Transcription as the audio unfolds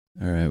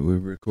All right, we're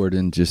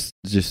recording. Just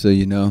so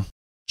you know.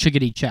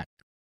 Chickadee check.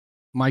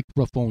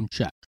 Microphone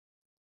check.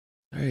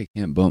 Sorry, I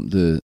can't bump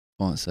the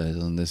font size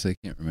on this. I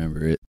can't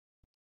remember it.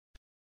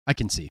 I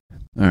can see.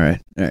 All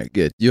right,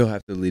 good. You'll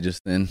have to lead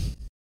us then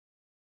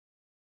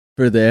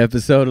for the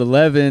episode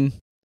 11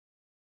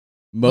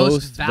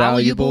 most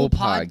valuable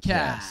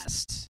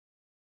podcast.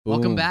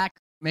 Welcome Boom. back.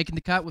 Making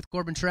the Cut with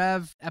Corbin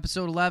Trev,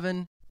 episode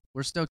 11.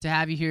 We're stoked to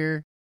have you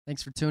here.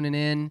 Thanks for tuning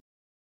in.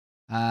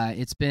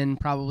 It's been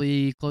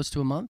probably close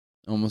to a month.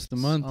 Almost a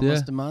month.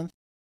 Almost a month.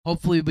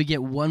 Hopefully we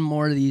get one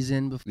more of these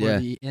in before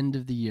the end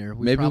of the year.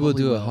 Maybe we'll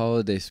do a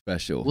holiday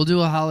special. We'll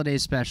do a holiday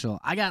special.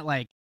 I got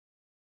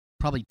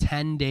probably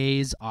 10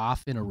 days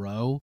off in a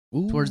row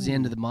towards the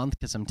end of the month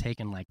because I'm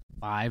taking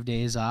 5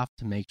 days off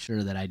to make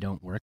sure that I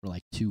don't work for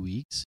 2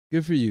 weeks.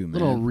 Good for you, man.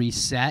 Little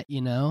reset,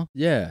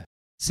 Yeah.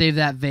 Save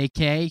that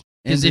vacay.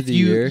 Because if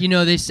you,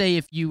 they say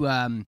if you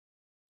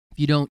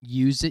don't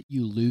use it,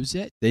 you lose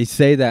it. They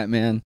say that,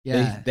 man.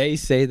 Yeah. They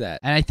say that.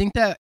 And I think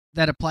that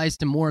applies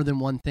to more than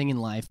one thing in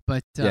life.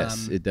 But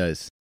yes, it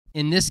does.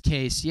 In this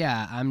case,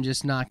 I'm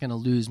just not going to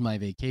lose my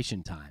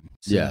vacation time.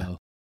 So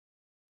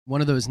one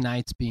of those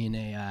nights being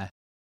a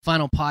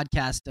final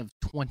podcast of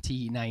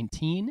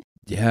 2019.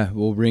 Yeah,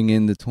 we'll bring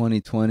in the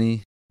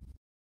 2020.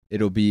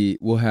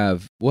 We'll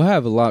have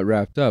a lot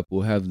wrapped up.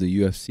 We'll have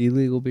the UFC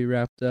league will be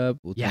wrapped up.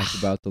 We'll talk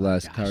about the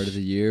last card of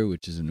the year,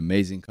 which is an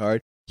amazing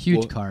card.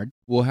 Huge card.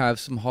 We'll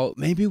have some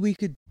maybe we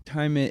could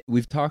time it.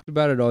 We've talked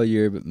about it all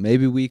year, but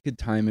maybe we could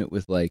time it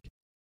with the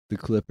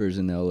Clippers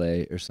in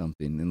LA or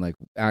something and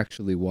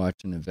actually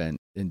watch an event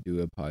and do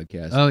a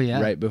podcast. Oh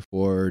yeah. Right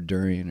before,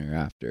 during, or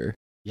after.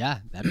 Yeah,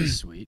 that'd be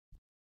sweet.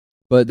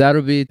 But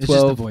that'll be 12. It's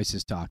just the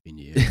voices talking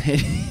to you.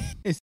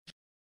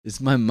 It's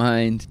my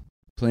mind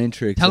playing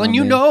tricks. Telling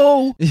you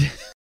no.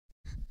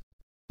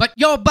 But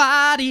your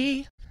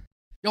body's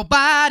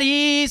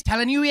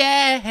telling you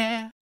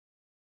yeah.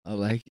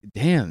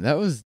 Damn, that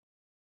was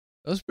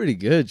pretty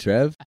good,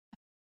 Trev.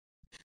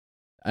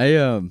 I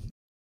don't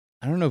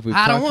know if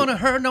I don't want to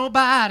hurt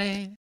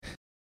nobody.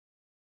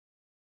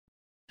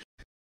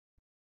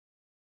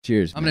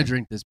 Cheers, I'm going to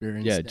drink this beer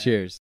instead. Yeah,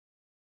 cheers.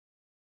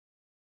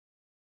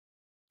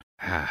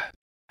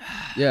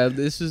 Yeah,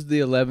 this is the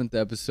 11th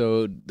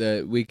episode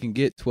that we can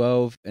get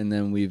 12, and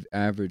then we've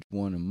averaged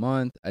one a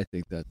month. I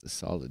think that's a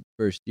solid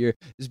first year.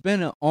 It's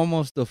been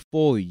almost a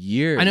full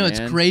year. I know, man.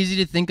 It's crazy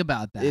to think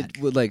about that. It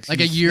would a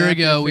year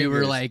ago, we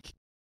were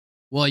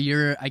a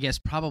year, I guess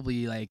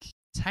probably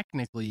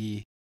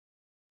technically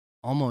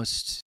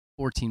almost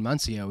 14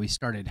 months ago, we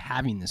started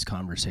having this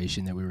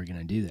conversation that we were going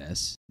to do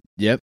this.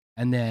 Yep.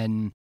 And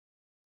then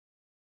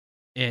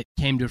it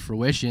came to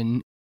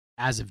fruition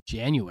as of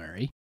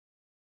January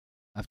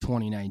of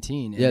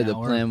 2019. Yeah, the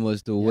plan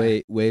was to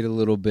wait a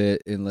little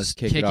bit and let's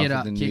kick it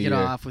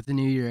off with the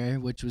new year,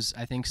 which was,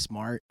 I think,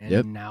 smart.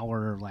 And now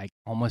we're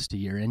almost a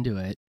year into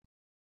it,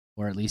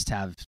 or at least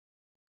have,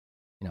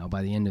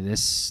 by the end of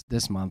this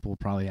month, we'll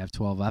probably have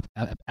 12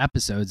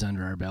 episodes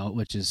under our belt,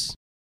 which is,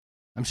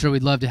 I'm sure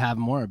we'd love to have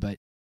more, but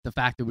the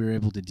fact that we were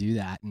able to do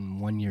that in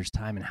 1 year's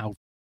time and how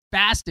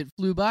fast it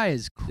flew by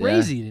is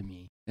crazy to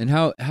me. And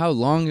how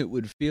long it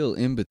would feel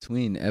in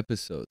between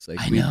episodes.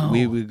 I know.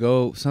 We would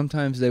go,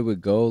 sometimes they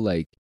would go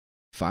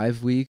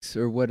 5 weeks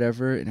or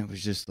whatever, and it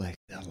was just a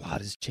lot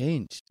has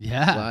changed.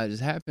 Yeah. A lot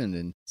has happened.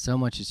 And so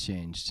much has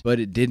changed.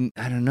 But it didn't,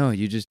 I don't know,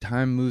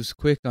 time moves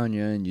quick on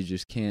you, and you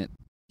just can't,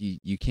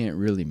 you can't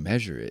really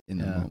measure it in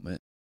the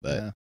moment. But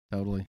yeah,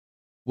 totally.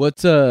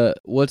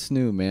 What's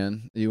new,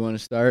 man? You want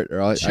to start?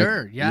 Or I'll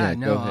go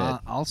ahead.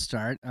 I'll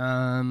start.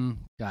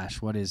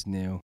 Gosh, what is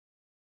new?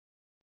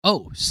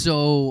 Oh,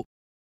 so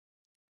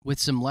with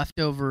some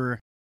leftover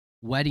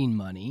wedding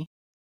money,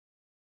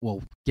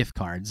 well, gift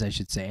cards, I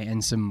should say,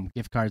 and some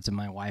gift cards that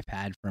my wife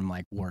had from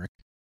work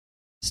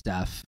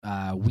stuff,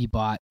 we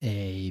bought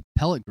a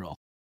pellet grill.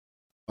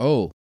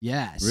 Oh,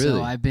 yeah. Really?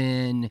 So I've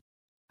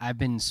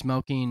been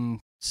smoking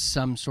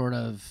some sort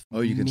of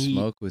you can meat.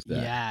 smoke with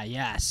that.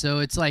 Yeah. So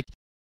it's like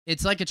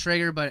a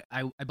Traeger, but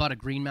I bought a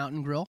Green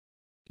Mountain grill.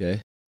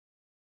 Okay.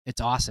 It's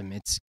awesome.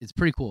 It's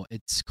pretty cool.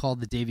 It's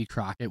called the Davy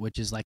Crockett, which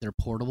is their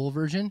portable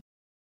version.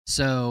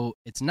 So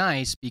it's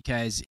nice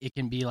because it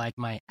can be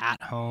my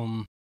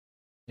at-home.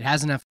 It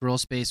has enough grill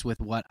space with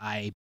what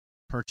I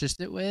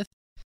purchased it with,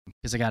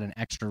 because I got an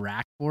extra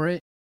rack for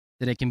it,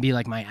 that it can be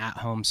my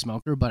at-home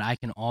smoker, but I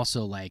can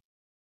also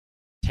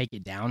take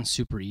it down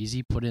super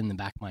easy, put it in the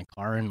back of my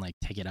car, and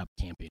take it up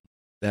camping.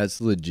 That's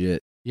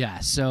legit. Yeah,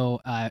 so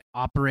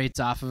operates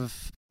off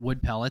of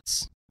wood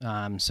pellets.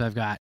 So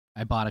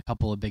I bought a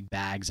couple of big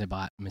bags. I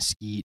bought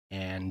mesquite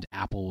and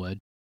applewood.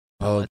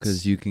 Oh,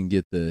 because you can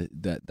get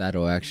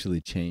that'll actually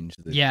change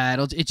the. Yeah,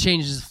 it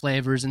changes the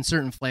flavors, and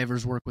certain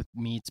flavors work with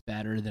meats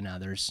better than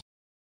others.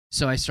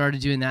 So I started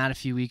doing that a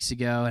few weeks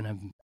ago, and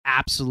I'm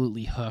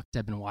absolutely hooked.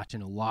 I've been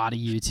watching a lot of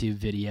YouTube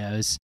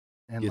videos.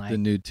 And get the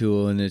new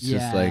tool, and it's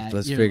just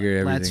let's figure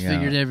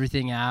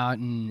everything out.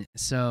 And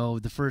so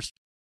the first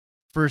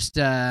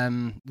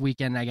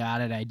weekend I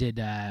got it, I did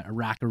a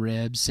rack of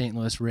ribs, St.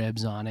 Louis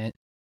ribs on it,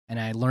 and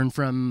I learned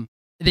from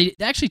they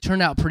actually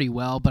turned out pretty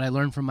well, but I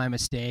learned from my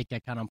mistake. I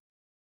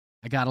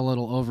got a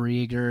little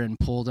overeager and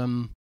pulled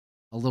them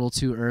a little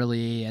too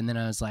early, and then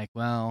I was like,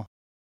 well,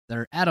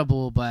 they're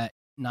edible, but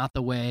not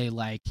the way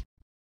like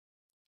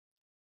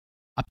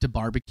up to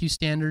barbecue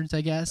standards,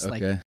 I guess.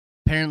 Like Okay.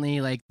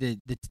 apparently, like the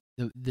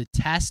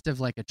test of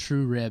like a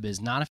true rib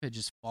is not if it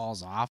just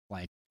falls off,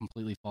 like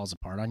completely falls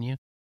apart on you.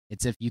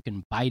 It's if you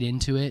can bite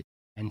into it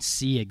and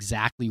see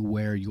exactly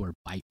where your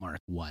bite mark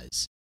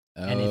was.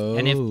 And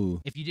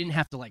if you didn't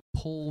have to like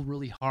pull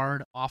really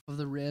hard off of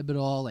the rib at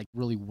all, like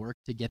really work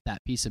to get that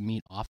piece of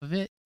meat off of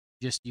it,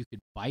 just you could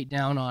bite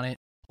down on it,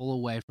 pull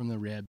away from the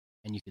rib,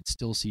 and you could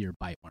still see your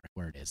bite mark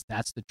where it is.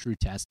 That's the true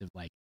test of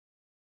like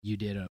you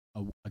did a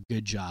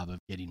good job of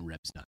getting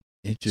ribs done.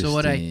 Interesting. So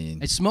what I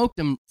smoked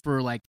them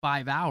for like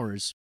 5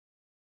 hours,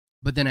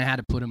 but then I had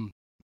to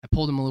I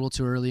pulled them a little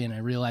too early, and I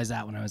realized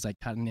that when I was like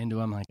cutting into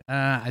them, like,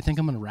 I think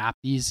I'm going to wrap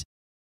these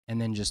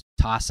and then just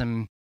toss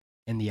them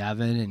in the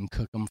oven and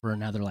cook them for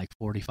another like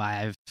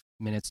 45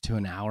 minutes to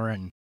an hour,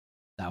 and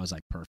that was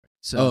like perfect.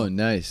 So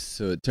nice.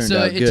 So it turned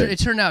out good. It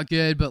turned out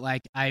good, but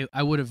like I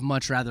would have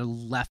much rather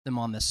left them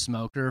on the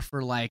smoker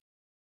for like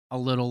a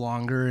little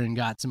longer and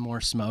got some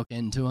more smoke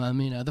into them.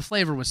 You know, the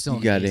flavor was still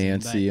amazing. You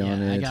got antsy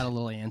on it. I got a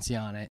little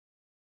antsy on it.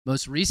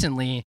 Most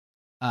recently,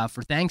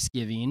 for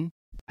Thanksgiving,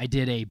 I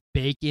did a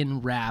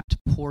bacon wrapped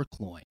pork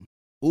loin.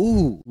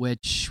 Ooh,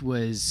 which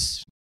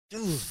was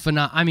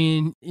phenomenal. I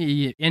mean,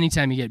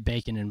 anytime you get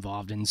bacon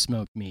involved in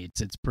smoked meats,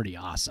 it's pretty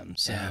awesome.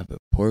 So yeah, but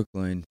pork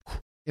loin.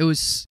 it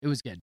was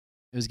good.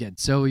 It was good.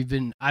 So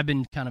I've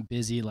been kind of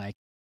busy, like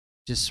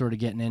just sort of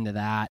getting into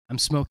that. I'm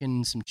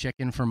smoking some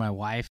chicken for my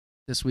wife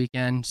this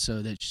weekend,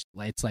 so that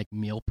it's like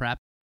meal prep.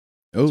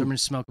 Oh, So I'm gonna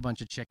smoke a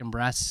bunch of chicken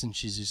breasts, and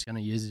she's just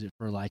gonna use it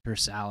for like her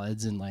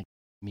salads and like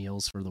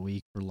meals for the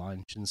week for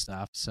lunch and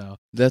stuff. So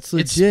that's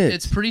legit.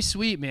 It's pretty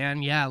sweet,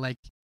 man. Yeah, like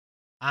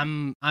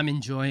I'm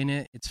enjoying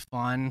it. It's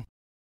fun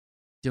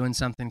doing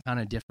something kind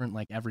of different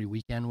like every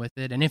weekend with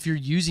it. And if you're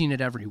using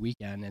it every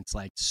weekend, it's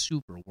like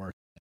super worth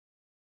it.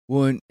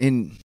 Well,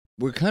 and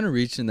we're kind of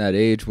reaching that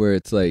age where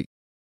it's like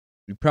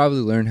you probably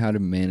learn how to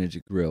manage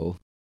a grill,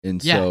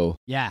 and so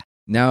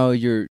now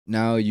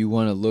you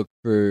want to look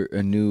for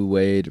a new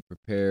way to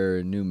prepare,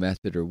 a new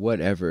method or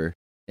whatever,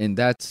 and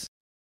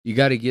you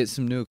got to get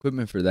some new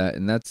equipment for that,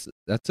 and that's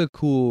a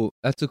cool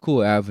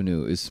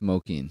avenue is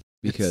smoking,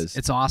 because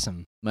it's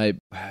awesome. One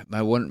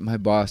of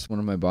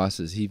my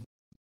bosses, he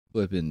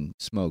flipping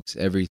smokes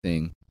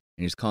everything,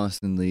 and he's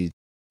constantly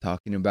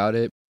talking about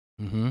it,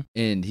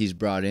 and he's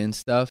brought in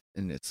stuff,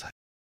 and it's like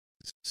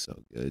it's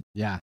so good.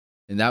 Yeah.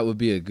 And that'd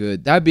be a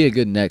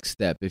good next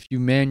step. If you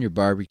man your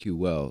barbecue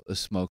well, a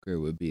smoker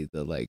would be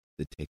the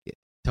ticket.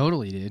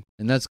 Totally, dude.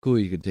 And that's cool.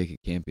 You can take it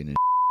camping and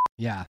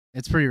yeah,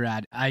 it's pretty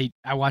rad. I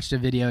watched a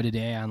video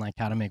today on like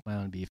how to make my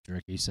own beef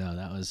jerky, so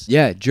that was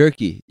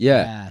jerky.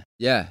 Yeah.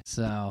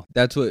 So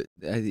that's what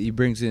he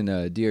brings in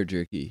deer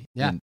jerky.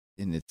 Yeah,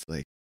 and it's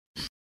like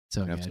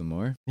so have good. some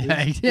more.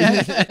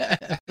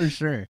 Yeah, for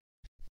sure.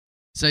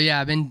 So yeah,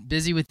 I've been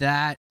busy with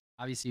that.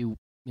 Obviously,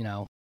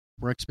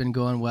 work's been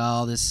going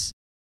well. This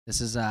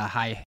is a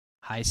high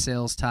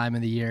sales time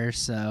of the year,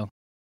 so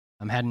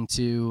I'm heading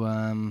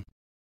to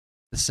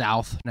the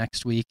South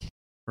next week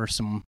for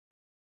some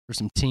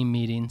team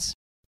meetings.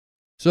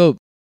 So,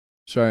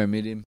 sorry,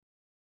 meeting.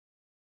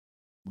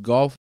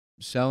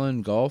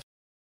 Selling golf.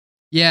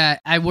 Yeah,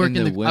 I work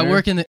in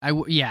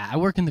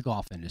the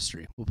golf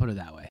industry. We'll put it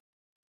that way.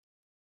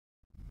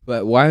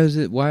 But why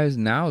is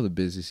now the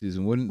busy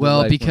season? Wouldn't because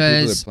when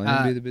people are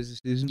planning to be the busy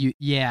season?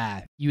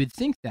 You would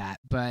think that,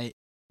 but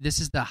this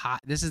is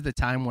the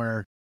time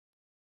where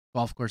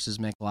golf courses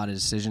make a lot of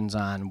decisions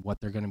on what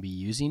they're going to be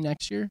using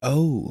next year.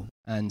 Oh,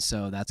 and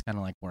so that's kind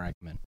of like where I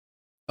come in.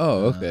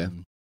 Oh, okay.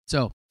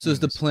 So it's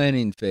the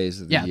planning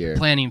phase of the year. Yeah, the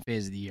planning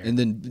phase of the year, and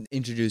then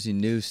introducing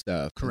new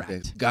stuff. Correct.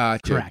 Okay.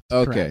 Gotcha. Correct.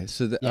 Okay. Correct.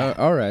 So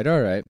all right.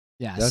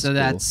 Yeah. That's so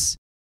cool.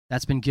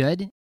 that's been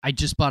good. I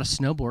just bought a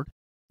snowboard.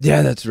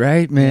 Yeah, that's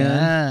right,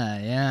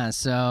 man. Yeah.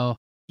 So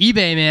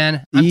eBay,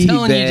 man. I'm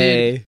telling you,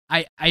 dude.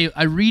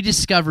 I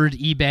rediscovered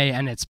eBay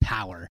and its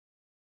power.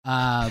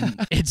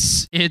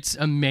 It's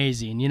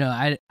amazing.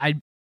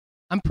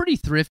 I'm pretty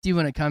thrifty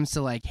when it comes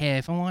to like, hey,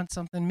 if I want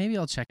something, maybe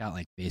I'll check out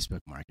like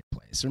Facebook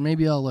Marketplace, or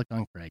maybe I'll look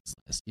on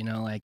Craigslist.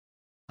 Like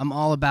I'm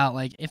all about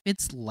like if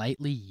it's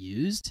lightly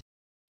used,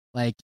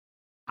 like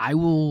I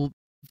will,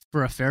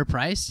 for a fair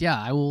price,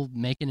 I will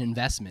make an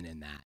investment in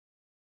that.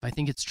 If I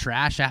think it's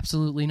trash,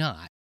 absolutely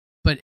not.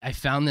 But I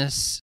found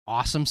this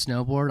awesome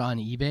snowboard on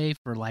eBay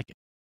for like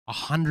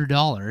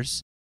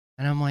 $100,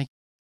 and I'm like,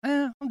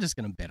 I'm just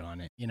gonna bid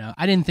on it.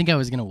 I didn't think I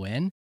was gonna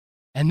win,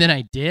 and then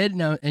I did. And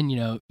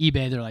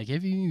eBay, they're like,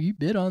 if you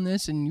bid on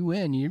this and you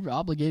win, you're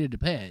obligated to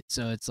pay it.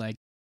 So it's like,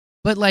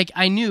 but like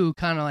I knew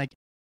kind of like,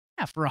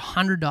 for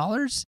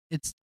 $100,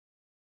 it's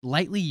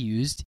lightly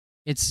used.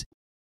 It's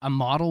a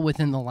model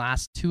within the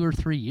last 2 or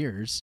 3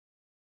 years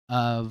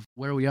of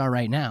where we are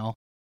right now.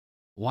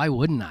 Why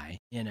wouldn't I?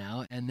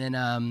 And then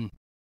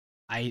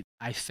I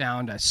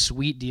found a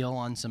sweet deal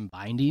on some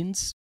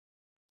bindings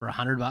for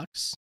 $100.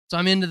 So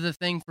I'm into the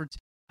thing for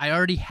I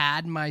already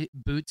had my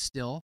boots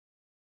still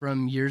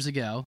from years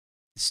ago.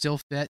 Still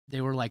fit.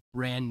 They were like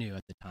brand new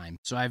at the time.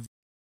 So I've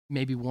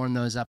maybe worn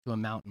those up to a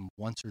mountain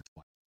once or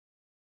twice.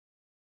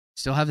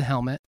 Still have the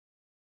helmet.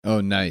 Oh,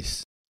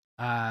 nice.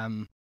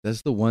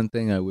 That's the one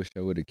thing I wish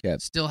I would have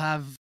kept. Still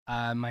have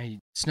my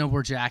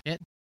snowboard jacket.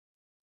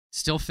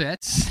 Still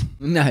fits.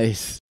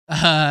 Nice.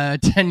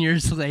 10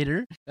 years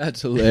later.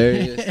 That's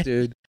hilarious,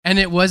 dude. And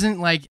it wasn't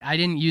like I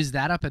didn't use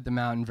that up at the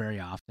mountain very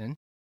often.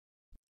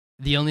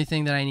 The only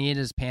thing that I need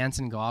is pants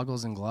and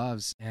goggles and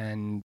gloves.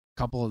 And a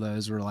couple of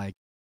those were like,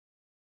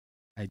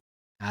 I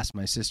asked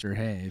my sister,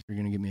 hey, if you're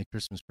going to give me a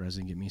Christmas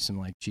present, get me some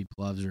like cheap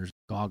gloves or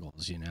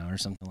goggles, or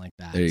something like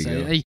that. There you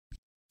go.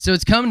 So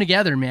it's coming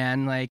together,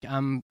 man. Like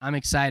I'm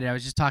excited. I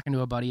was just talking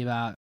to a buddy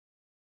about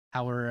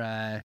how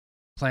we're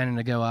planning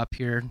to go up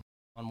here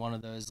on one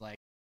of those like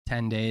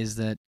 10 days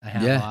that I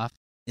have off.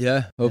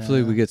 Yeah,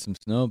 hopefully we get some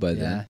snow by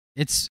then.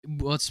 It's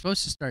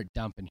supposed to start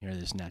dumping here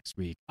this next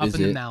week. Up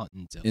in the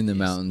mountains. In the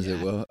mountains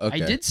it will.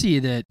 Okay. I did see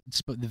that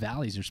the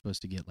valleys are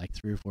supposed to get like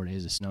 3 or 4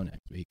 days of snow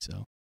next week.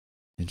 So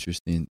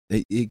interesting.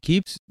 It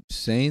keeps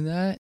saying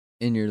that,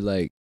 and you're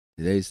like,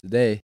 today's the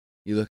day.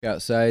 You look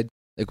outside.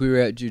 Like we were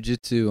at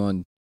jiu-jitsu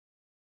on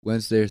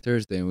Wednesday or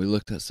Thursday, and we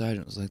looked outside,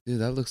 and it was like, dude,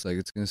 that looks like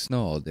it's gonna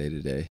snow all day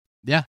today.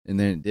 Yeah. And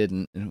then it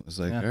didn't, and it was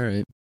like, all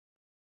right.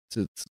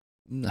 So it's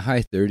in the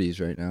high 30s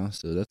right now,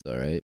 so that's all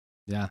right.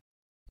 Yeah.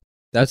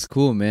 That's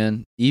cool,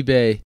 man.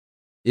 eBay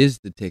is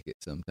the ticket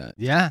sometimes.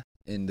 Yeah.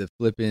 And the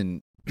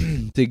flipping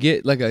to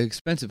get like an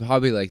expensive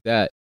hobby like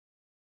that,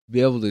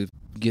 be able to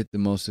get the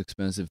most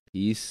expensive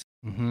piece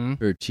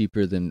for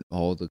cheaper than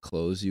all the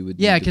clothes you would.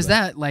 Yeah, because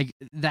that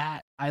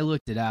I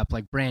looked it up,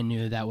 like brand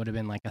new, that would have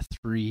been like a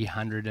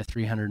 $300 to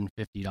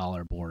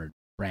 $350 board,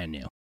 brand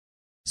new.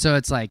 So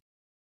it's like,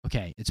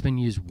 okay, it's been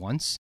used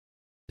once.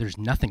 There's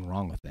nothing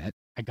wrong with it.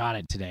 I got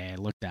it today. I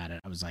looked at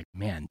it. I was like,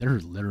 man, there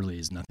literally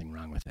is nothing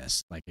wrong with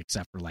this. Like,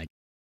 except for like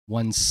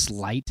one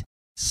slight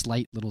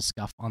little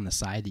scuff on the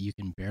side that you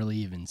can barely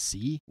even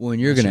see. When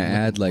you're going to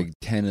add like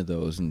 10 of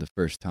those in the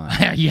first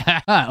time.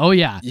 Yeah. Oh,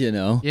 yeah.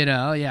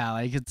 Yeah.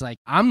 Like it's like,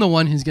 I'm the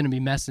one who's going to be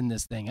messing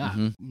this thing up,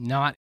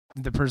 not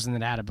the person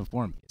that had it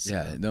before me. So.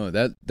 Yeah, no,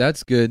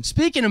 that's good.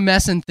 Speaking of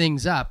messing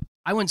things up,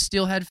 I went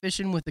steelhead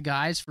fishing with the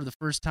guys for the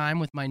first time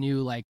with my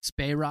new like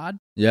spay rod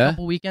a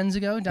couple weekends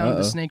ago down at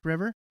the Snake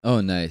River. Oh,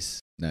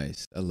 nice.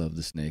 I love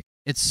the snake.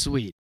 It's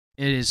sweet.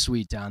 It is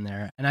sweet down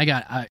there. And I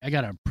got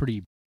a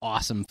pretty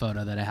awesome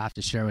photo that I have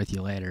to share with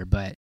you later,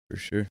 but for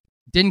sure.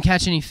 Didn't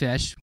catch any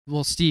fish.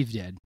 Well, Steve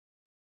did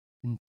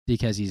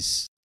because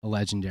he's a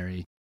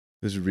legendary.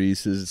 Because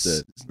Reese is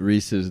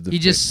the He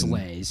just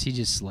slays.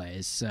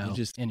 So he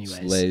just anyways.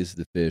 slays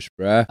the fish,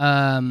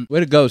 bruh.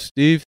 Way to go,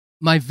 Steve.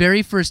 My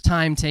very first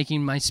time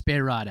taking my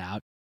spay rod out,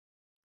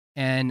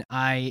 and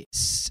I'm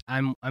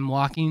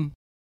walking,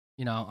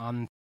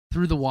 I'm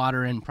through the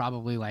water in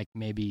probably like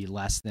maybe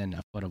less than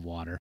a foot of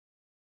water,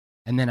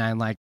 and then I'm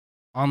like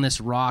on this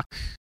rock.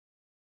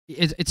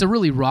 It's a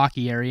really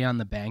rocky area on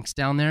the banks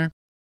down there,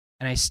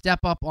 and I step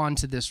up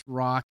onto this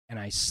rock and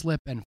I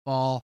slip and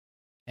fall,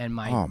 and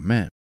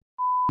my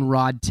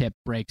rod tip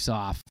breaks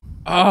off.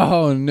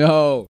 Oh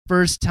no!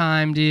 First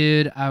time,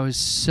 dude. I was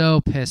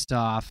so pissed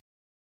off.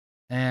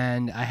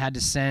 And I had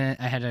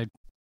to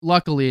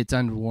luckily it's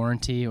under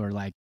warranty, or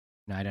like,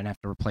 I didn't have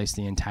to replace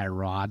the entire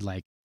rod.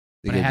 Like,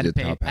 but I had to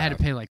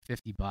pay like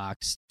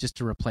 $50 just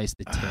to replace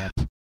the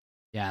tip.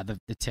 Yeah, the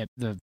tip,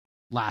 the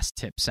last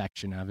tip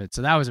section of it.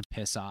 So that was a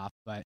piss off,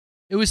 but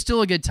it was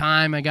still a good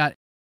time. I got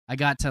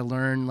to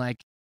learn like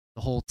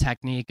the whole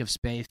technique of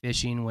spay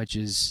fishing, which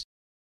is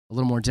a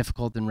little more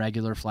difficult than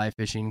regular fly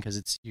fishing because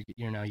it's you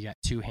got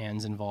two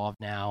hands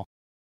involved now,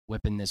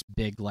 whipping this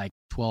big like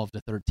 12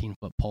 to 13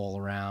 foot pole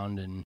around,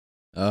 and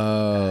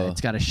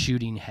it's got a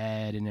shooting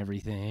head and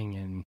everything,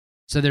 and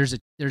so there's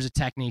a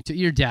technique to.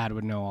 Your dad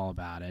would know all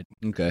about it.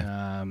 Okay.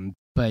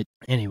 But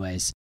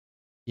anyways,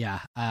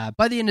 yeah.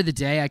 By the end of the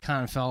day, I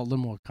kind of felt a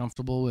little more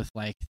comfortable with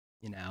like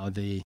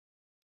the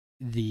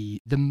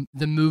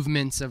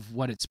movements of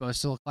what it's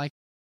supposed to look like.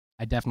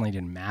 I definitely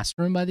didn't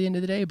master them by the end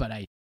of the day, but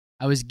I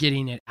was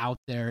getting it out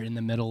there in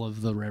the middle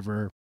of the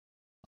river.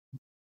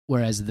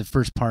 Whereas the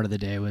first part of the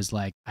day was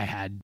like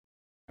I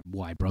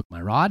broke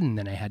my rod, and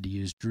then I had to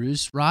use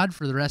Drew's rod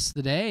for the rest of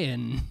the day,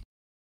 and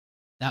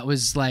that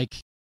was like,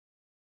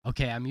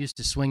 okay, I'm used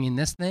to swinging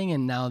this thing,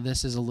 and now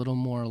this is a little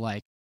more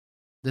like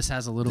this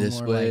has a little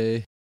more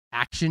like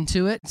action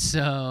to it.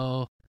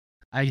 So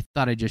I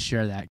thought I'd just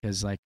share that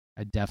because like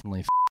I definitely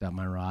f***ed up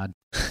my rod,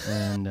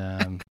 and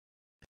I'm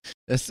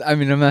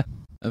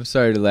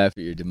sorry to laugh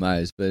at your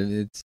demise, but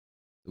it's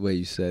the way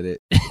you said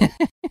it.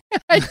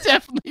 I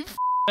definitely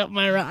f***ed up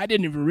my rod. I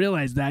didn't even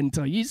realize that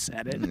until you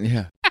said it.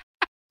 Yeah.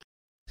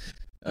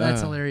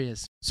 That's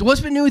hilarious. So what's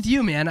been new with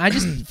you, man? I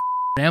just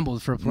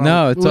rambled for a while.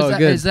 No, it's all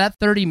good. Is that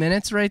 30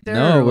 minutes right there?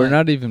 No, we're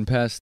not even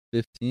past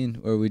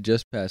 15, or we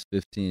just passed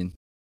 15.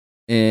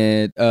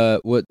 And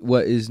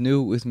what is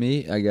new with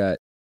me? I got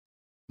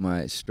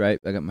my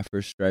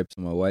first stripes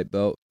on my white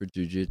belt for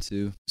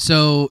jiu-jitsu.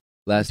 So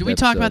did we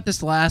talk about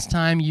this last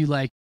time? You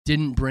like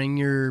didn't bring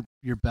your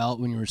belt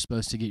when you were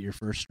supposed to get your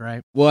first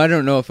stripe? Well, I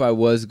don't know if I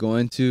was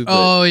going to. But...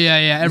 Oh,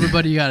 yeah.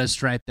 Everybody got a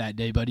stripe that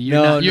day, buddy.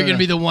 You're going to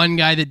be the one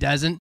guy that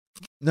doesn't?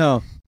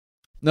 No,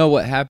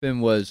 what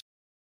happened was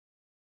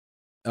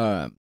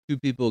 2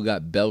 people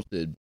got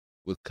belted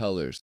with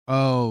colors.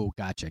 Oh,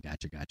 gotcha.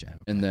 Okay.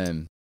 And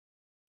then,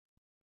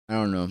 I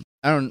don't know.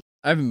 I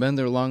haven't been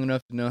there long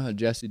enough to know how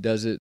Jesse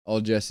does it.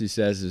 All Jesse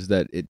says is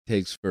that it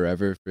takes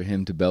forever for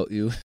him to belt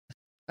you.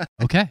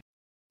 Okay,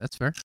 that's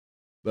fair.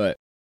 But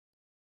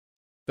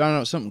found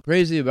out something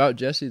crazy about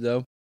Jesse,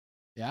 though.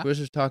 Yeah? Chris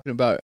was talking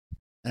about,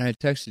 and I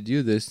texted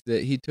you this,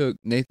 that he took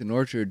Nathan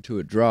Orchard to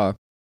a draw,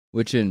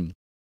 which in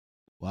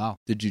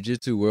the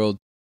jiu-jitsu world,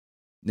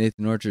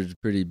 Nathan Orchard's a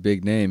pretty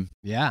big name.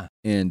 Yeah,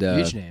 and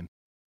huge name.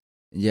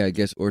 Yeah, I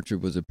guess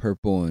Orchard was a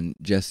purple and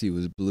Jesse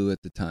was blue at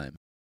the time.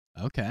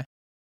 Okay.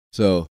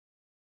 So,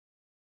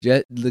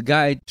 the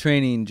guy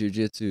training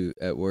jiu-jitsu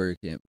at work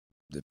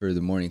for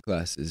the morning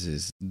classes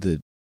is the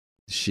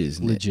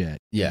shiznit. Legit.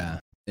 Yeah.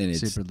 And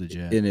it's super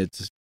legit. And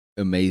it's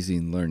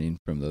amazing learning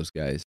from those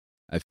guys.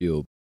 I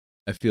feel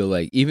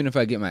like even if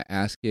I get my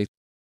ass kicked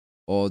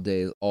all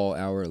day, all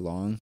hour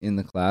long in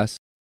the class,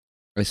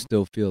 I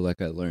still feel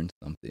like I learned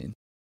something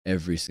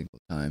every single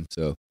time.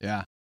 So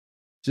yeah,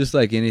 just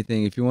like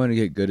anything, if you want to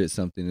get good at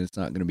something, it's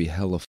not going to be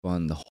hella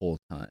fun the whole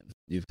time.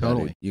 You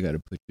got to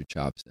put your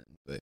chops in.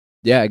 But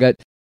yeah, I got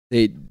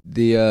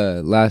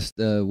the last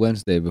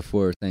Wednesday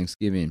before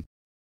Thanksgiving.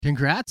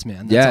 Congrats,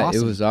 man! That's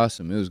awesome. It was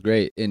awesome. It was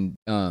great. And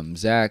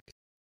Zach,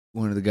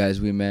 one of the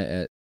guys we met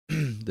at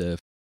the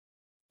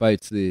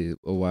fights a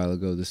while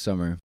ago this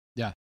summer.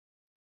 Yeah.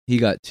 He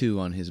got 2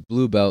 on his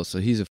blue belt, so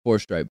he's a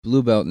 4-stripe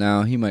blue belt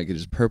now. He might get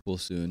his purple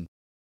soon.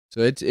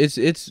 So it's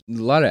a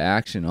lot of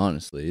action,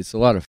 honestly. It's a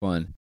lot of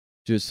fun.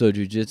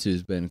 Jiu-jitsu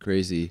has been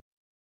crazy.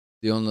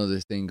 The only other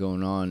thing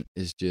going on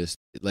is just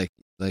like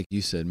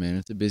you said, man,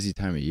 it's a busy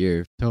time of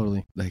year.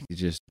 Totally. Like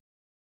just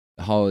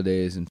the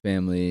holidays and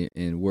family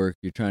and work.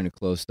 You're trying to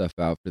close stuff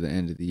out for the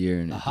end of the year,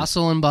 and the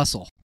hustle and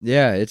bustle.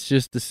 Yeah, it's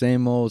just the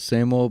same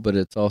old, but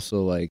it's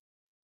also like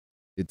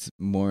it's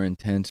more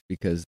intense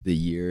because the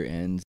year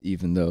ends,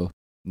 even though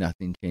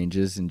nothing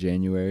changes in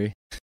January.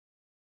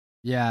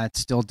 Yeah, it's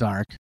still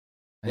dark.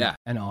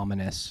 And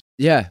ominous.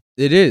 Yeah,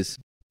 it is.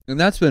 And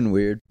that's been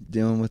weird,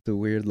 dealing with the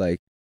weird, like,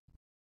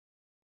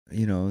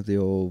 the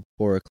old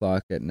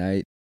 4:00 at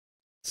night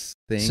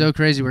thing. So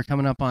crazy. We're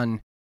coming up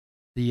on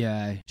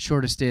the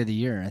shortest day of the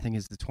year. I think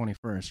it's the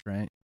 21st,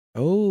 right?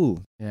 Oh,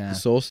 yeah. The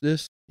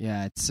solstice?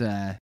 Yeah, it's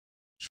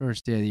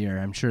shortest day of the year.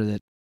 I'm sure that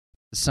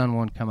the sun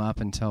won't come up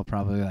until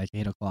probably like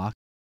 8:00,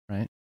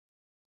 right?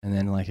 And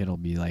then like it'll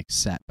be like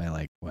set by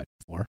like what,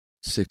 4?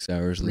 6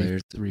 hours later,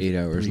 8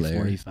 hours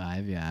later.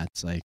 3:45. Yeah,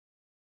 it's like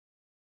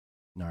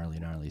gnarly.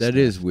 That stuff.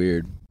 is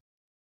weird.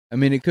 I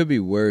mean, it could be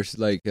worse,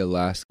 like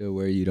Alaska,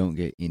 where you don't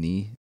get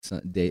any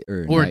day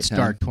or nighttime. It's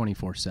dark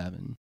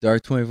 24/7.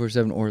 Dark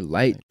 24/7 or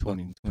light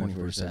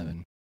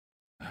 24/7.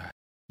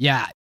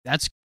 Yeah,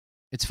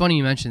 it's funny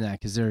you mentioned that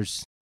because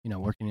there's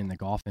working in the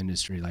golf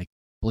industry, like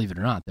believe it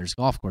or not, there's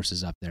golf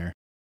courses up there,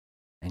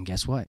 and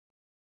guess what?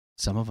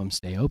 Some of them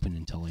stay open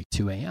until like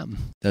 2 a.m.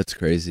 That's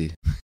crazy.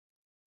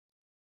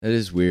 That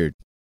is weird.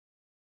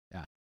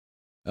 Yeah.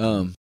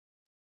 And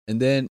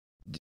then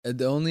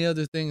the only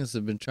other thing is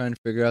I've been trying to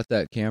figure out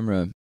that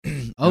camera.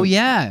 Oh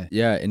yeah.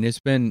 Yeah, and it's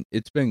been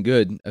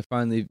good. I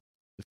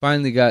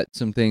finally got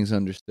some things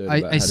understood.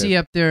 I see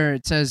up there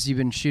it says you've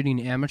been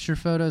shooting amateur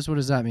photos. What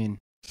does that mean?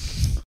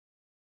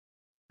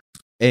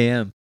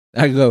 AM.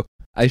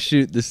 I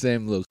shoot the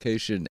same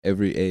location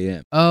every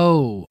AM.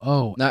 Oh.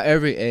 Not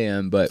every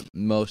AM, but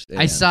most AM.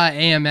 I saw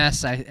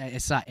AMS. I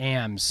saw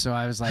AMs. So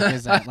I was like,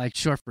 is that like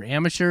short for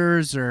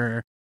amateurs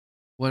or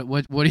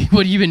what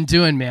have you been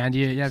doing, man? Do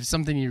you have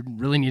something you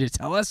really need to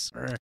tell us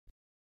or?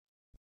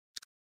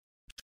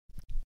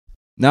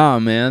 Nah,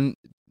 man.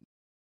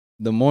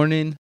 The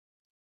morning,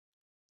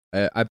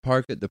 I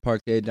park at the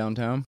Parkade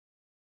downtown,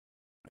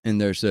 and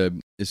there's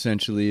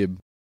essentially a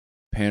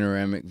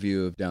panoramic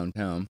view of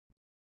downtown.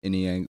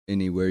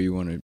 Anywhere you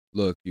want to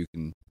look, you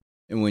can.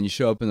 And when you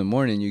show up in the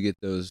morning, you get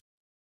those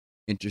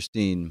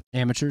interesting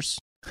amateurs.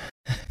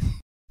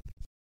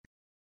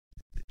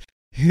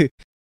 You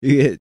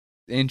get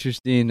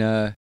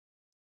interesting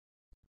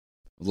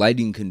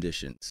lighting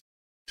conditions,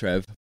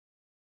 Trev.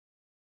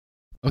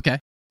 Okay.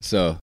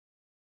 So,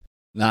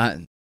 not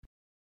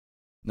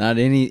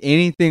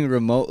anything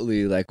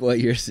remotely like what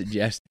you're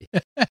suggesting,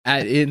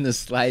 in the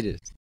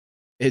slightest.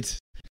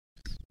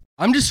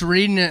 I'm just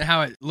reading it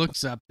how it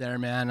looks up there,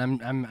 man.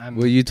 I'm.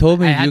 Well, you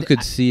told me you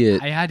could see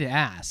it. I had to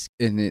ask,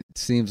 and it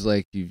seems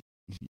like you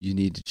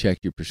need to check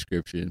your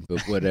prescription,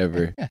 but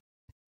whatever.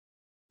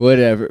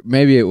 Whatever.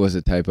 Maybe it was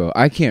a typo.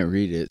 I can't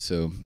read it,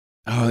 so.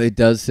 Oh, it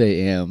does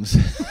say AMs.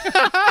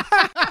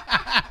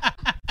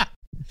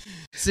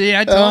 See,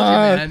 I told you,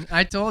 man.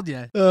 I told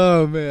you.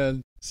 Oh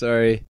man,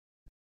 sorry,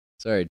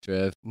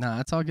 Trev. No,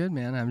 it's all good,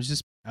 man. I was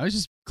just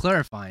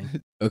clarifying.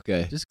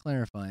 Okay, just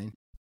clarifying.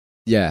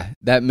 Yeah,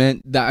 that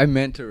I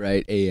meant to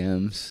write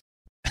AMs.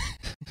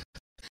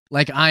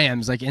 Like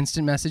IMs, like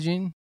instant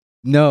messaging.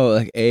 No,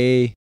 like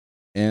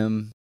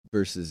AM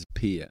versus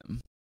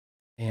PM.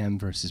 AM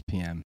versus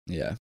PM.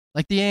 Yeah.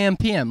 Like the AM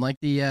PM, like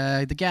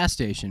the gas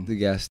station. The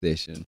gas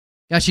station.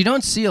 Gosh, you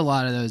don't see a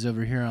lot of those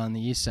over here on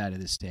the east side of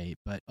the state,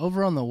 but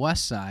over on the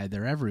west side,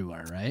 they're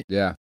everywhere, right?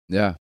 Yeah.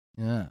 Yeah.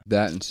 Yeah.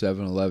 That and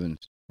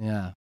 7-Elevens.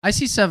 Yeah. I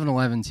see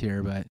 7-Elevens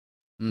here, but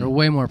they're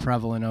way more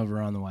prevalent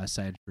over on the west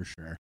side for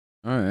sure.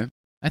 All right.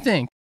 I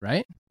think,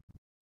 right?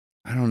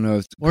 I don't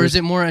know. Or is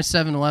it more a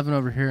 7-Eleven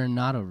over here and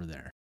not over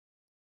there?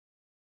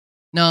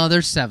 No,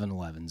 there's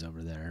 7-Elevens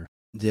over there.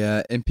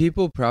 Yeah, and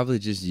people probably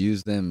just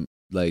use them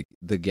like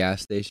the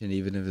gas station,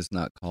 even if it's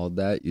not called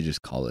that. You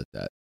just call it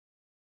that,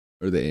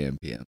 or the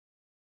AM/PM.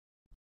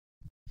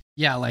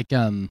 Yeah, like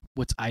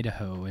what's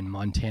Idaho and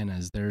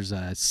Montana's? There's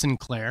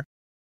Sinclair.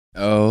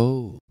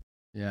 Oh,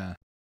 yeah.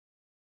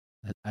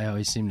 I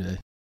always seem to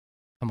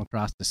come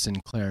across the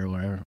Sinclair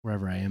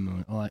wherever I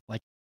am.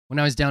 Like when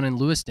I was down in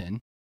Lewiston,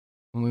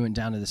 when we went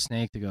down to the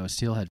Snake to go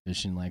steelhead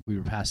fishing, like we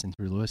were passing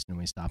through Lewiston and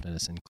we stopped at a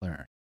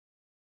Sinclair.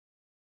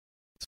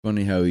 It's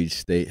funny how each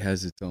state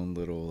has its own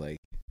little like.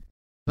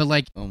 But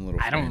like, own little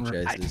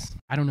franchises.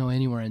 I don't know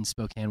anywhere in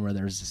Spokane where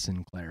there's a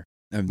Sinclair.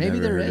 Maybe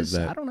there is.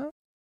 I don't know.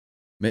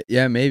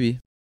 Yeah, maybe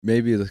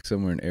like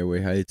somewhere in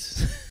Airway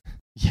Heights.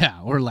 Yeah,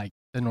 or like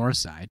the north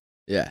side.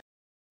 Yeah.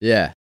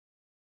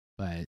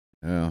 But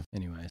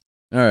anyways.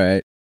 All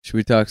right. Should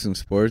we talk some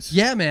sports?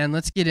 Yeah, man.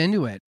 Let's get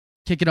into it.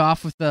 Kick it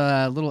off with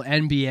a little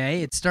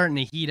NBA. It's starting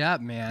to heat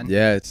up, man.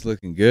 Yeah, it's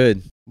looking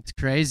good. It's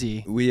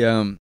crazy. We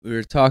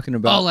were talking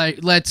about. Oh, like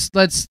let's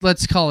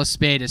call a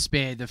spade a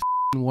spade. The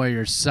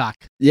Warriors suck.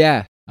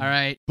 Yeah. All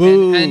right.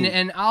 Boo.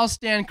 And I'll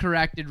stand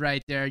corrected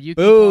right there. You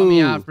can call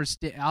me out for.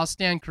 I'll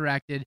stand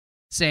corrected,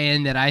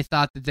 saying that I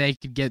thought that they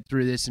could get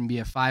through this and be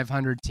a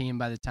 500 team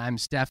by the time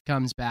Steph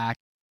comes back,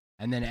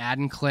 and then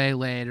adding Clay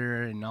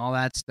later and all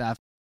that stuff.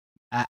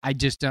 I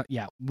just don't.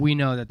 Yeah, we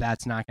know that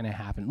that's not going to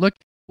happen. Look.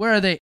 Where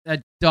are they?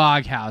 A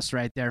doghouse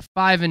right there.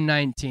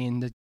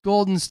 5-19. The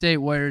Golden State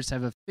Warriors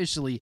have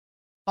officially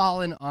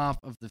fallen off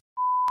of the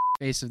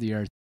face of the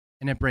earth,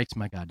 and it breaks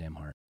my goddamn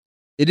heart.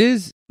 It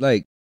is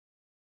like,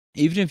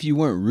 even if you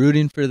weren't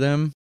rooting for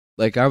them,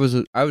 like I was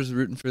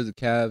rooting for the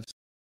Cavs.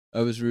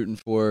 I was rooting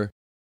for,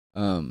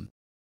 no,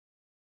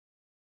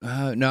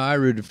 I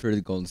rooted for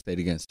the Golden State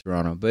against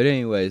Toronto. But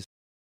anyways,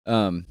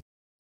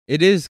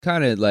 it is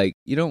kind of like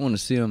you don't want to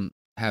see them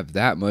have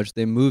that much.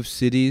 They moved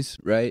cities,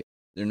 right?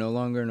 They're no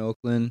longer in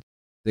Oakland.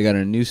 They got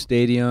a new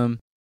stadium.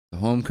 The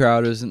home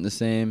crowd isn't the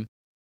same.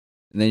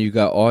 And then you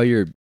got all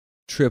your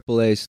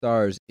AAA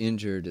stars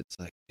injured. It's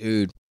like,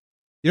 dude,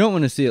 you don't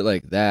want to see it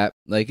like that.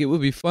 Like, it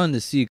would be fun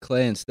to see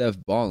Clay and Steph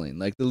balling.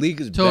 Like, the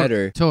league is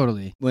better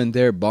when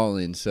they're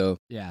balling. So,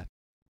 yeah.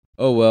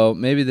 Oh, well,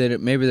 maybe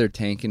they're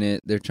tanking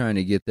it. They're trying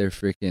to get get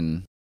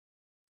some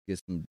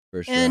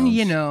first rounds. And,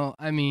 you know,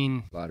 I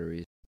mean,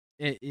 lotteries.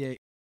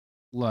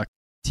 Look,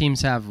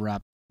 teams have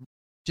rough.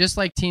 Just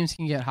like teams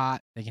can get hot,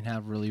 they can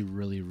have really,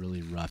 really,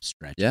 really rough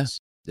stretches.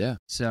 Yeah.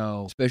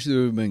 So especially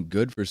when we've been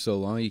good for so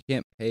long, you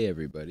can't pay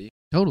everybody.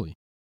 Totally.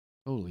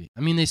 I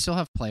mean, they still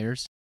have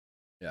players.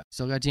 Yeah.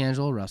 Still got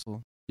D'Angelo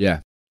Russell. Yeah.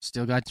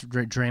 Still got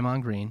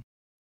Draymond Green.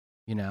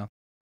 You know.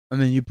 I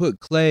mean, you put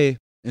Clay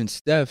and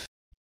Steph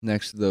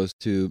next to those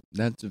two.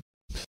 That's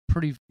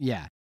pretty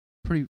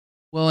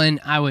well. And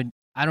I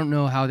don't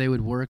know how they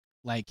would work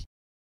like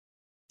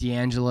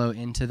D'Angelo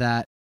into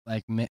that.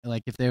 Like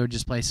if they would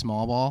just play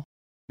small ball.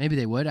 Maybe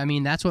they would. I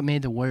mean, that's what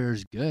made the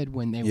Warriors good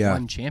when they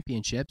won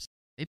championships.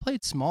 They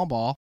played small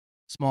ball,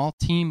 small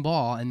team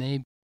ball, and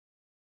they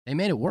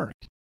made it work.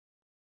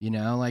 You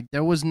know, like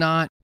there was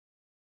not.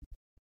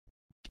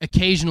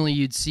 Occasionally,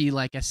 you'd see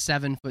like a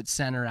 7-foot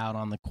center out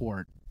on the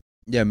court.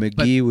 Yeah,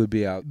 McGee would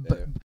be out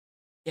there.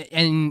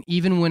 And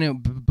even when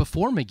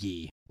before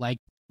McGee, like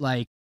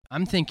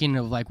I'm thinking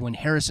of like when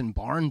Harrison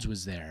Barnes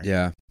was there.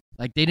 Yeah,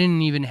 like they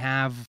didn't even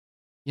have,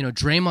 you know,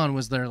 Draymond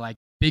was their like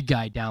big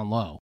guy down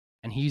low.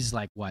 And he's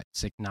like what,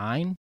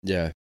 6'9"?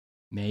 Yeah.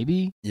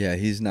 Maybe? Yeah,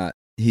 he's not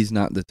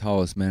the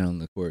tallest man on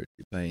the court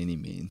by any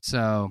means.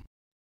 So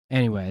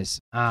anyways,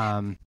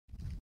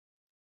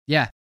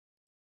 yeah.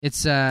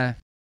 It's it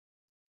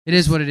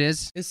is what it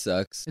is. It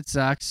sucks.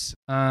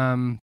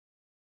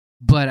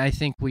 But I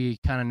think we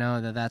kind of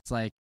know that that's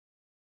like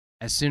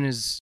as soon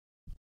as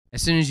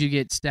you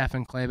get Steph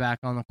and Clay back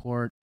on the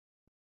court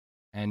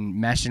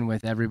and meshing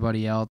with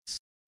everybody else,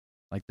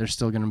 like they're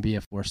still going to be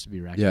a force to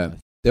be reckoned with.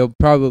 They'll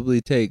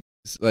probably take,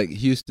 like,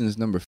 Houston's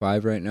number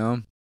 5 right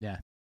now. Yeah.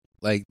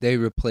 Like, they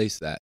replace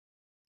that.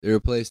 They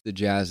replace the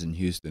Jazz in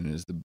Houston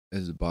as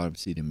the bottom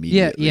seed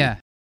immediately. Yeah.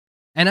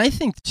 And I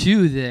think,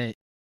 too, that,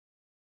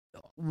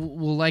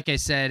 well, like I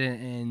said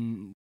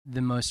in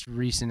the most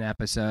recent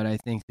episode, I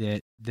think that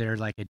they're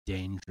like a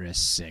dangerous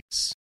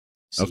 6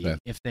 seed. Okay.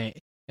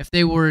 If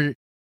they were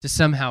to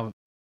somehow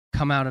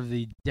come out of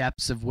the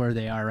depths of where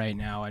they are right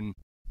now and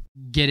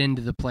get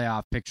into the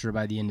playoff picture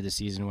by the end of the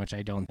season, which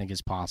I don't think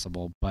is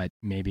possible, but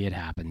maybe it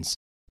happens.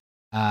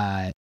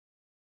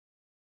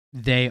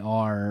 They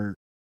are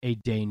a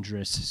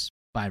dangerous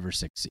 5 or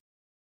 6 seed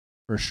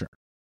for sure.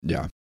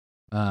 Yeah.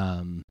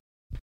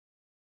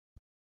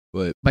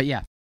 But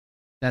yeah,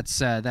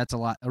 that's a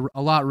lot.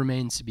 A lot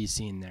remains to be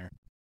seen there.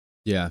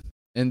 Yeah,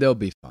 and they'll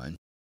be fine.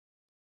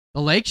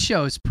 The Lake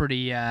show is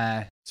pretty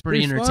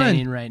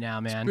entertaining right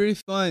now, man. It's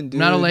pretty fun,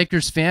 dude. I'm not a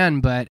Lakers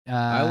fan, but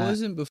I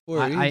wasn't before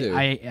either.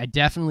 I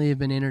definitely have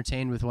been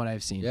entertained with what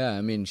I've seen. Yeah,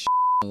 I mean,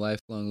 I'm a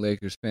lifelong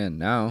Lakers fan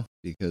now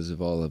because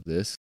of all of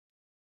this.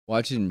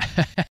 Watching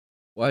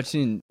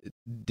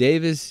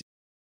Davis,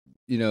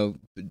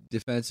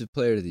 defensive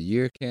player of the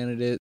year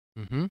candidate.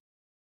 Mm-hmm.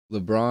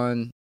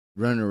 LeBron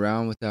running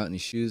around without any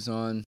shoes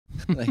on,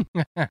 like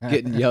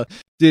getting yelled.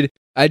 Dude,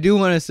 I do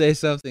want to say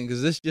something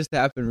because this just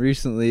happened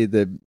recently.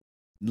 The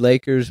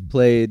Lakers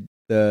played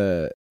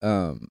who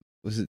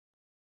was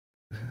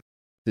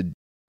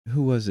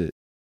it?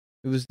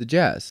 It was the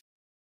Jazz,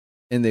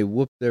 and they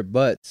whooped their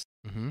butts.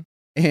 Mm-hmm.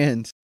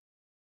 And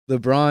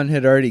LeBron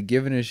had already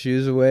given his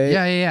shoes away.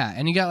 Yeah.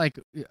 And he got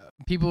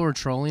people were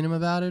trolling him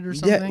about it or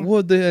something. Yeah,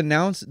 well, the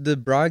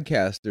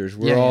broadcasters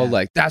were all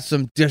like, "That's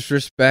some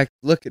disrespect.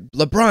 Look at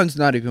LeBron's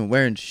not even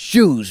wearing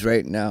shoes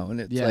right now," and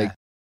it's like,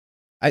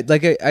 I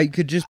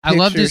could just. I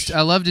loved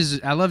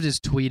his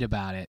tweet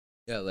about it.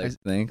 Yeah,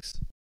 thanks.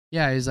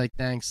 Yeah, he's like,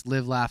 "Thanks,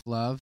 live, laugh,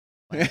 love."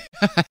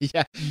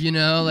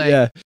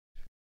 Yeah,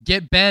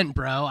 get bent,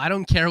 bro. I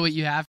don't care what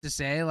you have to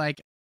say.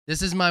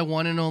 This is my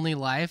one and only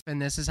life,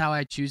 and this is how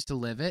I choose to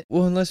live it.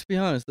 Well, and let's be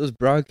honest, those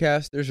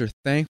broadcasters are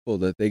thankful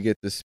that they get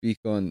to speak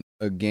on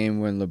a game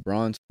when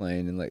LeBron's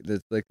playing, and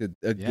that's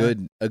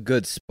a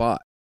good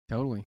spot.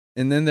 Totally.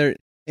 And then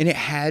it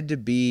had to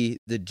be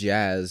the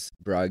Jazz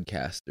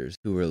broadcasters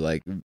who were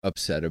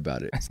upset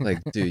about it. It's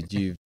like, dude,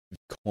 you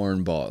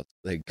cornballs.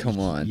 Come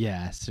on.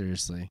 Yeah,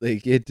 seriously.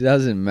 It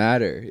doesn't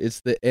matter.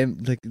 It's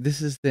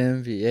this is the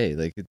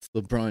NBA. It's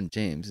LeBron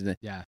James.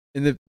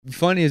 And the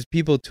funniest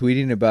people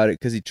tweeting about it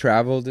because he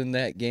traveled in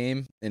that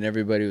game and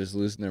everybody was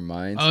losing their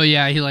minds. Oh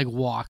yeah, he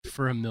walked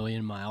for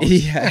 1,000,000 miles.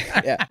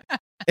 Yeah.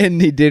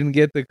 And he didn't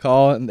get the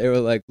call, and they were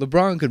like,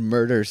 LeBron could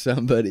murder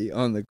somebody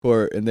on the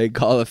court, and they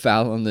call a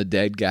foul on the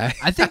dead guy.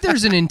 I think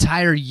there's an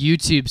entire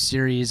YouTube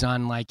series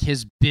on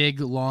his big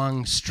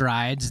long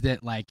strides that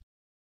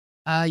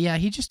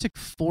he just took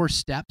 4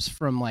 steps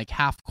from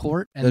half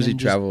court and Does then he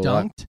just travel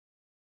dunked.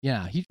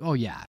 Yeah,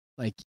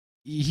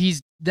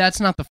 that's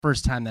not the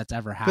first time that's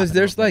ever happened.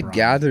 Because there's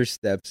gather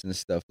steps and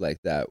stuff like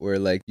that where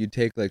you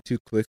take 2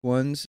 quick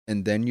ones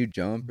and then you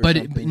jump.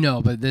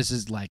 But this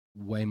is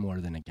way more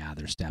than a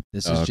gather step.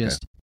 This is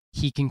just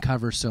he can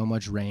cover so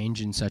much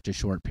range in such a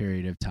short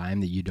period of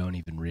time that you don't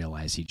even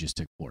realize he just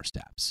took 4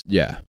 steps.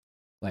 Yeah,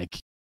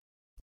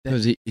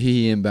 because he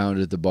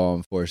inbounded the ball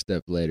and 4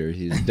 steps later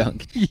he's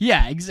dunking.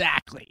 Yeah,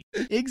 exactly.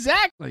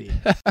 Exactly.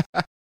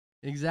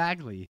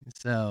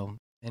 So,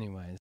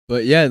 anyways.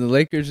 But yeah, the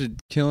Lakers are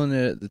killing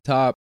it at the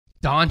top.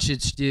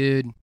 Doncic,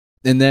 dude.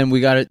 And then we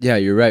got it. Yeah,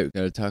 you're right. We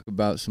got to talk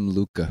about some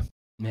Luka.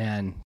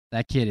 Man,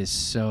 that kid is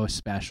so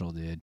special,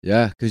 dude.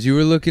 Yeah, because you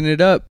were looking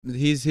it up.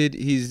 He's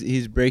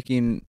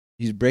breaking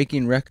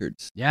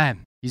records. Yeah,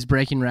 he's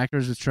breaking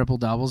records with triple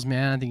doubles,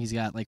 man. I think he's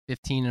got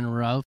 15 in a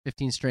row,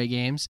 15 straight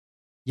games.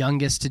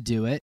 Youngest to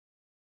do it,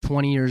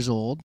 20 years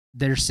old.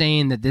 They're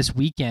saying that this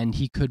weekend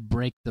he could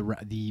break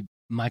the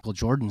Michael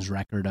Jordan's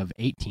record of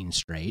 18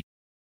 straight.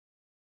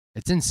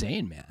 It's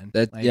insane, man.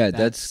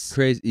 That's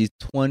crazy. He's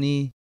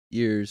 20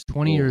 years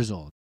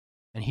old,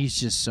 and he's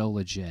just so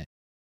legit.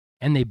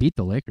 And they beat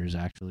the Lakers,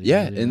 actually.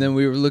 Yeah, and then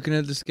we were looking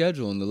at the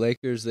schedule, and the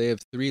Lakers, they have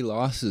 3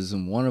 losses,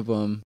 and one of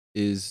them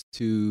is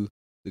to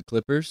the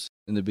Clippers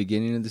in the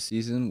beginning of the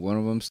season. One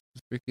of them's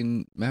the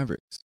freaking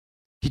Mavericks.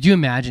 Could you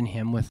imagine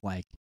him with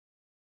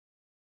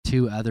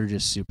 2 other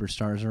just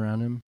superstars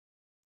around him?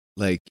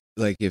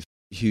 If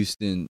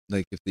Houston,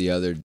 if the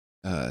other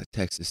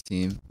Texas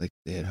team, they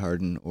had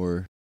Harden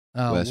or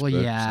Westbrook,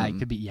 well, yeah, it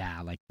could be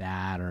like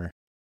that, or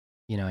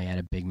he had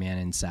a big man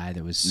inside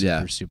that was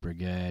super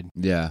good.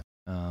 Yeah,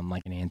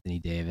 like an Anthony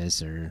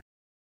Davis or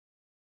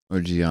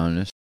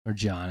Giannis.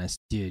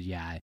 Dude.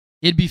 Yeah,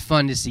 it'd be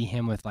fun to see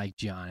him with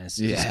Giannis,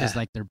 just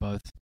because they're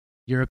both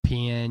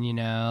European.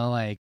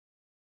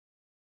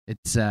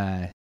 It's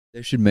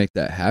they should make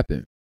that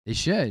happen. They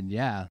should,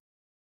 yeah.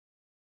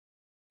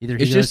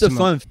 It's just a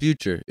fun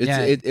future.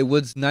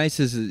 What's nice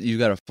is you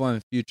got a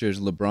fun future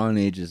as LeBron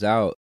ages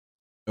out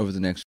over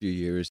the next few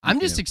years. I'm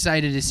just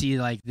excited to see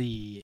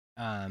the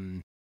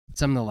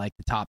some of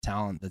the top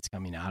talent that's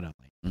coming out of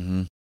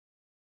Mm-hmm.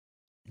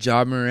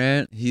 Ja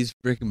Morant, he's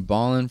freaking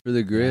balling for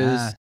the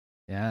Grizz.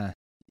 Yeah.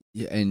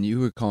 Yeah, and you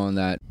were calling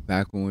that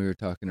back when we were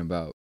talking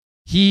about.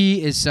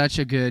 He is such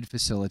a good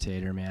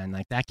facilitator,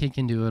 man. That kid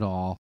can do it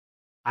all.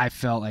 I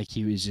felt like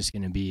he was just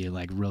going to be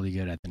really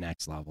good at the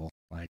next level.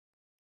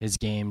 His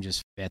game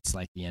just fits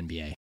the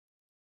NBA.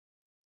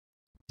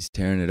 He's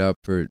tearing it up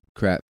for a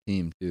crap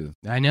team too.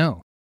 I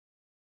know.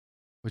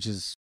 Which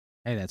is,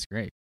 hey, that's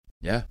great.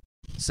 Yeah.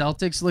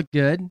 Celtics look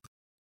good.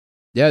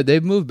 Yeah,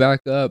 they've moved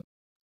back up.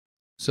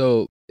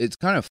 So it's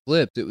kind of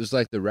flipped. It was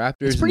the Raptors.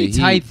 It's pretty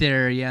tight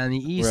there, yeah. In the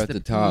East, we're at the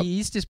top. The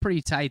East is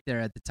pretty tight there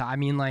at the top. I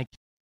mean,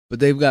 But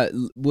they've got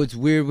what's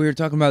weird. We were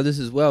talking about this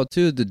as well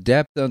too. The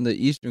depth on the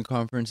Eastern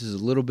Conference is a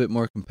little bit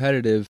more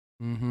competitive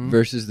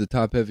versus the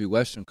top-heavy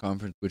Western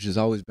Conference, which has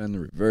always been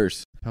the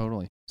reverse.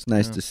 Totally, it's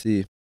nice to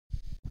see.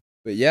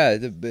 But yeah,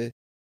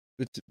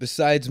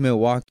 besides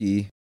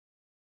Milwaukee,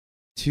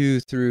 2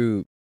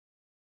 through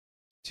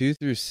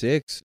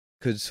 6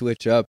 could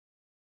switch up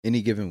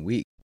any given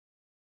week.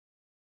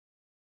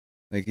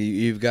 Like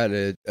you've got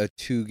a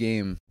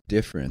 2-game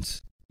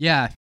difference.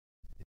 Yeah.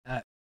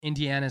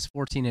 Indiana's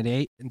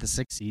 14-8 in the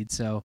 6th seed,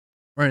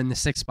 or in the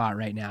 6th spot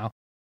right now.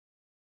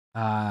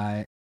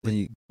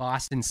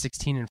 Boston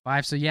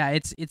 16-5. So yeah,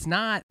 it's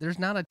not. There's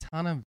not a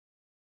ton of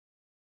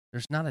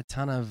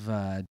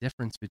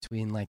difference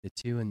between like the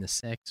 2 and the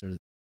 6, or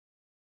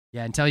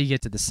until you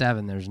get to the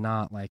 7, there's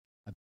not like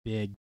a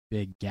big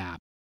gap.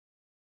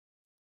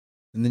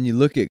 And then you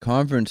look at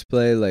conference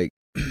play, like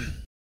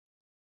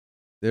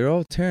they're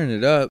all tearing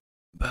it up.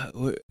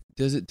 But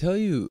does it tell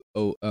you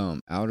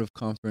out of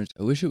conference?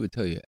 I wish it would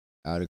tell you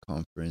out of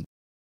conference.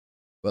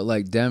 But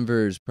like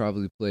Denver's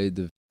probably played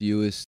the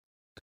fewest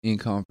in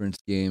conference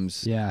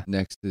games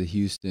next to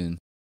Houston.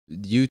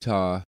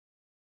 Utah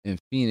and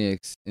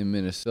Phoenix and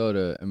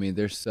Minnesota, I mean,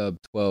 they're sub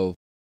 12.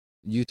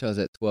 Utah's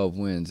at 12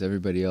 wins.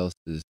 Everybody else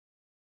is.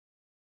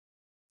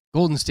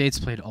 Golden State's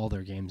played all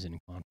their games in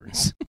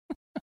conference.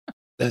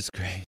 That's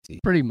crazy.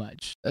 Pretty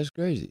much. That's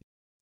crazy.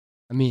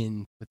 I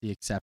mean, with the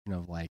exception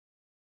of like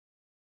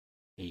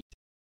 8.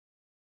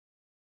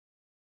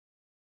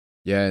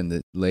 Yeah, and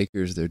the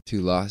Lakers, their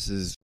 2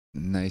 losses,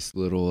 nice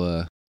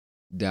little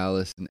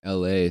Dallas and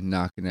LA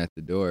knocking at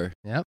the door.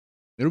 Yep.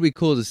 It'll be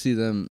cool to see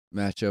them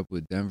match up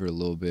with Denver a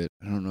little bit.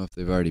 I don't know if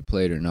they've already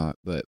played or not,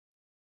 but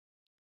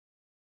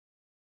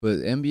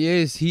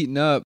NBA is heating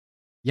up.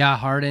 Yeah,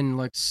 Harden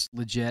looks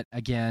legit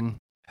again.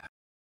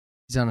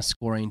 He's on a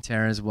scoring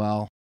tear as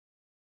well.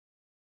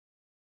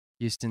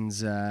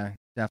 Houston's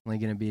definitely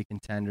going to be a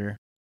contender.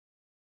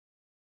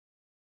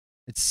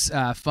 It's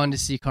fun to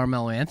see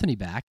Carmelo Anthony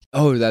back.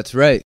 Oh, that's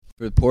right.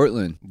 For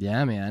Portland.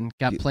 Yeah, man.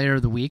 Got player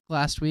of the week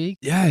last week.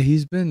 Yeah,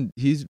 he's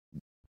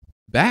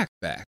back.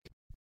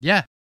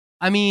 Yeah.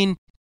 I mean,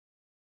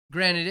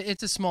 granted,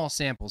 it's a small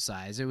sample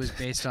size. It was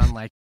based on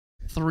like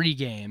 3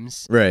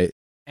 games. Right.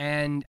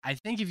 And I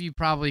think if you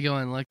probably go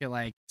and look at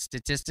like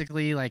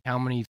statistically, like how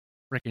many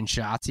freaking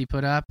shots he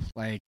put up,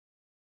 like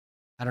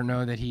I don't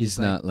know that he's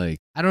like, not like,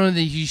 I don't know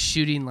that he's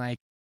shooting like,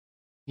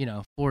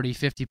 40,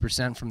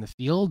 50% from the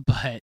field,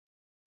 but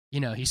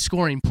he's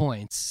scoring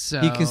points. So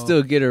he can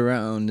still get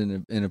around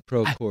in a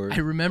pro court. I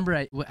remember,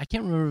 I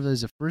can't remember if it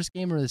was the first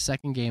game or the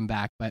second game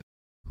back, but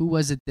who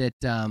was it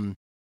that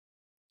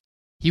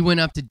he went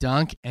up to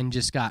dunk and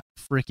just got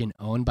freaking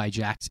owned by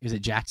Jackson? Was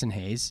it Jackson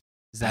Hayes?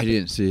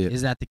 Didn't see it.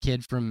 Is that the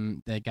kid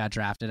that got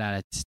drafted out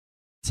of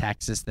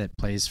Texas that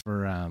plays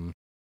for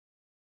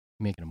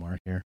making a mark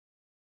here?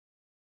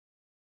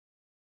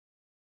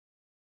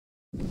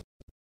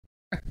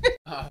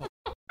 Oh.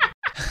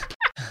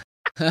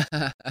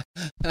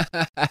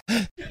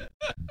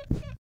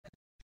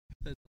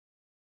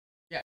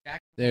 Yeah,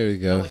 Jackson. There we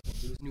go.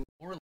 It was New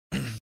Orleans. So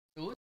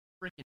it was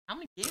freaking. How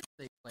many games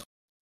they played?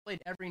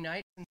 Played every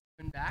night since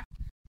he's been back.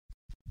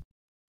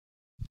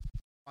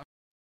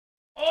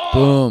 Oh!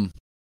 Boom.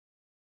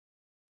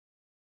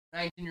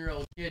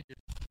 19-year-old kid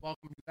just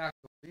welcomed you back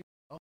to the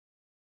league.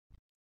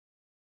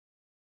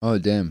 Oh,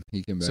 damn.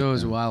 He came back. So it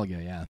was a while ago,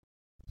 yeah.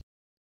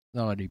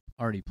 Already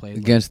played.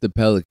 Against the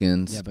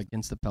Pelicans. Yeah, but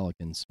against the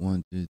Pelicans.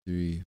 1, 2,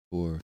 3,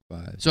 4,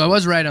 5. So I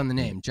was right on the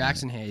name.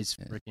 Jackson Hayes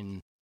freaking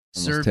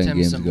served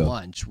him some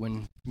lunch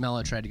when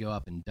Melo tried to go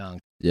up and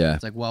dunk. Yeah.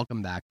 It's like,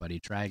 welcome back, buddy.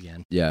 Try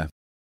again. Yeah.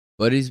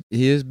 But he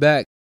is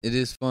back. It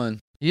is fun.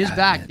 He is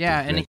back, man,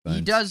 yeah. And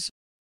he does,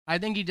 I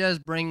think he does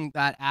bring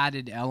that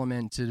added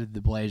element to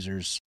the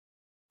Blazers.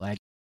 Like,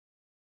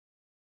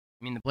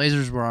 I mean, the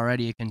Blazers were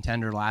already a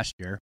contender last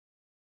year,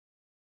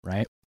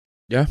 right?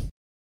 Yeah.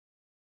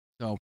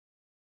 So,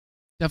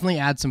 definitely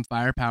add some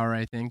firepower,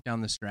 I think,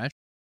 down the stretch.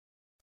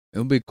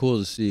 It'll be cool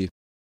to see.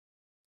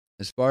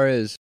 As far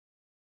as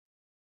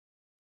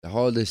the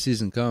holiday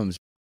season comes,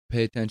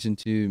 pay attention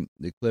to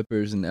the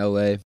Clippers in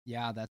LA.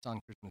 Yeah, that's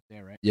on Christmas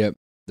Day, right? Yep.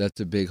 That's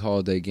a big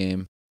holiday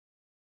game.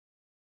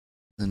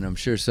 And I'm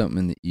sure something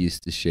in the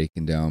East is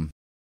shaking down.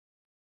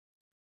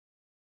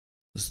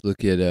 Let's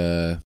look at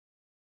the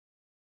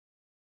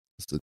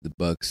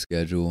Bucks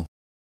schedule.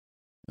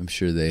 I'm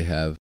sure they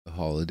have a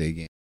holiday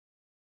game.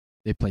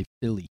 They play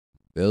Philly.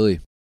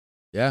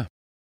 Yeah.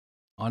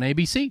 On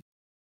ABC.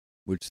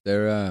 Which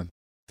they're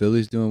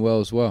Philly's doing well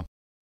as well.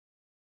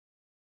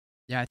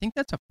 Yeah, I think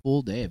that's a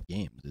full day of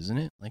games, isn't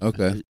it? Like,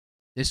 okay.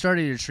 They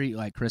started to treat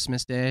like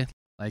Christmas Day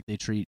like they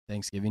treat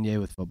Thanksgiving Day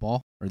with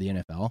football or the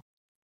NFL.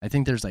 I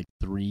think there's like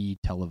 3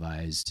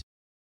 televised,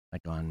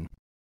 like on.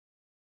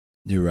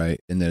 You're right,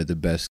 and they're the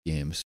best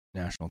games.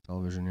 National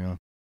television, yeah.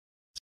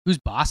 Who's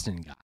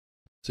Boston got?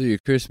 So your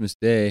Christmas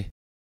Day,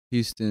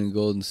 Houston and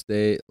Golden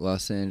State,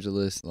 Los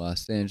Angeles,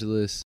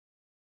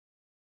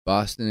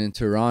 Boston and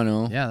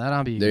Toronto. Yeah,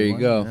 that'll be. There you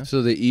go. Yeah.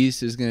 So the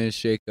East is going to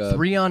shake up.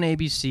 3 on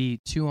ABC,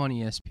 2 on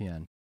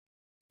ESPN.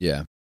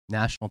 Yeah.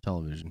 National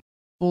television.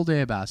 Full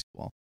day of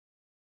basketball.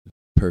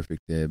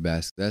 Perfect day of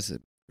basketball. That's a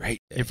great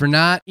day. If you're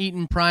not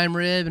eating prime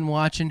rib and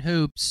watching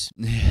hoops,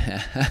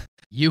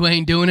 you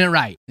ain't doing it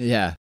right.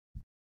 Yeah.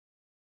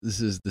 This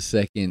is the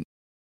second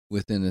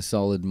within a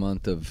solid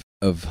month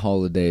of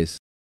holidays,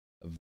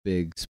 of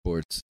big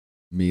sports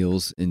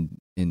meals and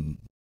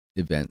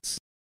events.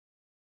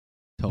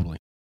 Totally.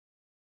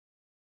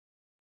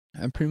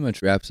 That pretty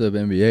much wraps up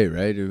NBA,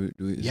 right?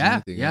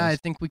 Yeah, I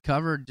think we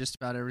covered just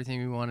about everything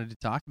we wanted to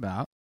talk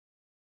about.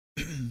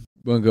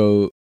 Want to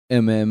go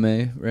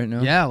MMA right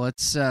now? Yeah,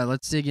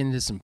 let's dig into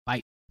some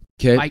fight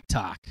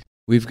talk.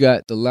 We've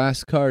got the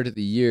last card of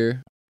the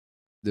year,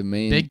 the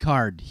main big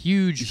card,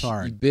 huge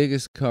card,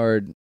 biggest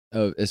card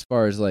of as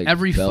far as like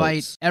every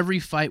belts.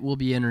 fight will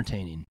be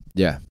entertaining.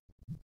 Yeah,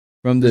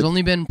 there's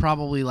only been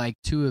probably like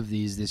 2 of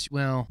these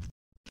 2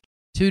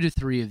 to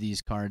 3 of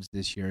these cards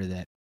this year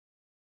that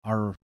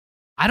are.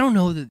 I don't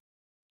know that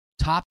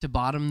top to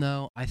bottom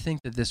though. I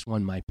think that this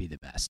one might be the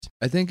best.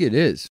 I think it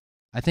is.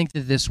 I think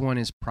that this one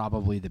is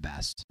probably the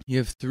best. You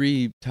have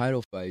 3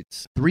 title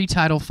fights. 3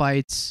 title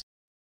fights,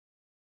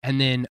 and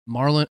then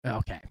Marlon.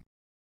 Okay,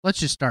 let's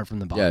just start from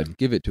the bottom. Yeah,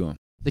 give it to him.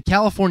 The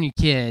California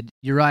Kid,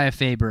 Uriah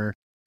Faber,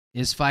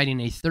 is fighting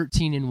a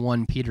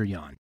 13-1 Peter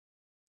Yan.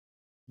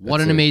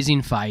 What an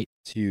amazing fight!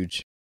 It's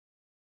huge.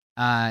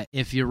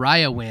 If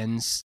Uriah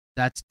wins,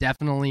 that's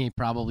definitely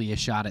probably a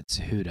shot at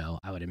Cejudo,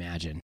 I would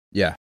imagine.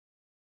 Yeah.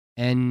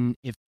 And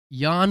if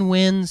Yan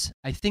wins,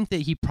 I think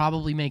that he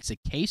probably makes a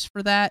case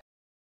for that,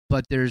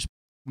 but there's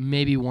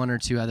maybe 1 or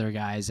 2 other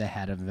guys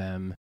ahead of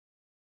them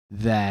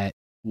that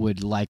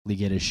would likely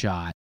get a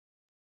shot.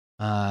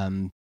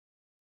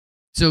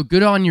 So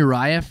good on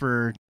Uriah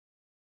for,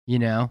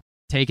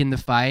 taking the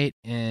fight,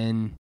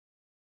 and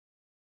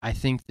I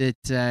think that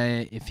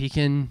if he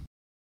can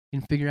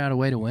figure out a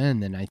way to win,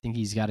 then I think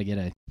he's got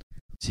to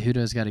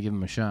Cejudo's got to give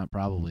him a shot,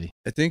 probably.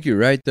 I think you're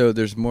right, though.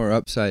 There's more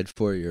upside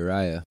for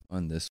Uriah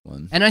on this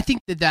one. And I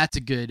think that that's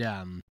a good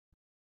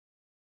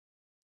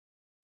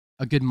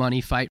money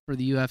fight for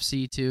the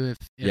UFC, too.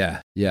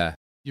 If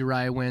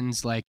Uriah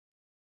wins, like,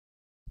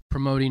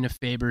 promoting a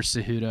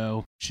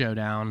Faber-Cejudo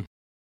showdown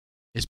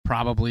is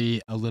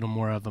probably a little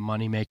more of a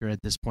moneymaker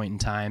at this point in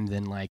time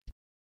than, like,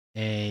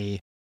 I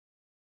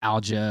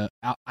know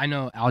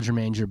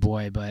Aljamain's your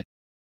boy, but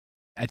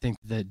I think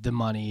the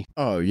money...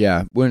 Oh,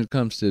 yeah. When it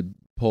comes to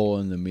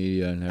polling the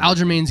media and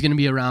everything. Aljamain's going to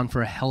be around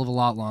for a hell of a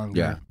lot longer.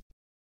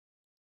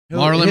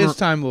 Yeah. His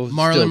time will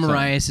Marlon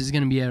Moraes is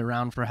going to be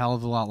around for a hell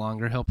of a lot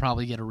longer. He'll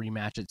probably get a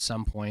rematch at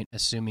some point,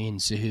 assuming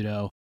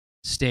Cejudo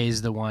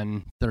stays the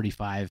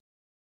 135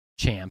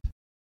 champ,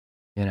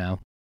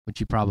 which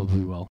he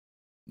probably will.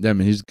 Yeah, I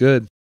mean, he's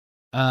good.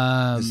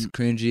 As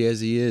cringy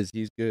as he is,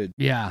 he's good.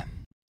 Yeah.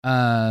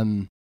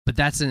 But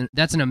that's an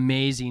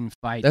amazing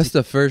fight. That's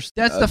the first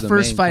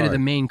fight of the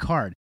main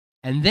card.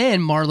 And then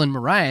Marlon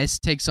Moraes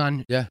takes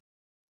on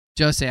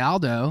Jose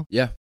Aldo.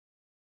 Yeah.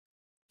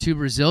 2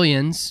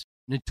 Brazilians,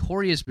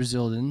 notorious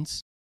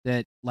Brazilians,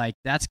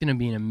 that's going to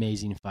be an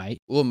amazing fight.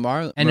 Well,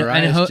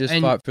 Moraes just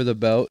fought for the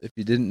belt. If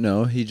you didn't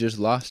know, he just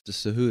lost to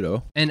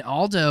Cejudo. And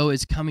Aldo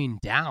is coming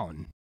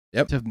down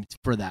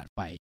for that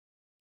fight.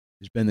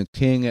 He's been the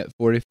king at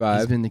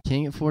 45.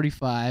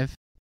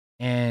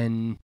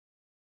 And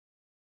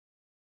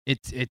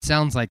it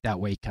sounds like that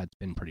weight cut's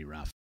been pretty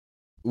rough.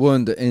 Well,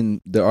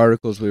 in the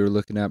articles we were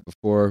looking at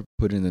before,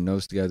 putting the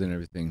notes together and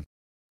everything,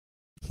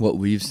 what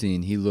we've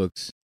seen, he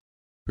looks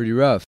pretty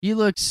rough. He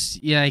looks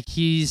like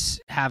he's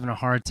having a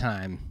hard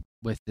time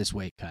with this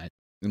weight cut.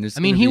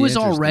 He was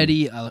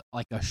already a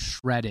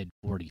shredded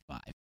 45.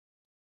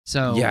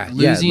 So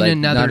losing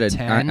another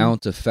 10, an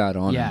ounce of fat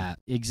on him. Yeah,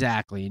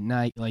 exactly.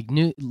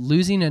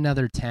 Losing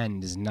another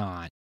 10 does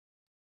not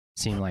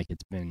seem like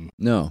it's been.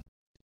 No.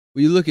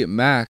 Well, you look at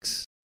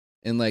Max,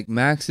 and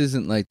Max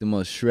isn't the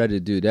most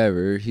shredded dude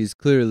ever. He's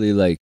clearly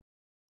a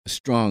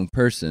strong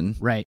person,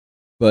 right?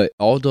 But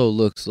Aldo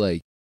looks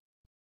like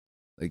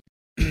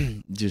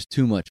just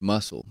too much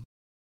muscle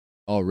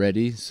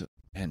already. So,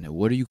 and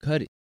what are you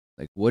cutting?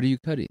 What are you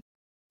cutting?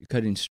 You're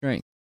cutting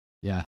strength,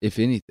 if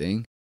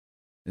anything.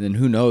 And then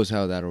who knows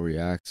how that'll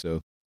react.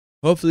 So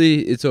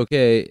hopefully it's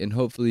okay, and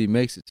hopefully he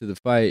makes it to the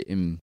fight,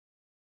 and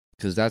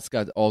because that's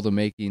got all the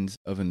makings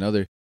of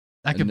another.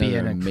 That could be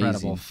an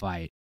incredible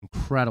fight.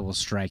 Incredible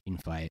striking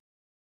fight.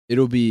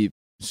 It'll be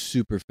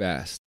super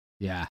fast.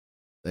 Yeah.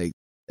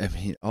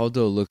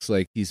 Aldo looks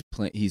like he's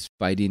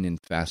fighting in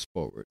fast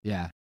forward.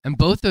 Yeah. And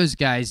both those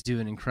guys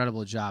do an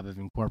incredible job of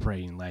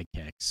incorporating leg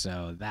kicks.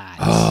 So that's...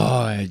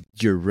 Oh,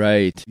 you're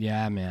right.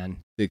 Yeah,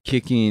 man. The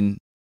kicking...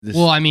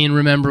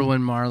 remember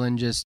when Marlon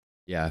just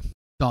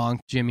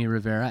donked Jimmy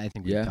Rivera? I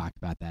think we talked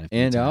about that a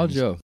few times.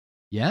 Aljo.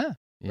 Yeah.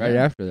 Right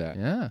after that.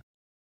 Yeah.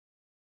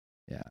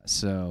 Yeah,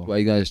 so... Well,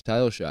 you got his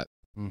title shot.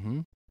 Mm-hmm.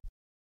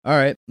 All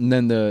right, and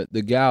then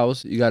the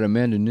gals, you got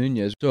Amanda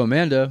Nunes. So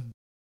Amanda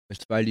is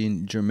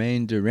fighting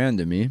Germaine de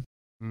Randamie,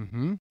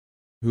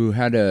 who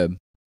had a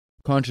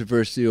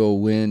controversial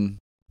win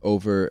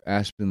over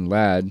Aspen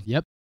Ladd.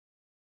 Yep.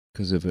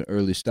 Because of an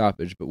early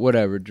stoppage, but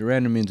whatever. De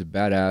Randamie's a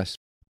badass,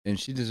 and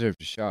she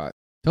deserved a shot.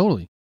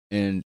 Totally.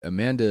 And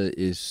Amanda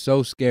is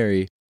so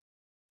scary.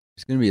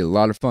 It's going to be a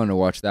lot of fun to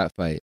watch that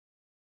fight.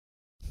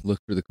 Look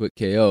for the quick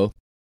KO.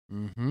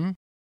 Mm-hmm.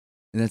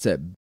 And that's at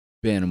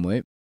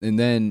bantamweight. And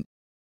then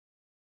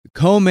the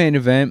co-main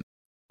event,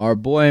 our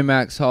boy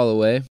Max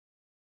Holloway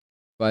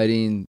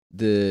fighting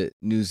the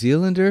New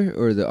Zealander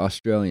or the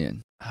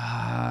Australian?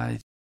 I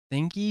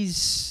think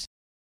he's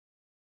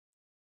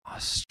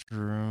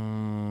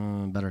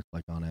Australian. Better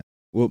click on it.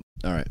 Well,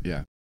 all right,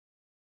 yeah.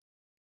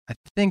 I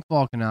think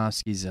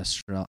Volkanovski's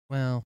Australian.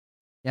 Well,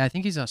 yeah, I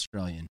think he's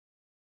Australian.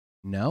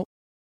 No.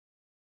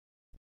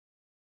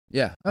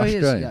 Yeah. Oh,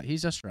 Australian. He is. Yeah,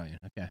 he's Australian.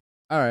 Okay.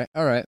 All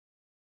right.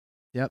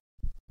 Yep.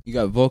 You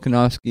got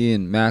Volkanovski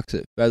and Max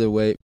at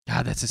featherweight.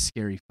 God, that's a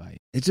scary fight.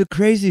 It's a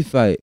crazy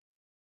fight.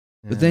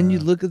 But then you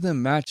look at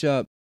them match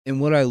up,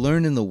 and what I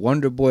learned in the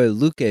Wonder Boy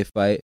Luque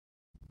fight,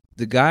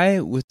 the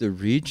guy with the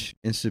reach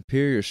and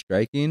superior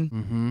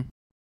striking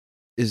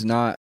is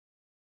not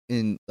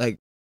in, like,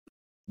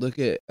 look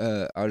at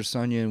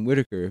Adesanya and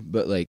Whitaker,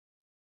 but, like,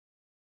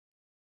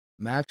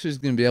 Max is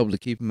going to be able to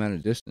keep him at a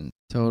distance.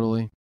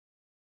 Totally.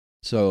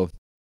 So,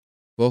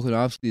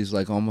 Volkanovski is,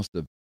 like, almost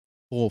a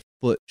full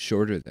foot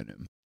shorter than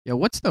him. Yeah,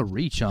 what's the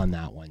reach on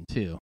that one,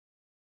 too?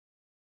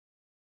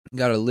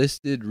 Got a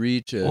listed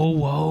reach of...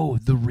 whoa.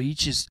 The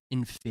reach is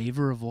in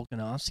favor of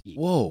Volkanovski.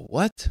 Whoa,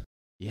 what?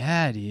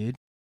 Yeah, dude.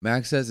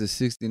 Max has a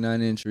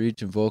 69-inch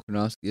reach and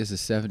Volkanovski has a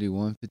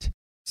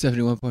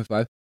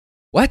 71.5.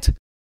 What?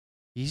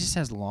 He just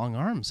has long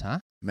arms,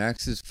 huh?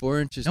 Max is 4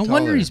 inches taller. No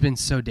wonder he's been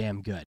so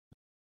damn good.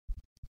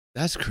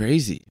 That's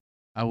crazy.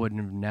 I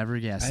wouldn't have never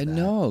guessed that. I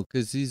know,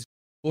 because he's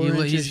 4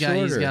 inches shorter.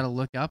 He's got to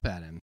look up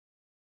at him.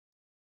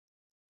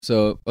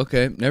 So,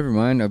 okay, never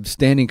mind. I'm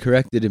standing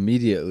corrected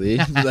immediately.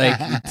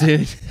 Like,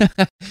 dude.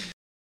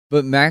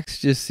 But Max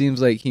just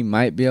seems like he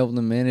might be able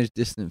to manage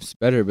distance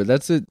better. But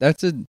that's a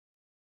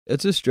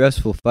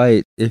stressful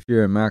fight if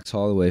you're a Max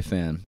Holloway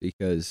fan,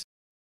 because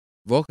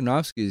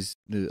Volkanovski's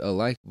a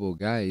likable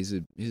guy. He's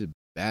a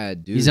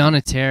bad dude. He's on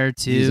a tear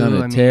too. He's on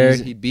a tear.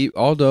 He beat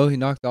Aldo. He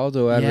knocked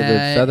Aldo out of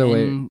the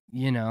featherweight. And,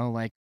 you know,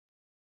 like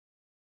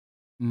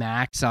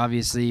Max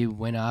obviously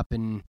went up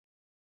and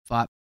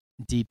fought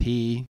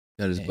DP.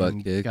 Got his butt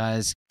kicked.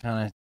 Guys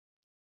kind of,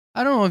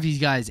 I don't know if he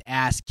got his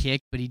ass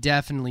kicked, but he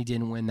definitely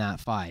didn't win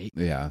that fight.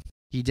 Yeah.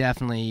 He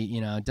definitely,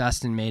 you know,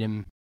 Dustin made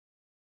him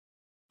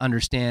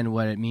understand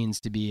what it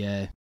means to be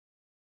a,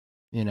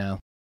 you know,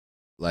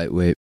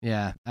 lightweight.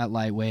 Yeah, at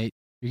lightweight.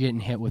 You're getting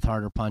hit with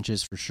harder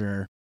punches for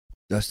sure.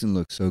 Dustin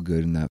looked so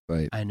good in that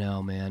fight. I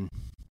know, man.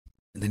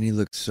 And then he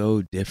looked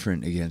so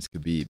different against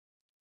Khabib.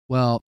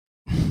 Well,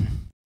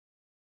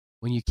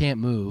 when you can't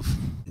move.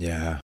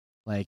 Yeah.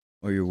 Like,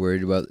 or you're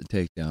worried about the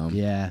takedown.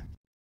 Yeah.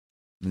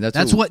 And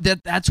that's why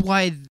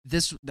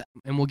this,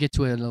 and we'll get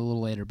to it a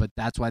little later, but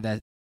that's why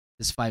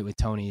this fight with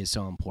Tony is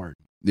so important.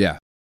 Yeah.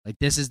 Like,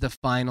 this is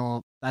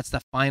that's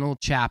the final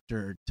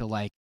chapter to,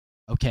 like,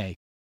 okay,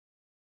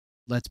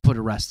 let's put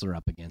a wrestler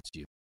up against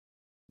you.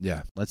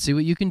 Yeah. Let's see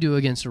what you can do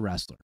against a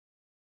wrestler.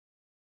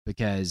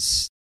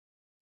 Because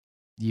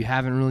you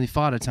haven't really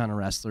fought a ton of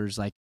wrestlers.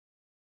 Like,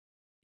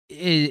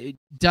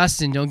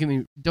 Dustin, don't get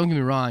me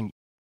wrong,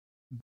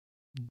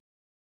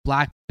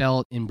 black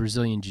belt in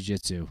Brazilian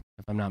Jiu-Jitsu,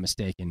 if I'm not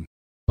mistaken.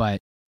 But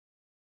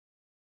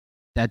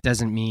that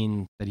doesn't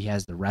mean that he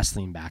has the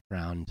wrestling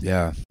background.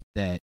 Yeah.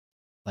 That,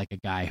 like, a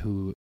guy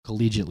who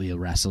collegiately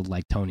wrestled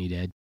like Tony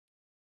did,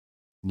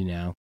 you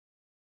know.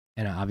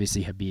 And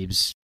obviously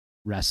Khabib's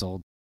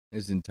wrestled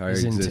his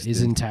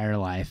entire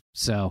life.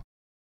 So,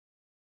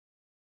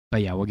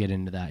 but yeah, we'll get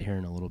into that here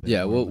in a little bit.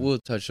 Yeah, we'll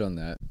touch on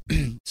that.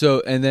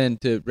 So, and then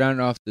to round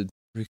off the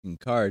freaking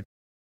card,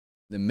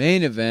 the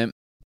main event,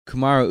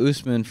 Kamaru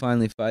Usman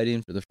finally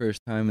fighting for the first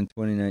time in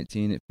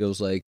 2019. It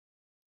feels like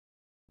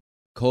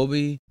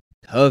Colby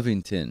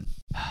Covington,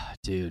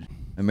 dude,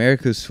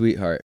 America's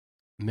sweetheart,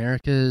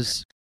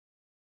 America's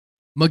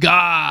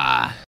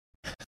MAGA.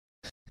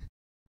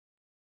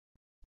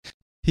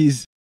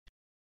 He's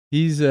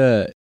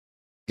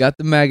got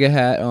the MAGA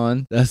hat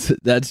on.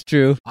 That's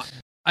true.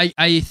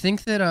 I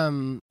think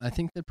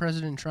that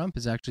President Trump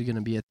is actually going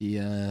to be at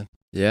the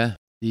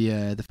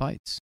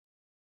fights.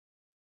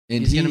 And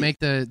he's going to make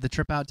the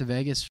trip out to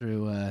Vegas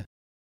to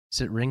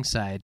sit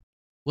ringside.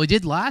 Well, he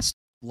did last.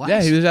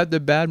 Yeah, he was at the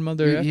Bad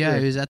Mother. Yeah,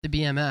 he was at the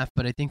BMF,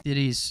 but I think that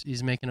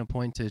he's making a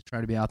point to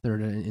try to be out there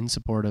in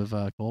support of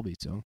Colby.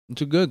 So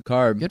it's a good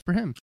card. Good for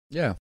him.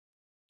 Yeah.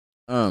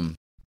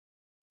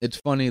 It's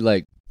funny,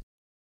 like,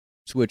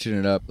 switching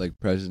it up. Like,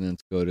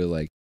 presidents go to,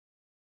 like,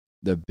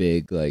 the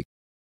big, like,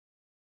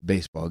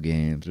 baseball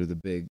games or the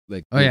big,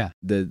 like,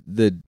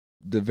 the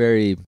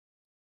very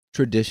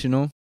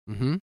traditional.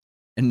 Mm-hmm.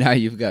 And now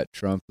you've got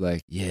Trump,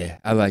 like, yeah,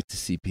 I like to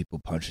see people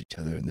punch each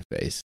other in the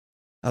face.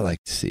 I like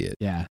to see it.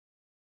 Yeah.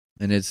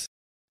 And it's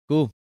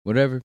cool.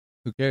 Whatever.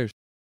 Who cares?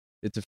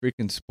 It's a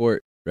freaking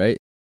sport, right?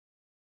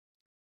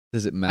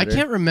 Does it matter? I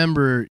can't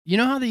remember. You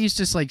know how they used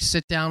to, like,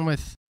 sit down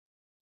with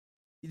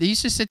they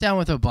used to sit down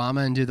with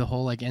Obama and do the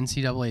whole like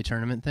NCAA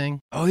tournament thing.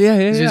 Oh yeah.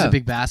 He was a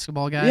big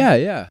basketball guy.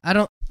 Yeah.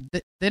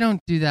 They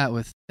don't do that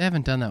with. They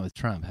haven't done that with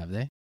Trump, have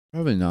they?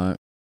 Probably not.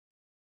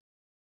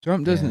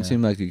 Trump doesn't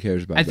seem like he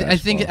cares about basketball.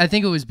 I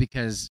think it was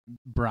because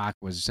Barack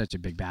was such a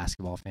big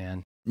basketball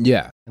fan.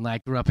 Yeah. And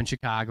like grew up in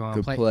Chicago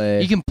and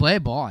play. He can play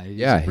ball. He's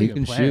he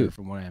can shoot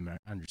from what I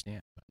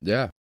understand.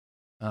 Yeah.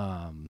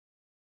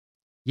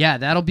 Yeah,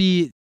 that'll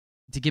be,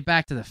 to get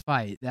back to the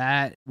fight,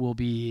 that will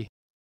be,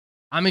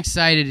 I'm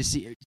excited to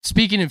see.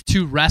 Speaking of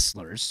two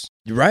wrestlers.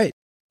 You're right.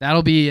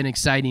 That'll be an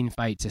exciting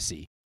fight to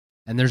see.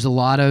 And there's a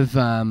lot of,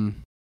 I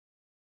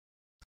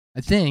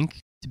think,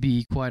 to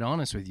be quite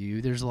honest with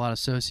you, there's a lot of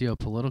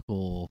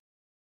socio-political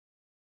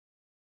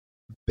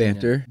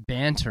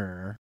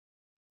banter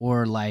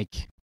or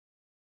like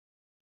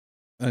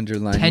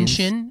underlying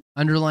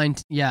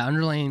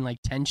like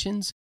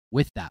tensions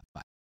with that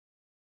fight.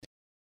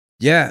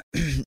 Yeah.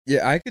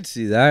 Yeah, I could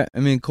see that. I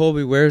mean,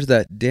 Colby wears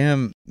that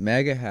damn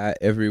MAGA hat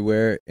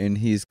everywhere, and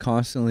he's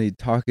constantly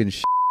talking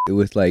shit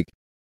with like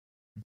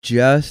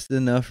just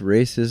enough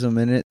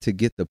racism in it to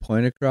get the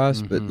point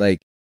across, but like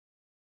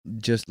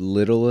just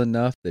little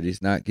enough that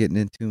he's not getting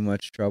in too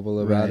much trouble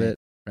about it.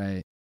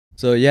 Right.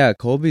 So yeah,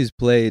 Colby's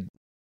played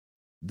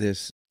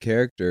this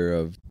character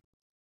of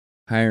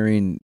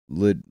hiring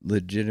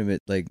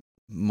legitimate like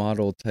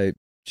model type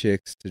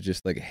chicks to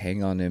just like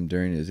hang on him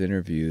during his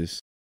interviews.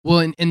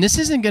 Well, and this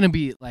isn't going to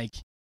be like,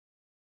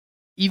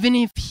 even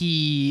if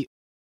he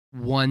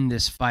won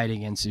this fight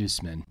against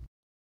Usman,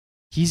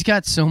 he's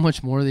got so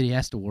much more that he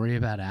has to worry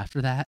about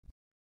after that.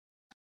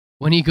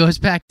 When he goes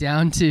back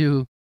down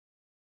to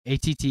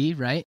ATT,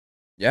 right?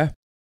 Yeah.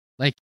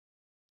 Like,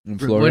 in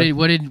Florida.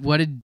 What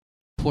did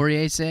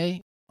Poirier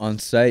say? On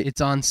site. It's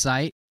on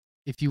site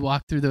if you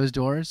walk through those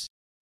doors.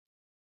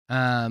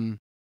 The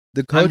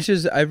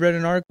coaches, I read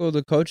an article,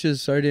 the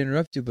coaches, sorry to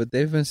interrupt you, but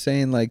they've been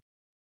saying like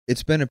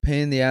it's been a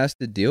pain in the ass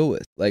to deal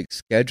with, like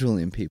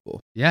scheduling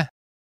people. Yeah.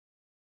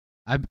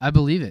 I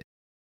believe it.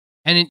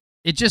 And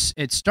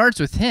it starts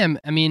with him.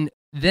 I mean,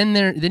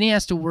 then he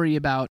has to worry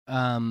about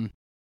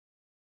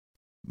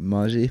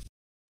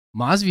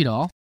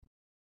Masvidal.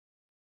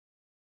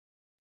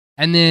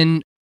 And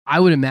then I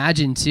would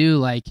imagine too,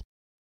 like,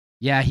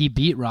 yeah, he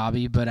beat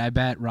Robbie, but I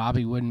bet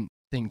Robbie wouldn't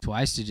think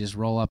twice to just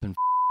roll up and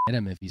hit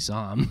him if he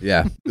saw him.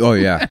 Yeah. Oh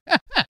yeah.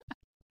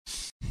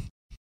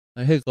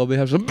 I hate Colby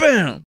have some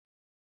bam.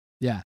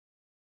 Yeah.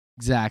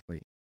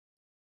 Exactly.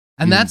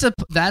 And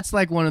that's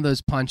like one of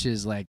those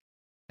punches like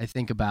I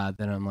think about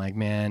that I'm like,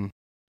 man,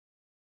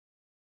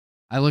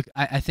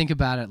 I think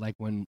about it like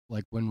when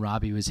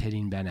Robbie was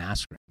hitting Ben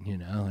Askren, you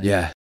know? Like,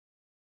 yeah.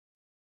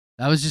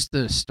 That was just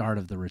the start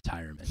of the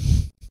retirement.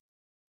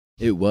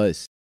 It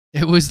was.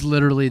 It was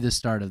literally the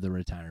start of the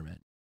retirement.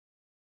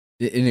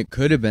 And it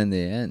could have been the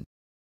end.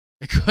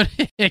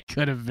 It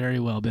could have very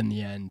well been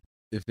the end.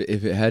 If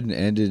it hadn't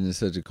ended in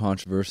such a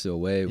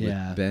controversial way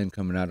with Ben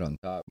coming out on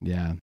top.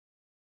 Yeah.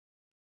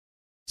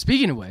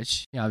 Speaking of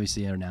which, he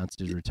obviously announced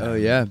his retirement. Oh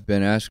yeah,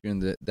 Ben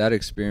Askren, that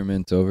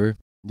experiment's over.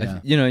 Yeah.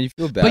 You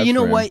feel bad. But you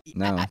know what?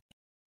 Now.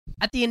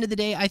 At the end of the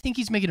day, I think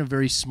he's making a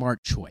very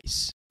smart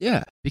choice.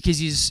 Yeah. Because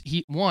he's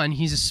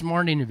a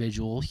smart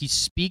individual. He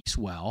speaks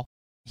well.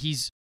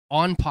 He's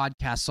on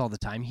podcasts all the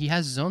time. He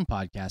has his own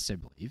podcast, I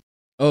believe.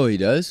 Oh, he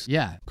does?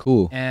 Yeah.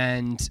 Cool.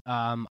 And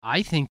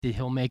I think that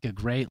he'll make a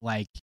great,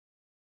 like,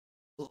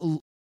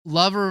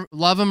 love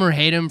him or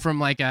hate him from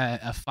like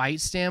a fight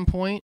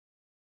standpoint.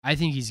 I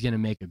think he's going to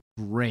make a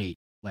great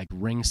like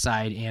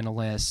ringside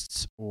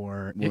analyst,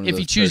 or if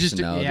he chooses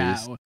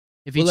to,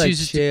 if he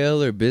chooses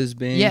Chael or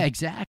Bisbane. Yeah,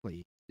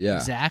 exactly. Yeah,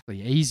 exactly.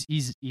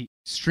 He's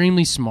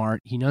extremely smart.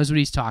 He knows what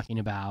he's talking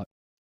about.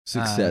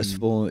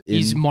 Successful.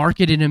 He's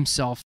marketed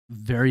himself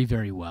very,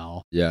 very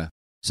well. Yeah.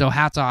 So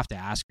hats off to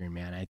Askren,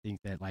 man. I think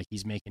that like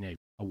he's making a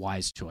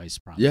wise choice,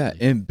 probably. Yeah,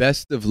 and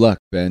best of luck,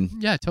 Ben.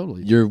 Yeah,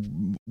 totally. You're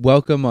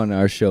welcome on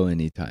our show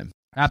anytime.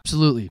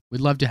 Absolutely. We'd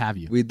love to have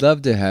you. We'd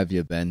love to have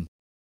you, Ben.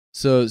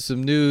 So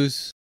some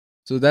news.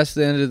 So that's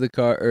the end of the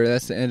card, or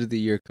that's the end of the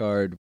year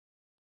card.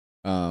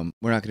 We're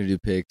not going to do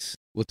picks.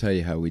 We'll tell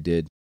you how we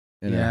did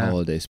in our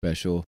holiday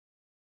special,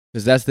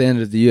 because that's the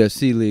end of the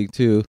UFC league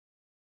too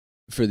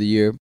for the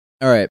year.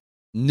 All right,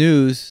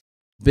 news.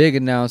 Big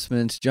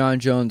announcements. John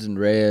Jones and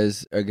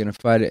Reyes are going to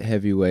fight at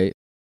heavyweight.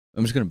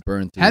 I'm just going to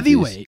burn through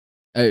heavyweight.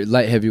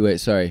 Light heavyweight.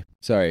 Sorry.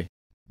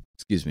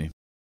 Excuse me.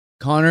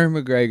 Conor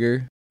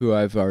McGregor, who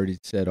I've already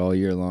said all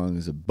year long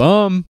is a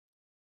bum.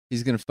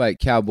 He's going to fight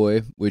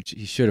Cowboy, which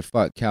he should have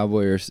fought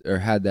Cowboy or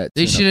had that.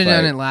 They should have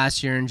done it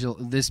last year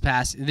They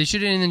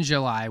should have done it in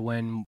July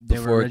when they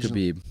before were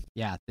originally, Khabib.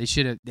 Yeah, they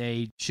should have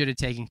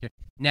taken care.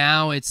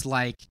 Now it's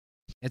like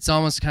it's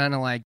almost kind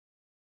of like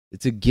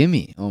it's a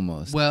gimme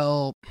almost.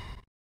 Well,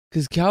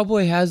 because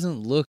Cowboy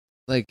hasn't looked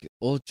like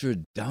ultra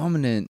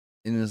dominant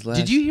in his last.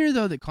 Did you hear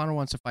though that Conor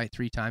wants to fight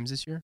 3 times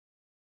this year?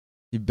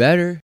 He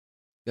better.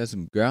 Got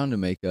some ground to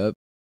make up.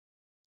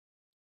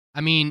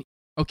 I mean,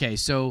 okay,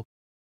 so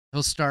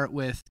he'll start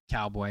with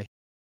Cowboy.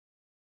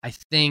 I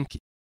think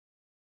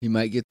he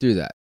might get through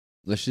that.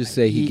 Let's just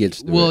say he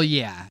gets through Well, it.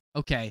 Yeah.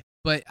 Okay.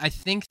 But I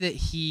think that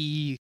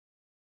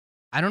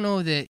I don't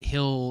know that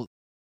he'll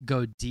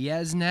go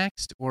Diaz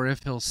next, or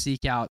if he'll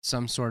seek out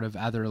some sort of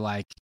other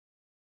like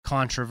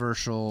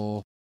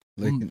controversial,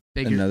 like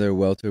another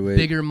welterweight,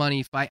 bigger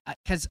money fight.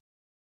 Because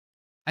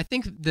I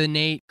think the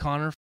Nate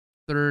Conor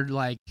third,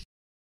 like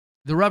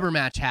the rubber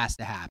match has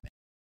to happen.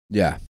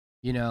 Yeah,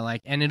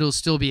 like, and it'll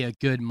still be a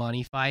good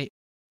money fight.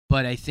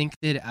 But I think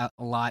that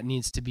a lot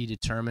needs to be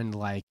determined,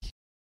 like,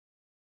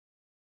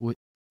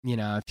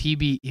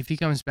 if he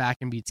comes back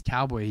and beats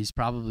Cowboy, he's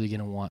probably going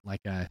to want like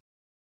I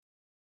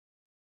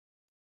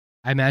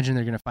imagine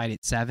they're going to fight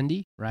at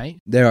 70, right?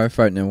 They are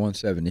fighting at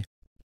 170.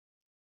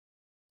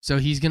 So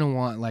he's going to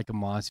want like a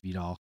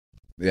Masvidal.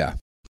 Yeah.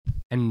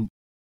 And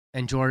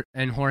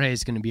Jorge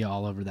is going to be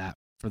all over that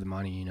for the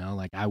money,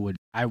 Like I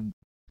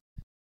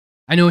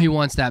know he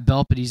wants that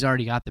belt, but he's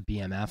already got the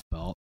BMF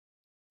belt.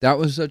 That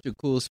was such a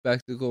cool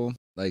spectacle.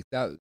 Like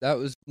that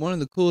was one of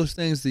the coolest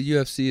things the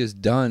UFC has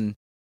done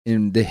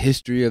in the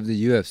history of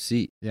the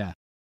UFC. Yeah.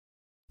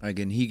 Like,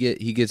 and he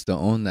gets to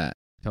own that.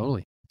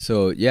 Totally.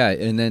 So yeah,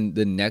 and then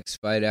the next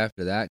fight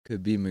after that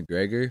could be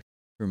McGregor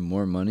for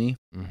more money.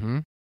 Mm-hmm.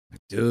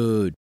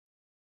 Dude,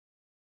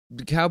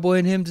 the Cowboy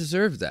and him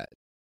deserve that.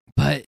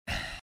 But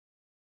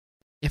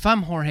if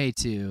I'm Jorge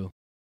too,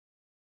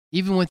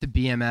 even with the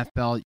BMF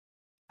belt,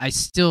 I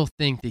still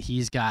think that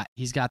he's got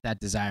that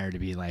desire to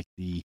be like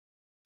the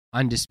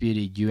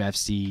undisputed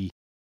UFC,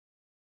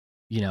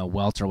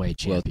 welterweight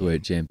champion.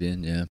 Welterweight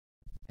champion, yeah.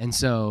 And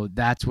so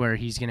that's where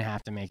he's going to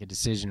have to make a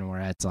decision where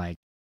it's like,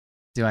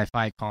 do I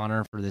fight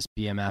Conor for this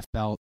BMF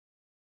belt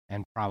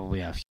and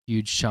probably a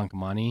huge chunk of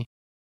money,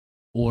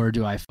 or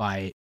do I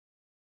fight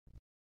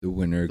the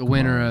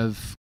winner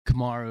of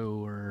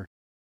Kamaru?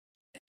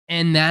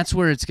 And that's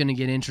where it's going to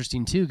get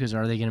interesting too, because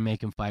are they going to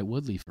make him fight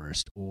Woodley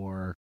first,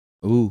 or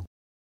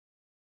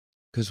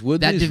because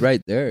Woodley's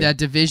right there. That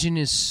division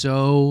is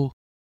so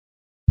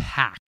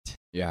packed.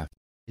 Yeah,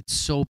 it's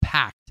so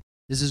packed.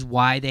 This is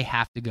why they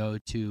have to go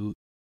to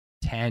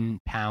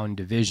 10-pound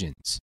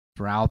divisions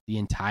throughout the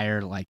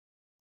entire, like,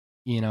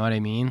 you know what I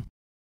mean?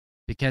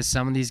 Because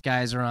some of these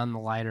guys are on the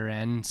lighter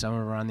end, some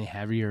are on the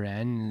heavier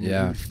end.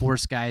 Yeah.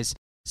 Force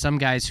some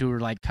guys who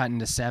are like cutting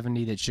to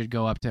 70 that should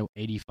go up to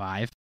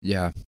 85.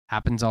 Yeah.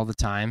 Happens all the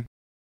time,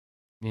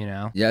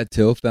 Yeah,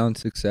 Till found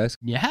success.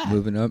 Yeah.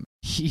 Moving up.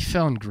 He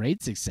found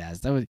great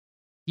success.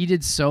 He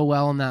did so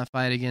well in that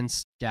fight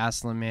against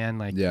Gastelum, man.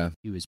 Like,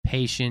 he was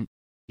patient.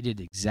 He did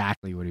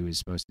exactly what he was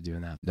supposed to do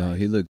in that fight. No,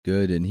 he looked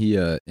good, and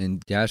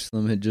and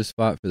Gastelum had just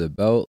fought for the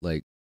belt.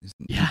 Like, you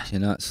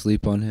cannot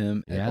sleep on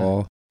him at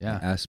all. Yeah.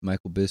 Ask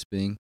Michael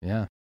Bisping.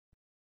 Yeah.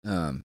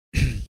 No,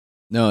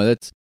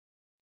 that's.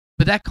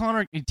 But that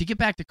to get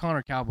back to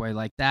Conor Cowboy,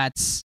 like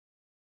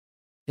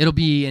it'll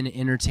be an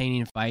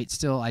entertaining fight.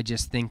 Still, I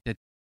just think that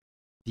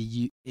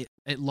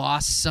it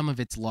lost some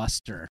of its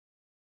luster.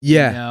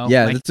 Yeah,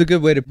 like, that's a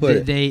good way to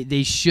put it.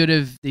 They should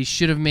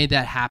have made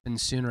that happen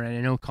sooner. And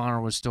I know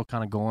Conor was still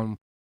kind of going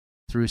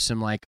through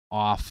some like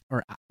off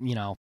or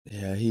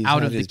he's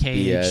out of the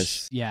cage.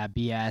 BS. Yeah,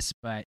 BS.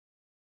 But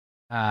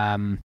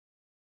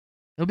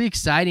it'll be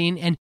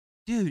exciting. And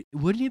dude,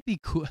 wouldn't it be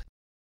cool?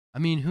 I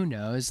mean, who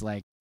knows?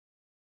 Like,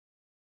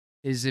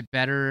 is it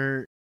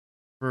better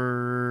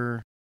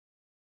for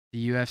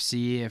the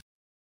UFC if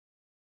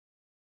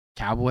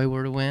Cowboy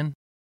were to win?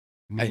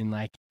 I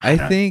mean, I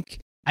think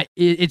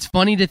it's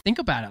funny to think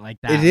about it like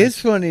that. It is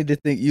funny to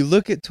think. You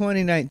look at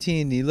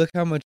 2019. You look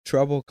how much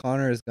trouble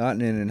Conor has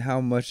gotten in, and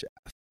how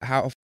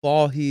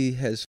far he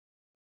has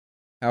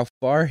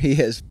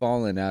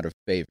fallen out of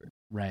favor.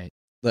 Right.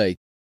 Like,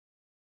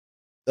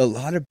 a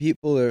lot of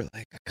people are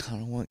like, I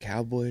kind of want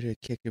Cowboy to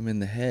kick him in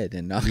the head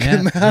and knock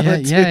him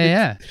out.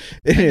 Yeah.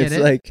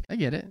 I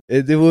get it.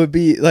 It would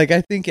be like,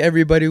 I think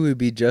everybody would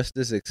be just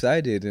as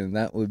excited, and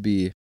that would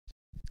be.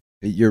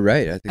 You're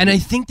right. I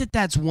think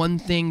that's one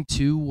thing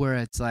too, where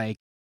it's like,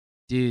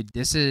 dude,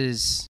 this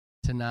is,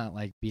 to not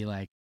like be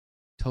like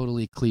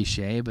totally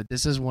cliche, but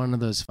this is one of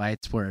those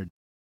fights where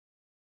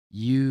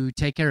you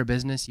take care of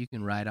business, you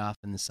can ride off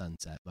in the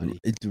sunset, buddy.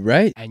 It's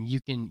right. And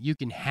you can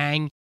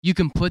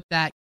put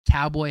that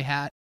cowboy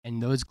hat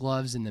and those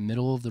gloves in the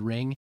middle of the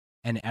ring,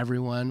 and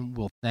everyone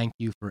will thank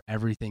you for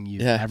everything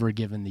you've ever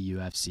given the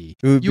UFC.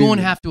 You won't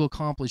have to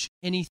accomplish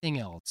anything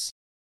else.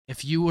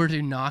 If you were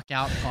to knock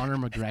out Conor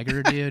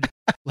McGregor, dude,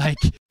 like,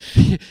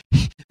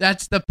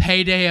 that's the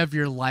payday of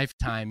your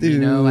lifetime,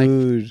 dude. Like,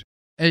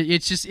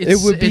 it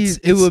would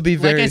be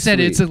very, like I said,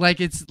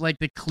 sweet. it's like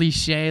the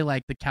cliche,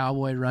 like the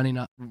cowboy riding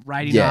off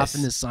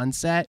in the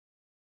sunset.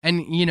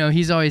 And,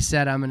 he's always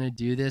said, I'm going to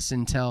do this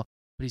but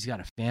he's got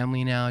a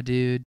family now,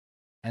 dude.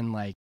 And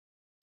like,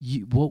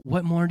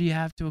 what more do you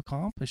have to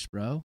accomplish,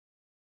 bro?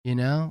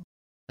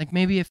 Like,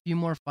 maybe a few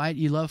more fight.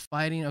 You love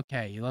fighting.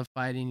 Okay. You love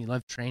fighting. You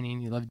love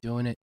training. You love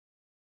doing it.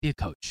 Be a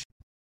coach.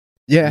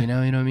 Yeah. You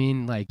know what I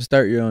mean? Like,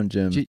 start your own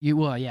gym.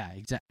 Well, yeah,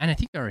 exactly. And I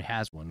think he already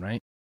has one, right?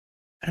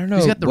 I don't know.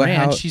 He's got the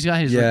ranch. He's got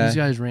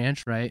his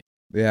ranch, right?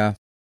 Yeah.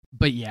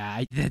 But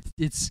yeah,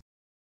 it's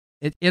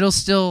it'll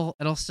still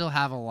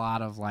have a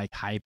lot of like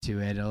hype to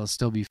it. It'll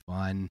still be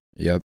fun.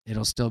 Yep.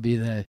 It'll still be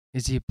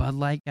is he a Bud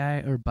Light guy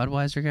or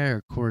Budweiser guy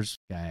or Coors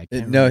guy?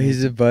 No,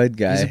 he's a Bud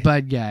guy. He's a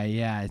Bud guy,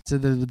 yeah. So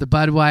the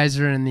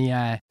Budweiser and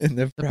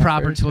the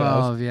proper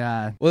 12,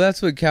 yeah. Well,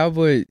 that's what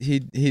Cowboy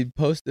he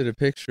posted a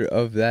picture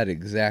of that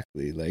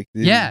exactly, like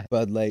the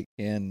Bud Light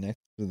can next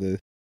to the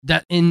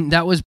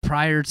that was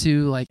prior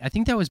to like I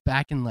think that was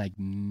back in like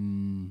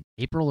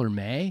April or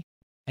May,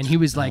 and he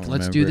was like,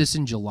 "Let's do this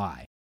in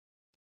July."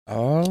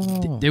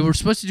 Oh, they were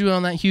supposed to do it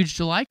on that huge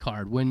July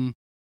card when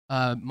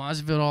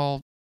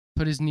Masvidal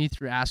put his knee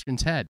through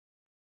Askren's head.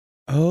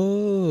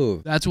 Oh,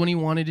 that's when he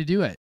wanted to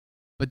do it,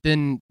 but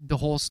then the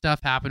whole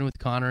stuff happened with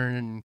Conor,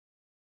 and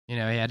he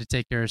had to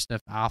take care of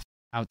stuff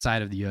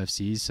outside of the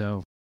UFC,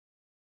 so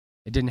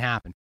it didn't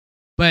happen.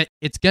 But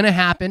it's gonna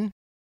happen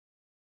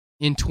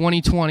in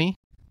 2020.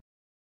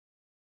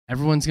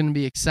 Everyone's gonna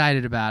be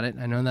excited about it.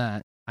 I know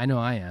that. I know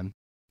I am.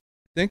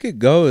 I think it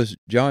goes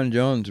John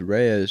Jones,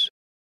 Reyes,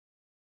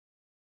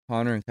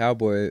 Conor and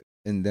Cowboy,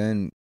 and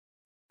then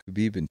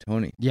Khabib and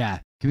Tony. Yeah,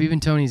 Khabib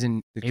and Tony's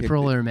in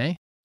April or May.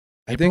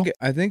 April?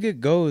 I think it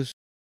goes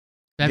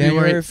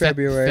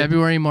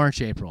February,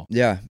 March, April.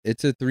 Yeah,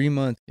 it's a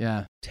 3-month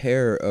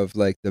tear of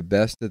like the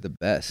best of the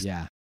best.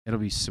 Yeah, it'll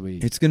be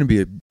sweet. It's gonna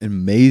be an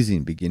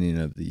amazing beginning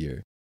of the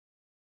year.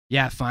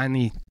 Yeah,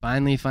 finally.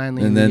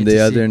 And then the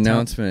other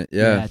announcement,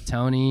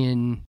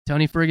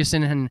 Tony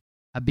Ferguson and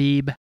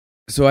Khabib.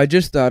 So I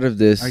just thought of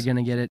this. Are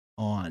gonna get it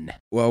on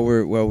while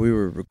we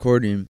were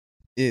recording.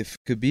 If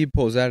Khabib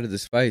pulls out of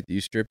this fight, do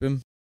you strip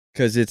him?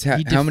 Because it's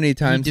how many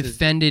times he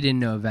defended in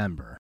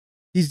November.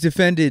 He's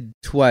defended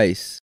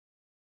twice.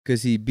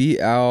 Because he beat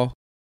Al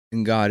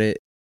and got it,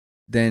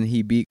 then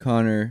he beat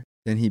Conor,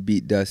 then he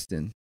beat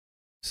Dustin.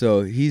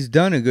 So he's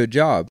done a good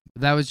job.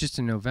 That was just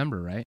in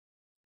November, right?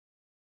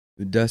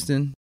 With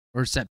Dustin?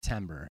 Or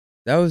September.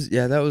 That was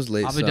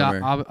late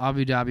summer.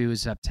 Abu Dhabi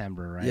was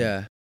September, right?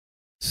 Yeah.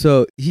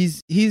 So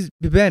he's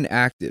been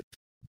active.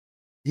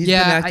 He's been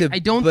active. I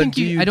don't think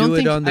do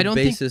it on the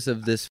basis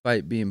of this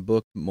fight being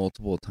booked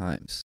multiple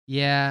times?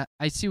 Yeah,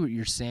 I see what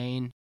you're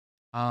saying.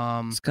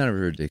 It's kind of a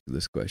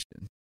ridiculous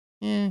question.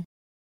 Yeah.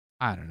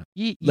 I don't know.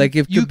 If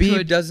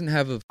Khabib doesn't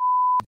have a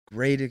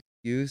great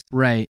excuse,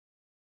 right?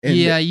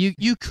 Yeah,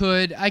 you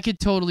could. I could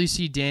totally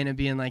see Dana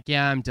being like,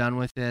 "Yeah, I'm done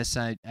with this.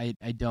 I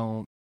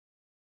don't,"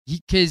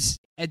 because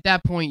at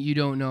that point you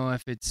don't know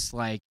if it's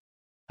like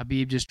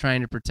Khabib just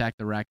trying to protect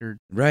the record,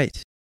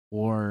 right?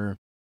 Or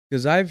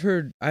because I've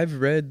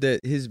read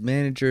that his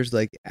managers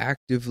like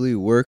actively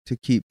work to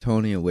keep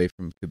Tony away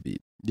from Khabib.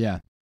 Yeah.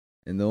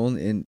 And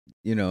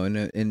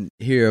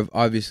here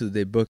obviously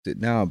they booked it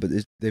now, but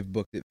they've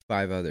booked it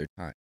 5 other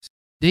times.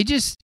 They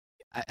just,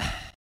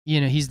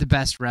 he's the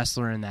best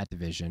wrestler in that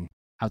division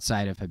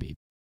outside of Khabib.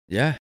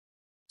 Yeah.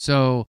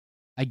 So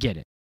I get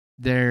it.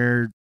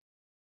 They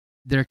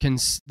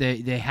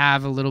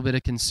have a little bit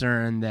of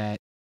concern that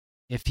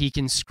if he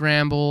can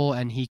scramble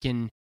and he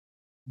can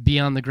be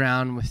on the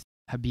ground with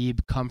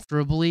Khabib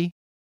comfortably,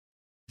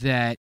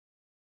 that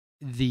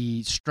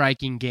the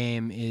striking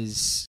game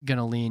is going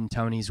to lean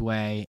Tony's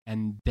way,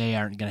 and they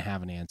aren't going to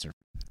have an answer.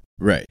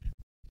 Right.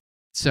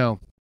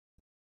 So,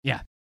 yeah,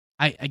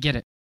 I get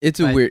it. It's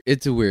a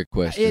weird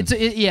question.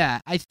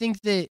 I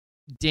think that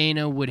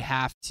Dana would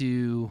have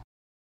to.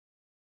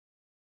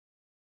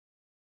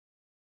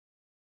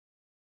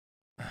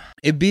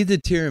 It'd be the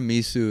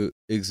tiramisu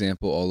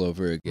example all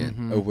over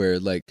again, of where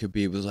like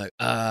Khabib was like,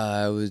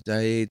 I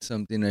ate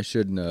something I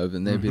shouldn't have,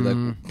 and they'd be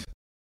like,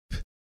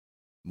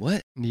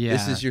 what? Yeah.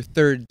 This is your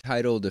 3rd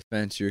title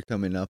defense you're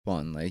coming up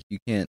on. Like, you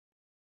can't.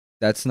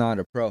 That's not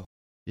a pro.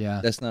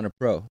 Yeah. That's not a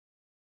pro.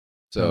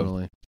 So,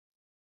 totally.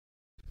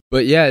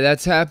 But yeah,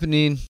 that's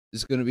happening.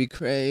 It's going to be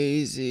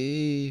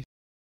crazy.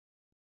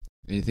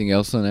 Anything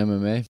else on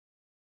MMA?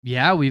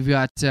 Yeah, we've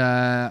got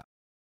our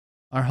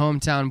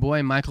hometown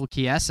boy, Michael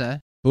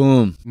Chiesa.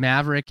 Boom.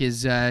 Maverick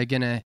is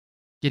going to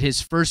get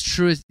his first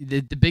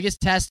the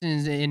biggest test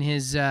in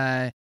his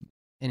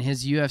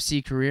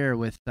UFC career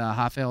with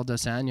Rafael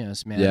Dos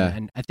Anjos, man. Yeah.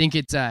 And I think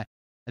I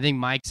think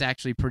Mike's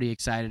actually pretty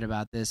excited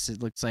about this.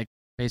 It looks like,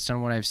 based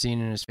on what I've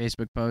seen in his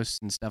Facebook posts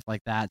and stuff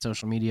like that,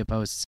 social media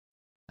posts,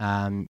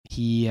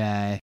 he's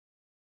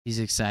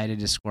excited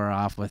to square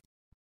off with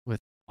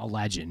a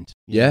legend.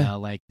 You know?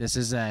 Like this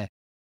is going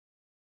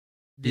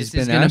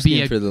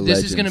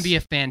to be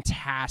a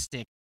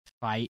fantastic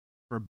fight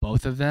for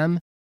both of them.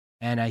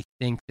 And I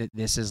think that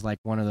this is like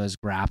one of those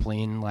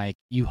grappling, like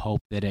you hope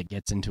that it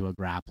gets into a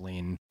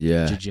grappling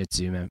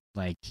jiu-jitsu,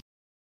 like.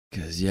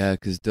 Because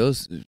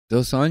Dos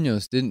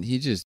Anjos didn't he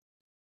just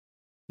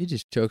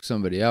choked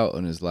somebody out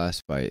on his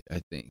last fight,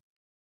 I think.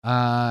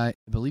 I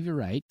believe you're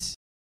right.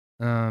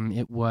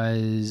 It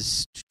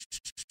was.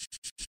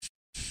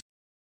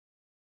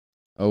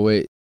 Oh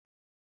wait.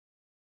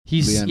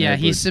 He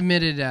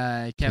submitted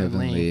Kevin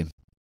Lee.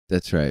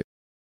 That's right.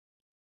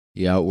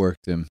 He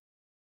outworked him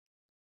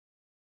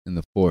in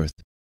the 4th.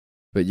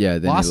 But yeah,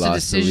 then lost he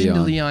lost a decision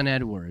to Leon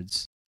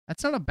Edwards.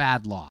 That's not a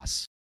bad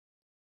loss.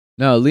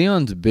 No,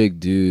 Leon's a big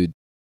dude.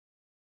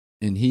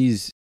 And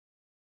he's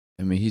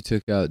I mean, he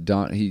took out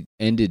he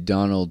ended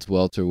Donald's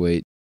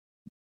welterweight,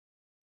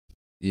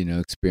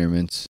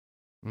 experiments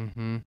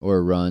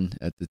or run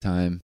at the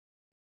time.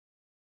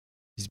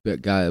 He's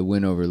got a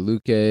win over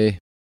Luque.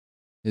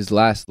 His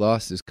last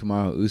loss is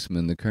Kamaru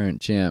Usman, the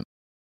current champ.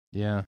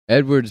 Yeah.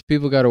 Edwards,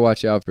 people got to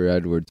watch out for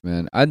Edwards,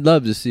 man. I'd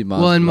love to see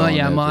Masvidal. Well, and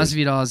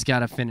Masvidal's got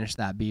to finish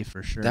that beef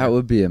for sure. That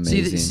would be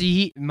amazing.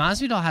 See,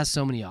 Masvidal has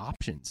so many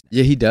options now.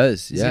 Yeah, he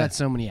does. He's got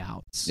so many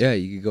outs. Yeah,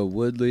 you could go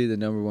Woodley, the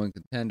number 1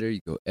 contender. You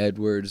go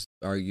Edwards,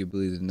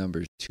 arguably the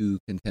number 2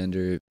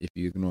 contender if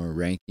you ignore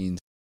rankings.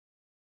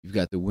 You've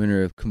got the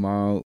winner of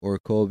Kamaru or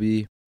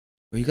Colby.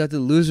 Or you got the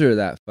loser of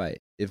that fight.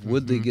 If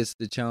Woodley gets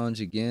the challenge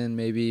again,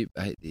 maybe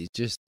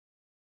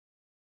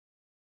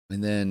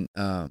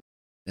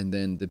and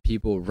then the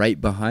people right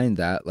behind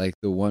that, like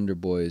the Wonder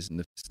Boys and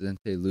the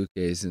Vicente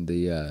Luques and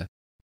the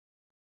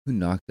who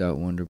knocked out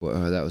Wonder Boy?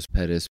 Oh, that was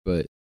Pettis.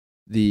 But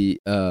the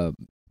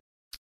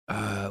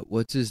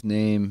what's his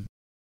name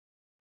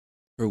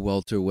for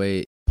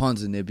welterweight?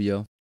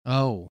 Ponzinibbio.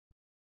 Oh,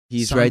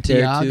 he's right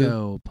there too.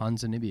 Santiago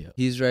Ponzinibbio.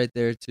 He's right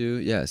there too.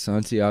 Yeah,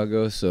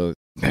 Santiago. So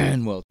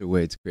man,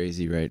 welterweight's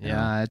crazy right now.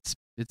 Yeah,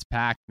 it's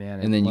packed, man.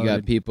 And then you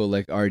got people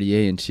like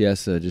RDA and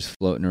Chiesa just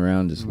floating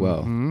around as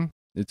well.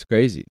 It's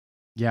crazy.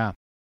 Yeah.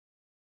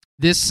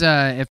 This,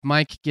 if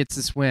Mike gets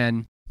this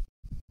win,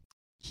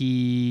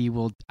 he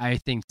will, I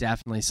think,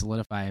 definitely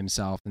solidify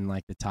himself in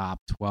like the top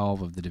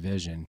 12 of the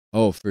division.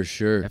 Oh, for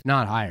sure. If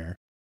not higher.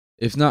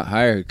 If not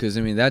higher, because,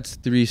 I mean, that's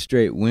 3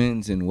 straight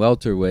wins in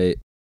welterweight.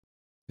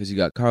 Because you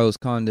got Carlos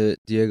Condit,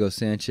 Diego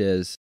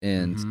Sanchez,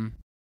 and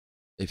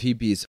if he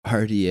beats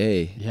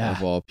RDA,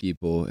 of all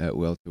people, at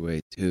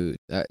welterweight, dude,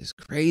 that is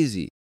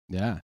crazy.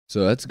 Yeah.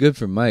 So that's good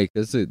for Mike.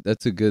 That's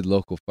a good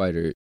local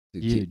fighter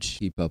to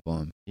keep up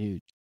on.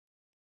 Huge.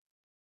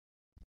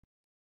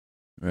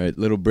 All right,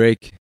 little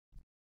break.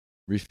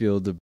 Refill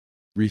the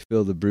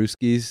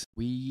brewskis.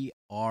 We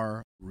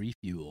are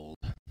refueled.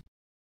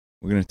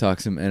 We're gonna talk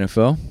some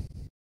NFL.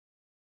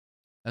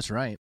 That's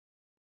right.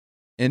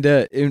 And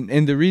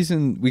the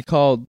reason we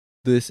called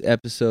this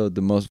episode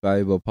the most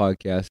valuable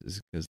podcast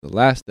is because the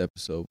last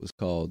episode was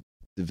called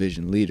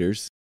Division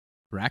Leaders.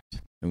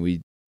 Correct. And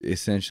we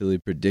essentially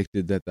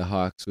predicted that the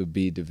Hawks would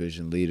be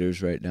division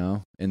leaders right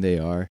now, and they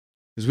are.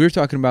 Because we were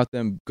talking about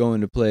them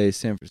going to play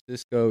San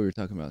Francisco. We were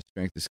talking about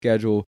strength of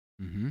schedule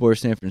for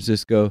San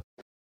Francisco.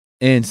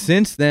 And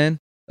since then,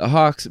 the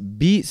Hawks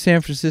beat San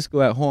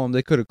Francisco at home.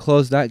 They could have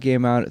closed that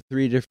game out at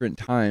 3 different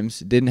times.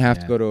 Didn't have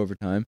to go to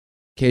overtime.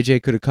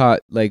 KJ could have caught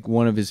like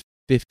one of his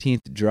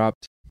 15th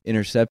dropped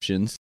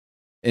interceptions,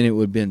 and it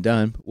would have been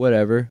done.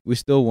 Whatever. We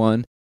still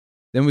won.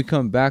 Then we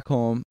come back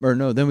home.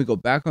 Then we go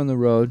back on the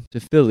road to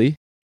Philly.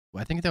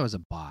 Well, I think that was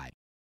a bye.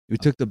 We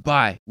took the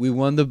bye.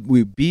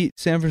 We beat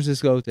San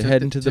Francisco to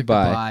head into the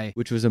bye,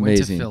 which was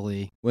amazing.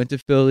 Went to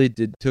Philly,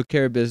 took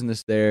care of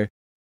business there,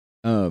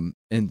 and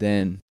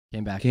then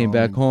came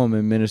back home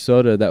in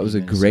Minnesota. That was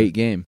a great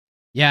game.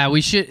 Yeah,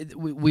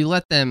 we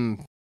let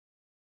them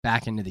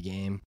back into the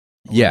game.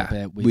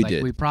 Yeah, we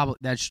did. We probably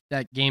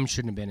that game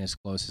shouldn't have been as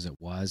close as it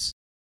was,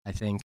 I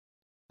think.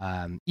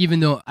 Even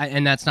though,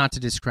 and that's not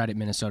to discredit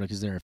Minnesota because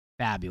they're a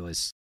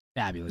fabulous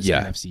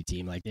NFC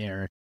team. Like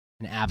they're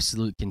an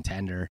absolute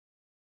contender.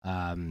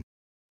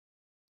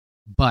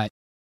 But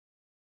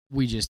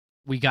we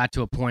got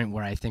to a point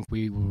where I think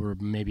we were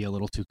maybe a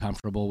little too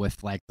comfortable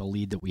with like the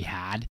lead that we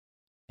had,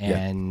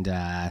 and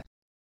a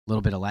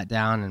little bit of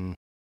letdown, and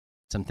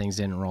some things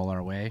didn't roll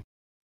our way.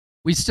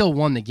 We still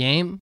won the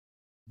game,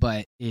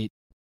 but it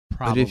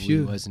probably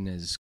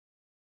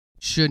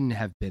shouldn't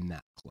have been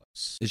that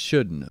close. It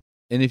shouldn't have.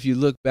 And if you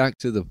look back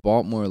to the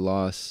Baltimore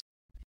loss,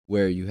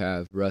 where you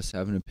have Russ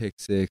having a pick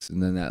 6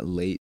 and then that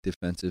late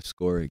defensive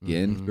score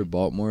again for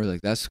Baltimore,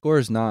 like that score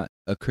is not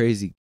a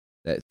crazy.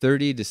 That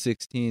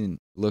 30-16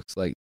 looks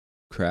like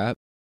crap,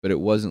 but it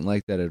wasn't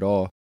like that at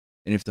all.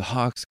 And if the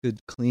Hawks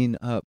could clean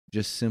up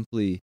just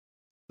simply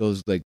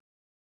those like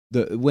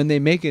when they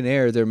make an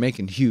error, they're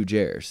making huge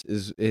errors.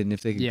 And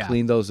if they can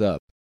clean those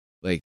up,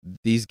 like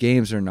these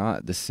games are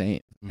not the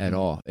same at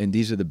all. And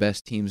these are the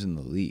best teams in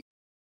the league.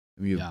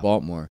 I mean, you have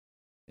Baltimore.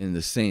 And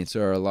the Saints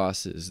are our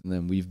losses, and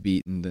then we've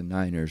beaten the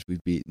Niners.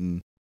 We've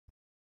beaten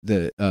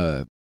the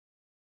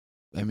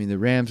the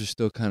Rams are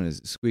still kind of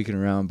squeaking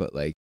around, but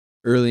like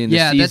early in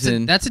the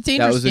season, that's a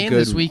dangerous game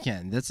this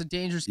weekend. That's a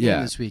dangerous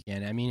game this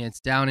weekend. I mean, it's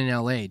down in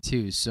LA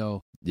too,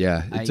 so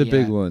it's a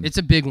big one. It's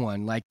a big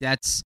one. Like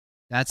that's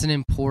an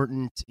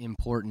important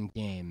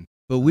game.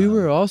 But we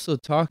were also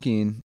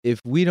talking,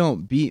 if we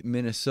don't beat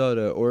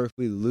Minnesota or if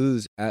we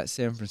lose at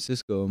San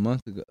Francisco a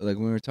month ago, like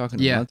when we were talking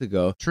a month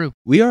ago, true.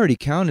 We already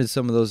counted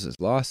some of those as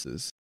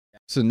losses. Yeah.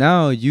 So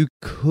now you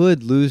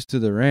could lose to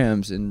the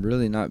Rams and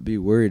really not be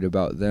worried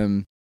about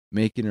them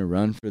making a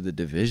run for the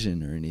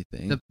division or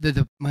anything.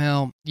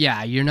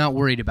 You're not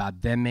worried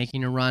about them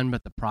making a run,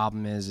 but the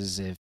problem is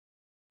if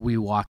we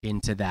walk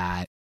into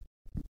that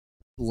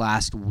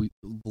last week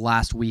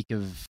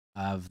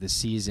of the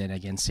season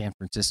against San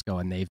Francisco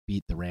and they've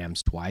beat the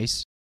Rams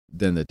twice,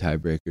 then the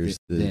tiebreakers.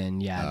 Then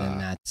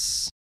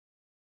that's.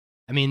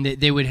 I mean,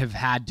 they would have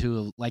had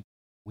to, like,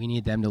 we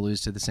need them to lose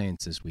to the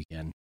Saints this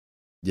weekend.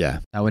 Yeah.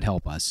 That would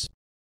help us.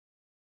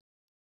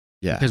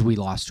 Yeah. Because we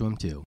lost to them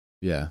too.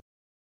 Yeah.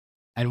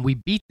 And we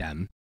beat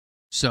them.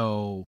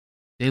 So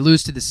they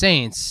lose to the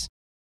Saints.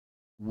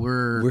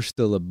 We're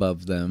still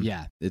above them.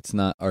 Yeah. It's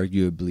not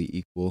arguably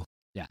equal.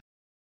 Yeah.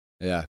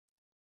 Yeah.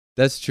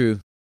 That's true.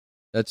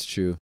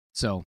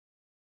 So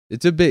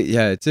it's a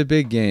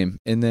big game.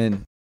 And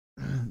then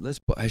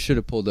I should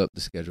have pulled up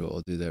the schedule.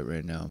 I'll do that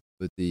right now.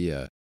 But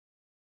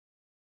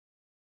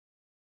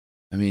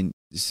I mean,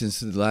 since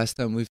the last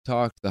time we've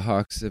talked, the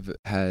Hawks have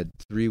had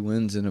 3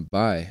 wins and a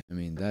bye. I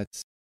mean,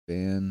 that's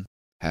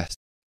fantastic.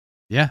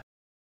 Yeah.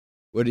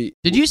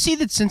 Did you see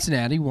that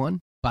Cincinnati won?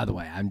 By the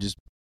way, I'm just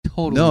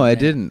totally. No, I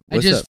didn't.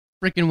 What's I just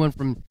freaking went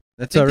from.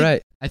 That's all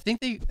right. I think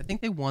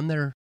they won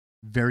their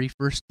very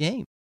first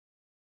game.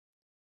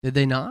 Did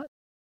they not?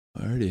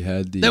 I already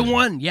had the. They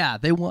won. Yeah,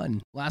 they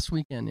won last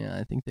weekend. Yeah,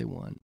 I think they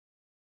won.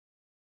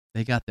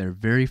 They got their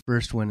very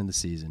first win in the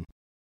season.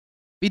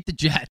 Beat the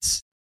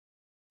Jets.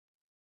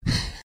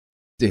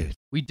 Dude.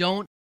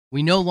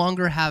 We no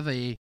longer have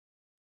a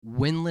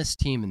winless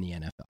team in the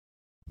NFL.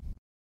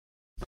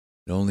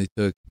 It only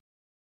took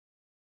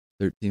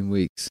 13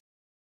 weeks.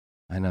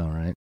 I know,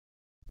 right?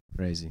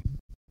 Crazy.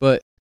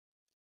 But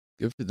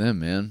good for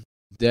them, man.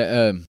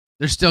 They're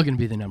still going to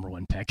be the number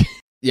 1 pick.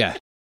 Yeah.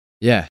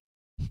 Yeah.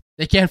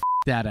 They can't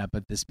that up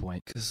at this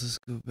point. Because let's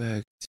go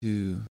back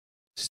to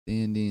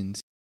standings.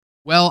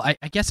 Well, I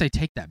guess I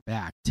take that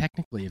back.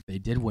 Technically, if they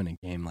did win a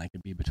game, like,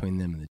 it'd be between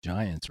them and the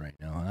Giants right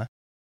now, huh?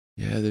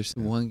 Yeah, there's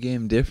 1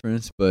 game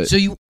difference, but... So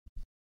you...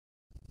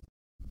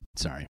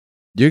 Sorry.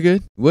 You're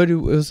good?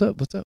 What's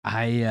up?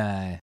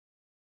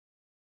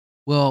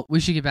 Well, we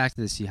should get back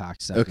to the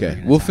Seahawks stuff.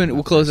 Okay,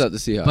 we'll close out the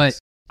Seahawks. But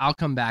I'll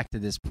come back to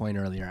this point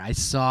earlier. I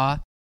saw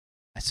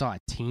a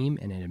team,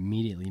 and it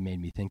immediately made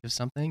me think of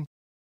something,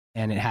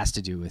 and it has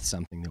to do with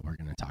something that we're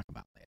going to talk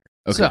about later.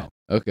 Okay.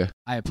 Okay.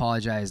 I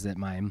apologize that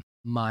my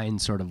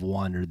mind sort of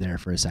wandered there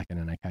for a second,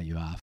 and I cut you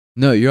off.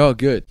 No, you're all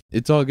good.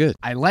 It's all good.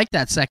 I like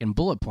that second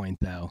bullet point,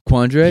 though.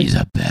 Quandre? He's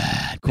a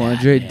bad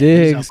Quandre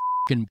Diggs. He's a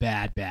fucking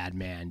bad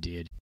man,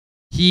 dude.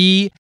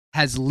 He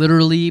has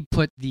literally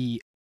put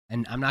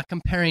and I'm not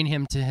comparing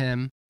him to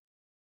him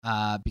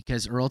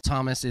because Earl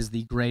Thomas is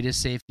the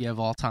greatest safety of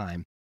all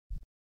time.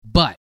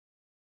 But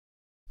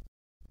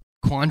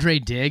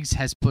Quandre Diggs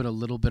has put a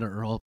little bit of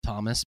Earl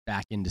Thomas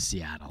back into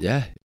Seattle.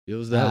 Yeah, it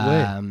feels that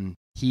way.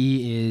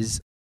 He is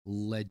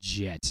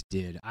legit,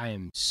 dude. I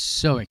am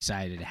so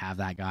excited to have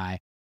that guy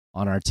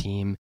on our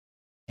team.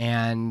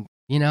 And,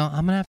 I'm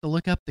going to have to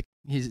look up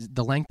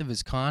the length of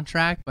his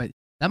contract, but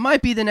that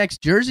might be the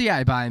next jersey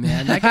I buy,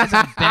 man. That guy's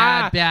a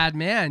bad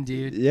man,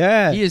 dude.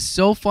 Yeah. He is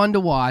so fun to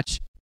watch.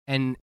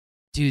 And,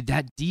 dude,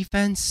 that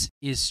defense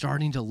is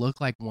starting to look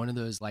like one of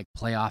those, like,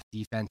 playoff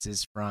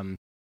defenses from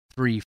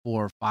 3,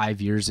 4,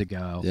 5 years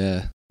ago.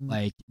 Yeah.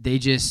 Like, they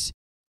just...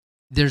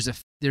 There's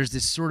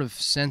this sort of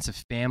sense of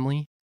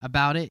family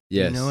about it.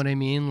 Yes. You know what I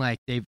mean? Like,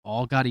 they've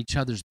all got each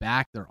other's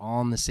back. They're all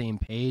on the same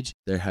page.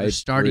 They're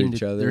hyped for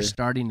each other. They're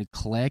starting to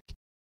click.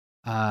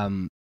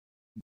 Jaron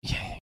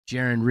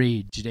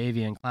Reed,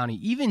 Jadeveon Clowney,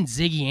 even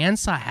Ziggy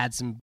Ansah had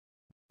some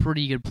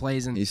pretty good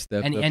plays, and he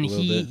stepped up a little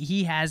bit.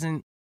 he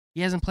hasn't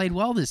played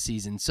well this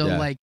season. So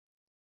yeah.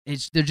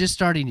 They're just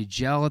starting to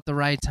gel at the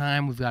right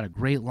time. We've got a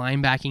great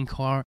linebacking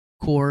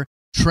core.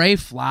 Trey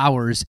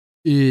Flowers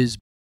is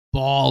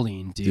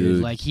balling,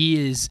 dude. Like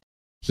the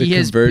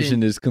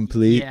conversion is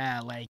complete.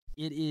 Yeah, like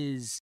it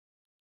is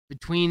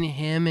between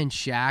him and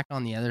Shaq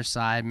on the other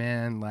side,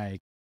 man. Like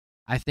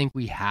I think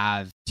we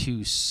have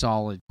 2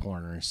 solid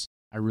corners.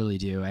 I really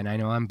do. And I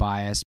know I'm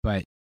biased,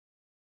 but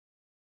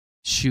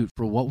shoot,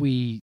 for what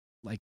we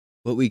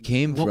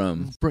came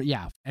from.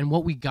 And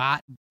what we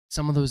got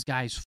some of those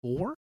guys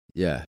for.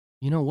 Yeah.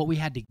 What we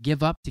had to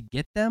give up to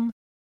get them.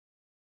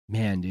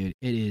 Man, dude,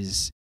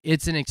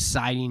 it's an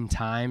exciting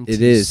time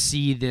to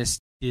see this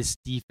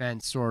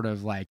defense sort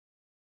of like,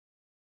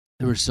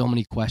 there were so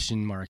many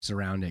question marks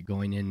around it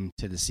going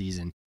into the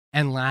season.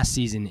 And last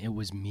season, it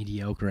was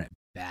mediocre at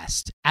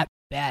best.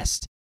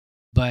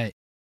 But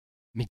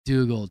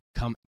McDougal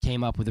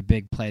came up with a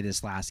big play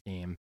this last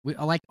game.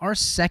 Like our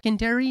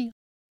secondary,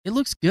 it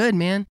looks good,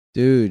 man.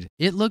 Dude,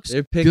 it looks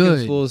they're picking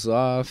good. Fools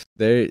off.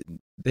 Like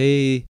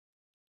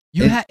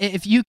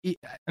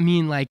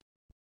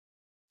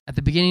at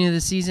the beginning of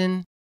the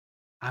season,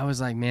 I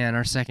was like, man,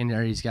 our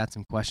secondary's got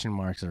some question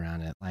marks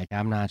around it. Like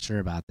I'm not sure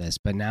about this,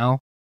 but now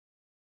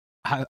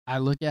I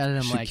look at it,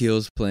 I'm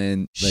Shaquille's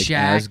playing like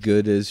Shaq, as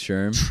good as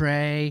Sherm,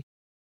 Trey,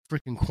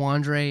 freaking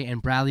Quandre,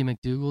 and Bradley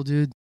McDougal,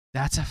 dude.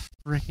 That's a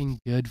freaking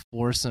good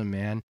foursome,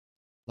 man.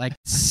 Like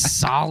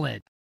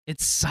solid.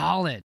 It's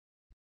solid.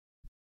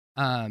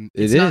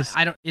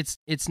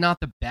 It's not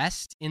the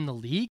best in the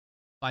league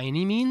by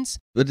any means,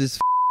 but it's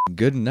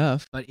good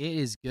enough. But it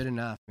is good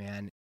enough,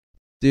 man.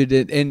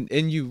 Dude,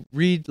 and you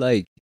read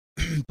like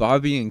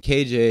Bobby and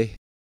KJ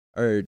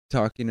are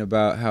talking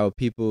about how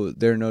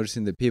they're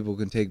noticing that people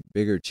can take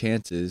bigger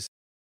chances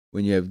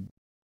when you have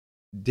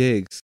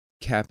Diggs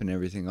capping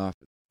everything off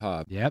at the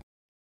top. Yep.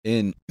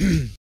 And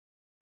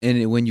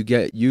when you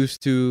get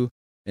used to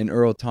an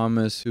Earl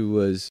Thomas who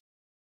was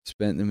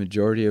spent the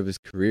majority of his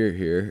career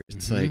here,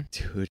 it's like,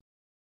 dude,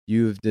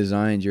 you've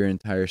designed your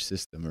entire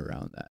system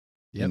around that.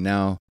 Yep. And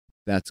now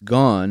that's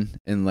gone.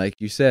 And like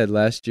you said,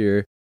 last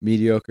year,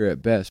 mediocre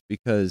at best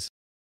because,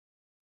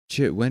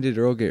 shit, when did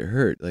Earl get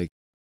hurt? Like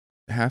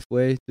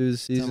halfway through the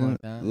season,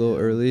 like that, a little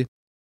early.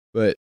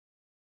 But,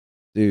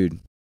 dude,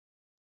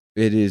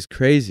 it is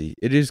crazy.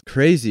 It is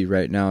crazy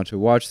right now to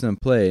watch them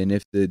play. And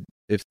if the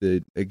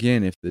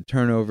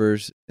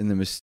turnovers and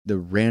the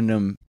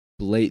random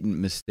blatant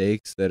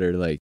mistakes that are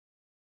like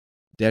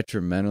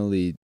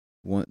detrimentally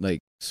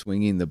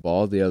swinging the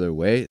ball the other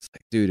way, it's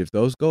like, dude, if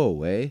those go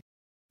away,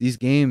 these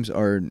games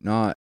are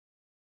not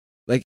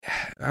like,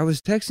 I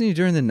was texting you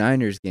during the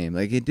Niners game.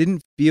 Like, it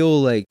didn't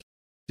feel like,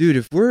 dude,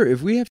 if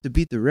we have to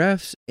beat the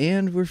refs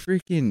and we're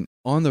freaking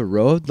on the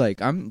road,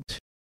 like I'm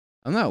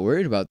not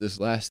worried about this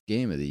last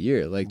game of the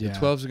year. Like the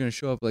 12s are going to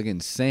show up like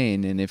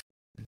insane. And if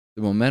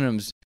the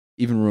momentum's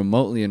even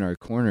remotely in our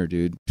corner,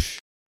 dude,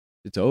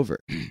 it's over.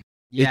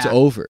 Yeah. It's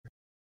over.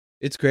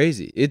 It's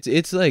crazy.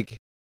 It's like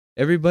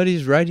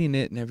everybody's writing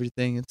it and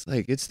everything. It's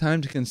like, it's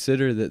time to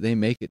consider that they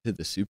make it to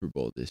the Super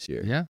Bowl this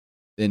year. Yeah.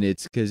 And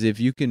it's because if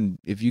you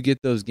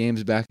get those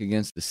games back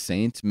against the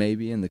Saints,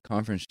 maybe in the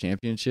conference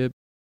championship,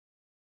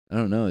 I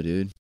don't know,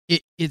 dude.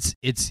 It's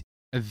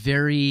a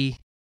very,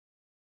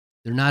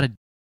 they're not a,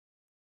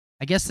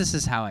 I guess this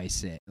is how I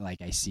see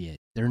it.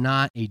 They're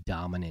not a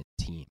dominant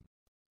team.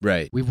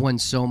 Right. We've won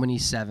so many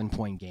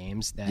 7-point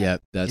games that.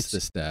 Yep, that's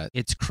the stat.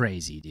 It's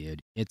crazy,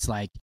 dude. It's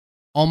like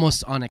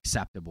almost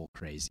unacceptable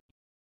crazy.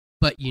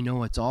 But you know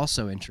what's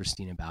also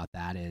interesting about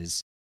that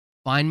is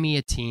find me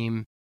a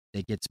team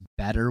that gets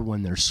better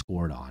when they're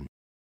scored on.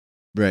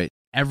 Right.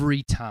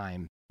 Every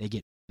time they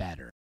get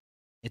better.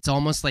 It's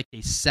almost like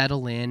they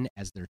settle in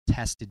as they're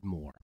tested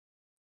more.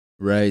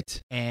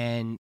 Right.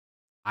 And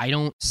I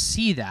don't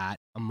see that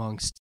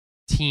amongst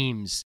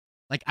teams.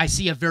 Like, I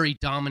see a very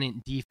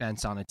dominant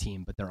defense on a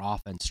team, but their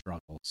offense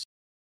struggles.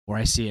 Or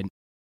I see a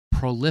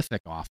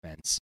prolific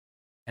offense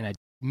and a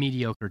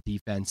mediocre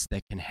defense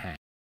that can hang.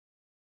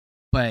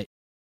 But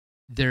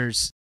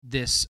there's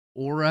this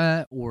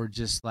aura or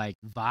just like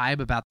vibe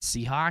about the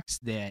Seahawks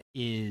that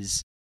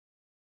is,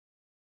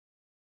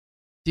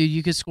 dude,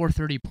 you could score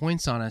 30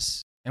 points on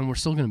us and we're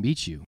still going to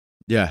beat you.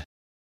 Yeah.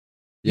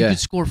 You could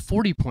score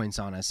 40 points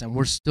on us and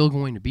we're still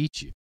going to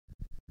beat you.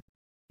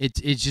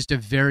 It's just a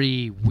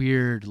very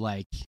weird,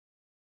 like.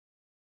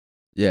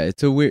 Yeah,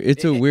 it's a weird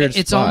spot.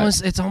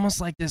 It's almost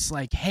like this,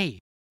 like, hey,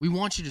 we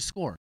want you to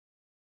score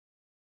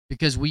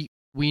because we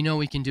know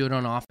we can do it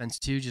on offense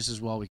too, just as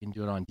well we can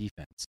do it on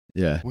defense.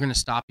 Yeah, we're gonna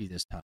stop you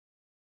this time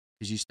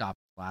because you stopped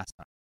last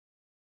time,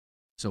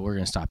 so we're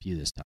gonna stop you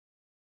this time.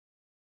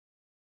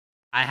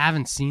 I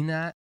haven't seen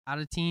that out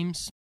of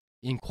teams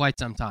in quite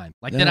some time,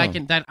 like that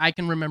I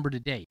can remember to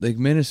date. Like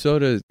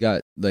Minnesota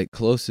got like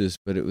closest,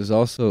 but it was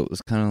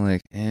kind of like,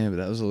 but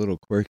that was a little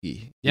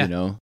quirky. Yeah. You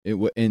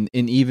know, and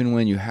even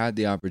when you had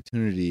the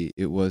opportunity,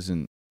 it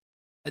wasn't.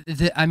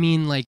 I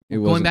mean, like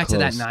going back to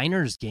that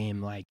Niners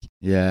game, like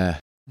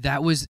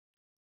that was.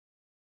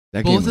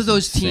 Both of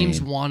those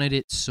teams wanted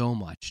it so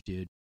much,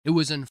 dude. It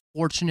was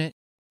unfortunate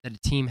that a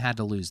team had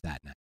to lose that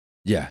night.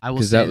 Yeah,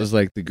 because that was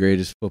like the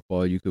greatest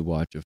football you could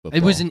watch of football.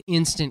 It was an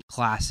instant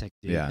classic,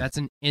 dude. Yeah. That's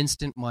an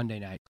instant Monday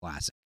night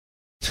classic.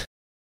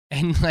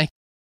 And like,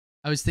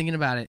 I was thinking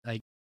about it,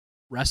 like,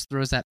 Russ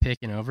throws that pick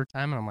in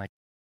overtime, and I'm like,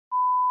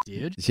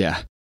 dude,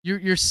 yeah,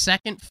 your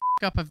second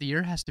up of the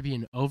year has to be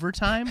in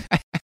overtime,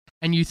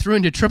 and you threw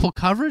into triple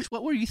coverage.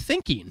 What were you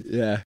thinking?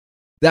 Yeah,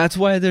 that's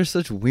why there's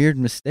such weird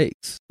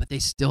mistakes. But they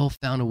still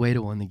found a way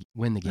to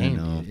win the game.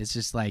 Dude. It's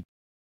just like.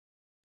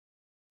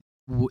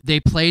 They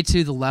play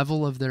to the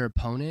level of their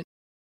opponent,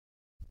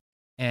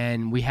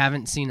 and we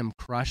haven't seen them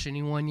crush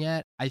anyone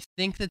yet. I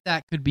think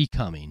that could be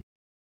coming.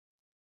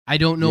 I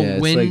don't know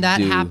when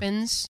that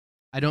happens.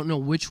 I don't know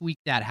which week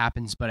that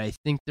happens, but I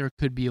think there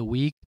could be a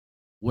week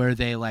where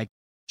they like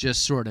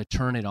just sort of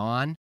turn it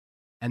on,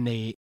 and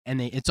they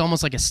it's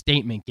almost like a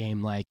statement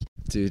game. Like,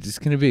 dude, it's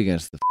gonna be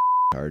against the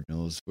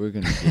Cardinals. We're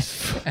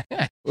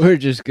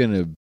just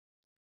gonna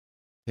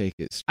take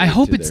it. I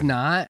hope it's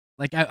not.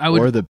 Like I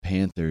would, or the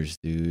Panthers,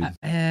 dude.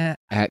 At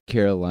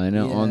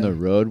Carolina on the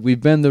road. We've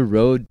been the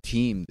road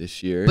team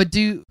this year. But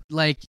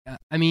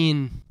I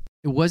mean,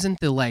 it wasn't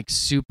the like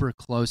super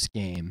close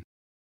game,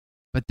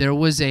 but there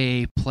was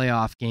a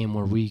playoff game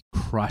where we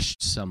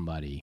crushed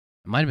somebody.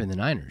 It might have been the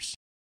Niners.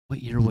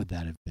 What year would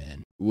that have been?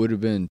 It would have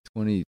been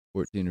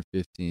 2014 or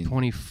 15.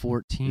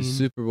 2014.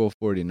 Super Bowl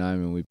 49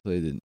 when we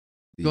played the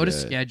Go to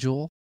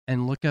schedule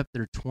and look up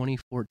their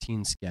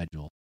 2014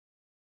 schedule.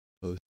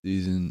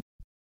 Postseason.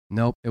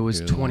 Nope, it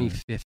was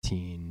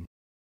 2015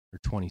 or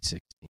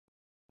 2016.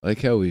 I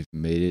like how we've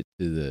made it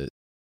to the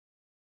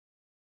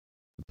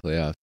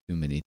playoff too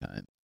many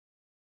times.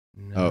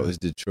 No. Oh, it was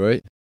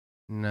Detroit?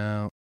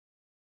 No.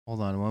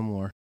 Hold on, one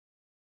more.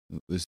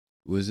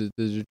 Was it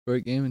the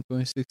Detroit game in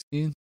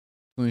 2016?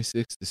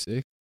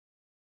 26-6?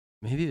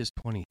 Maybe it was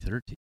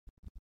 2013.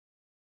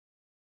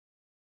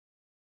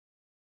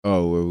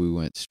 Oh, where we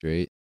went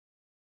straight.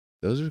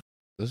 Those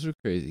are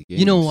crazy games.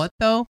 You know what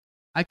though?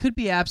 I could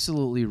be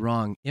absolutely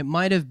wrong. It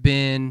might have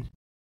been.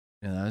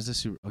 No, that was the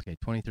Super. Okay,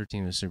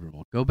 2013 was Super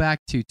Bowl. Go back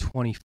to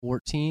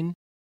 2014,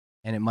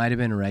 and it might have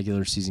been a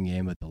regular season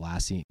game, but the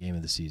last game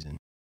of the season.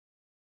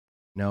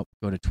 Nope.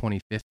 Go to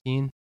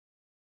 2015.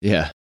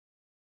 Yeah,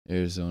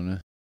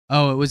 Arizona.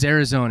 Oh, it was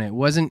Arizona. It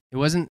wasn't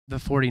the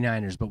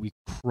 49ers, but we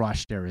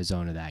crushed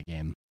Arizona that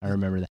game. I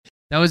remember that.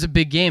 That was a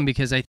big game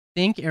because I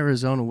think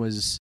Arizona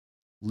was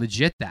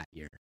legit that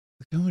year.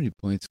 Look how many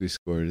points we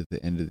scored at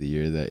the end of the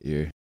year that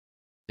year.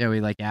 Yeah,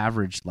 we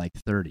averaged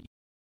 30,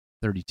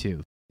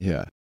 32.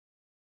 Yeah.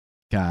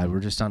 God, we're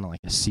just on like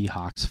a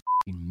Seahawks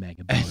fucking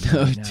mega bone. I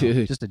know, right now.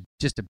 dude.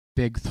 Just a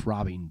big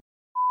throbbing.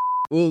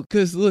 Well,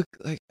 because look,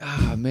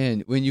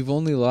 man, when you've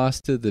only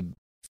lost to the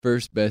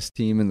first best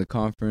team in the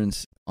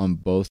conference on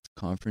both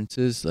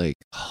conferences,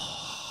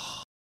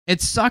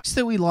 it sucks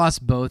that we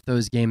lost both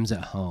those games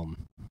at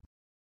home.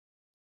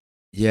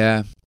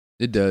 Yeah,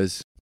 it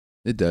does.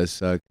 It does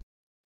suck.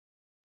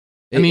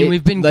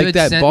 We've been like good.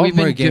 That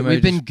Baltimore game.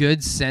 We've been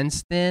good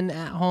since then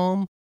at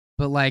home,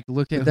 but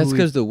look at. That's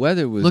because the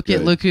weather was. Look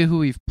at who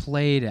we've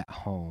played at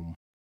home.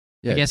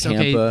 Yeah, I guess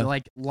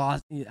Tampa.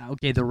 lost.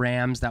 Okay, the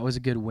Rams, that was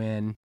a good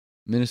win.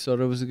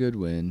 Minnesota was a good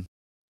win.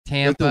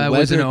 Tampa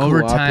was an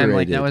overtime.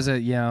 That was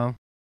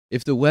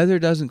If the weather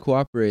doesn't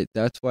cooperate,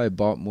 that's why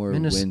Baltimore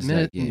wins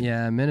that game.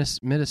 Yeah,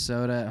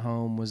 Minnesota at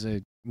home was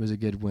a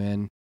good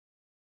win.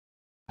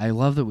 I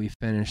love that we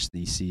finished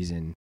the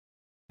season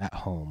at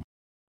home.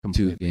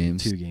 Completely.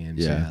 2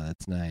 games. Yeah,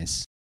 that's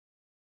nice.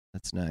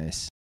 That's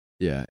nice.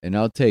 Yeah, and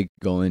I'll take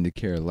going to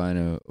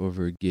Carolina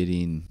over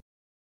getting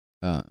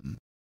the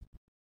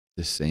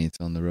Saints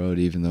on the road,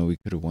 even though we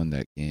could have won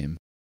that game.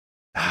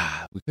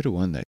 We could have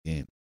won that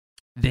game.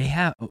 They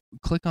have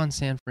click on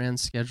San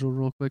Fran's schedule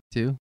real quick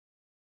too.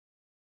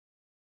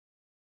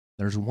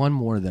 There's one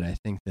more that I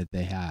think that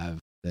they have.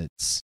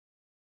 That's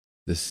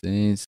the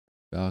Saints,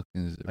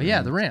 Falcons. Oh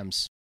yeah, the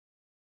Rams.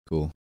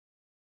 Cool.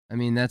 I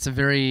mean, that's a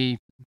very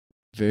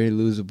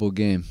losable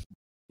game.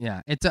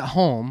 Yeah, it's at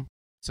home,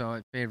 so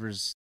it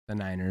favors the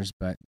Niners.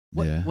 But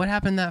what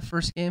happened that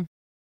first game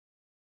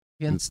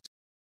against?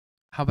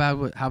 How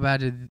bad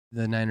did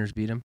the Niners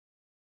beat them?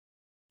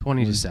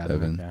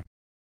 20-7. Okay.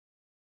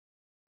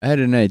 I had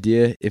an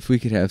idea if we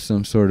could have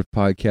some sort of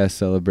podcast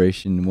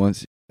celebration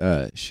once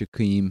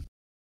Shaquem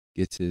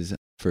gets his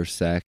first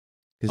sack.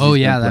 Oh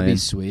yeah, that'd be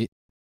sweet.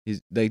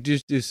 He's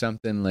just do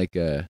something like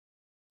I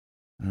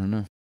don't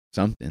know,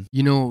 something.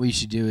 You know what we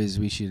should do is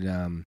we should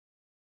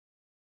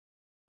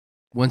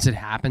once it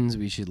happens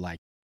we should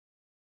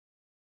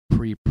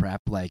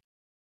pre-prep what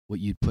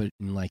you'd put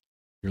in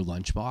your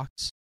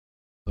lunchbox,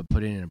 but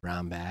put it in a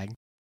brown bag,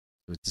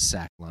 so it's a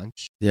sack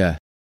lunch. Yeah.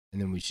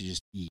 And then we should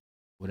just eat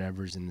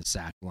whatever's in the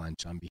sack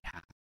lunch on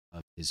behalf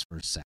of his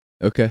first sack.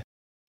 Okay.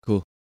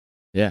 Cool.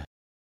 Yeah.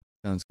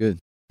 Sounds good.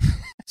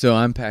 So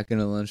I'm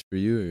packing a lunch for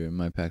you, or am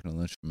I packing a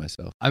lunch for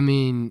myself? I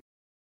mean,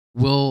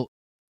 we'll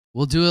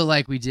do it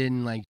like we did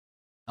in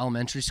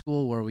elementary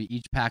school, where we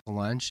each pack a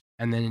lunch,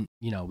 and then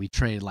we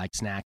trade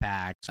snack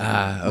packs,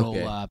 or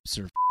roll ups,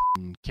 or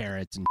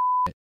carrots and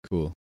shit.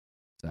 Cool.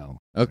 So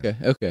okay.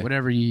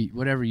 Whatever you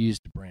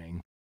used to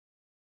bring.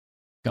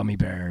 Gummy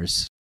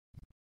bears.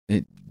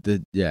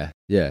 Yeah.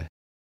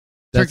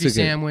 Turkey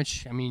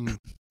sandwich. I mean,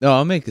 no,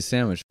 I'll make a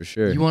sandwich for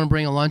sure. You want to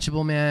bring a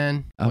Lunchable,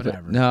 man?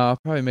 Whatever. No, I'll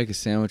probably make a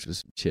sandwich with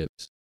some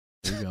chips.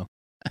 There you go.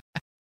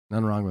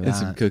 Nothing wrong with and that.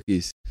 Some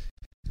cookies.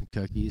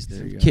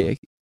 There you go. Cake.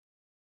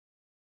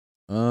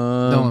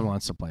 No one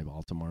wants to play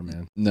Baltimore,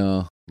 man.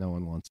 No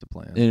one wants to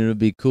play them. And it'll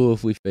be cool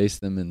if we face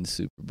them in the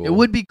Super Bowl. It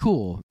would be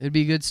cool. It'd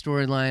be a good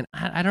storyline.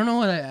 I don't know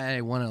what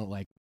I want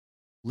to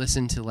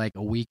listen to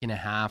a week and a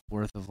half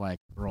worth of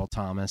Earl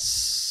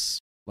Thomas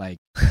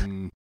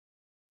and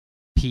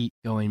Pete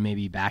going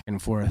maybe back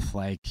and forth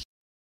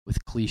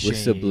with cliche with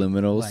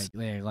subliminals.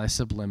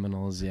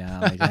 Subliminals, yeah.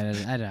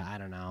 I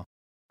don't know.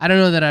 I don't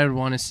know that I would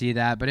want to see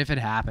that, but if it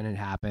happened, it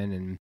happened,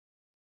 and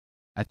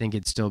I think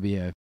it'd still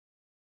be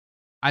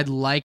I'd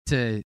like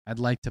to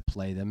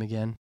play them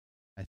again.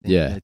 I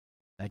think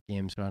that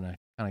game's kind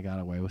of got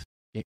away from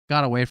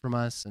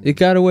us. It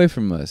got away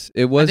from us.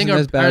 It wasn't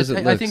as bad as it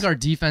looks. I think our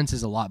defense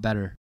is a lot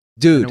better,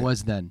 dude, than it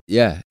was then.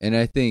 Yeah, and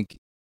I think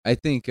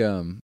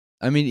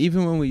I mean,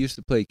 even when we used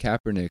to play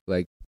Kaepernick,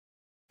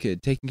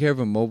 taking care of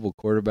a mobile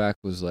quarterback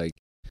was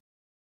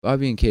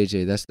Bobby and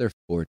KJ. That's their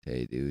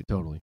forte, dude.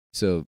 Totally.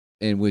 So,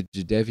 and with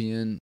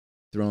Jadeveon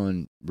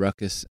throwing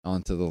ruckus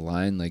onto the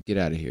line, get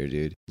out of here,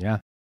 dude. Yeah.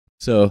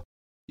 So,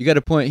 you got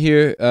a point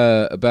here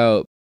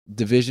about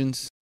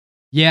divisions.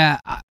 Yeah.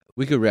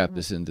 We could wrap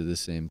this into the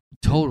same.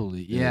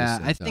 Totally. Yeah.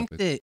 I think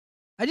that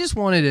I just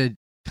wanted to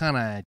kind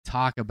of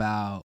talk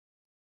about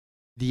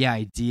the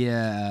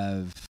idea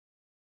of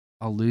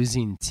a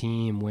losing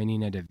team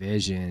winning a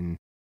division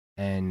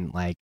and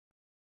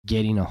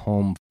getting a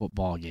home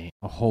football game,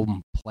 a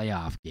home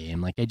playoff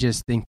game. I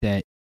just think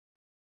that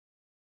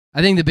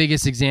I think the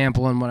biggest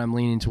example and what I'm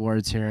leaning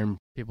towards here, and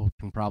people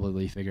can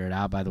probably figure it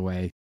out, by the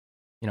way,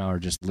 or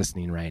just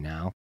listening right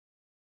now,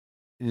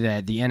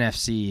 that the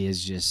NFC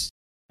is just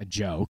a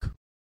joke,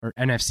 or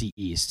NFC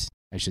East,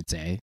 I should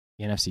say.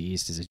 The NFC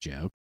East is a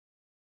joke.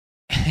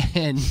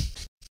 And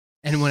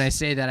when I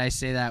say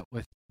that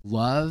with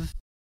love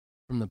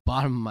from the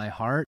bottom of my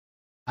heart.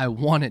 I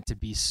want it to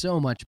be so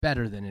much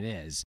better than it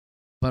is.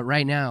 But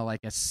right now,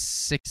 like a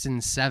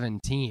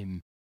 6-7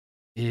 team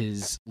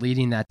is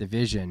leading that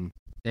division.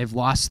 They've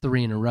lost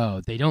 3 in a row.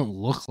 They don't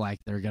look like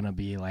they're going to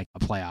be like a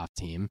playoff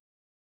team.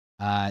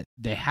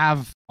 They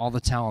have all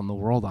the talent in the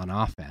world on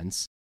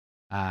offense.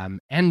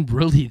 And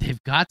really,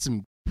 they've got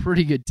some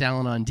pretty good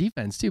talent on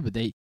defense too, but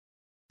I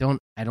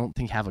don't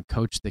think have a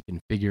coach that can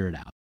figure it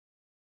out.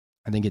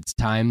 I think it's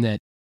time that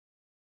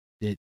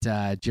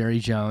Jerry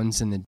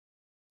Jones and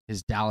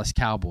his Dallas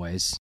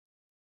Cowboys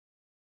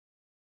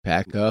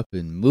pack up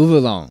and move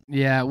along.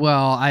 Yeah,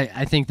 well,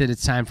 I think that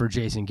it's time for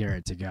Jason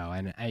Garrett to go,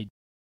 and I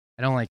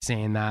don't like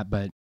saying that,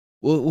 but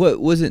what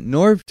was it?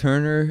 Norv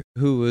Turner,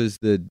 who was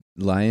the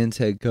Lions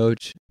head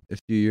coach a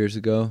few years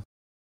ago.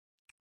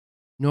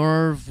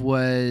 Norv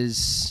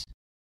was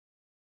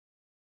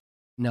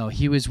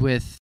he was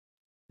with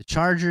the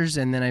Chargers,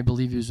 and then I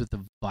believe he was with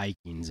the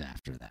Vikings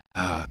after that.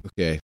 Ah,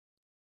 okay.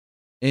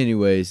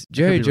 Anyways,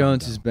 Jerry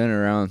Jones has been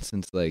around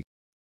since like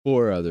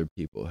 4 other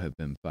people have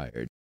been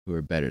fired who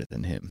are better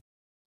than him.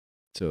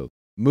 So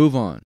move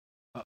on.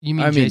 You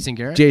mean Jason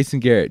Garrett? Jason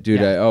Garrett,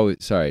 dude. Yeah.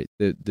 Sorry.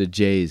 The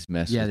Jays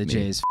mess with me. Yeah, the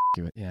Jays.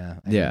 Yeah.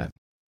 Yeah.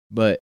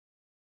 But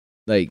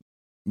like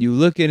you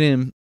look at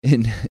him,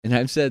 and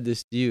I've said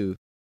this to you,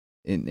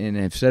 and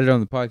I've said it on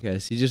the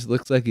podcast. He just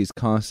looks like he's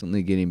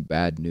constantly getting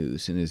bad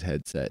news in his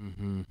headset,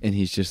 and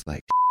he's just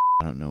like,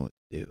 I don't know what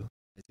to do.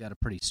 He's got a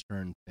pretty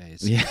stern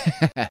face. Yeah.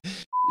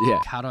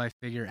 Yeah. How do I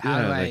figure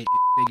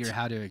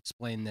how to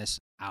explain this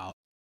out?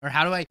 Or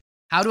how do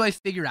I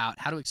figure out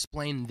how to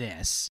explain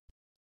this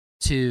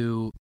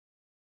to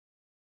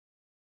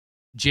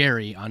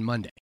Jerry on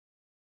Monday?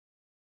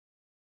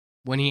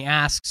 When he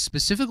asks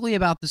specifically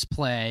about this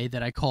play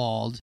that I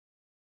called,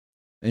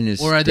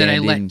 or that I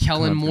let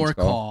Kellen Moore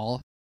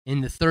call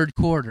in the third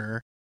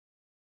quarter,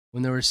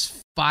 when there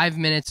was 5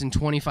 minutes and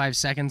 25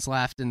 seconds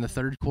left in the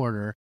third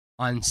quarter,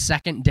 on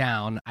second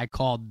down, I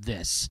called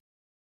this.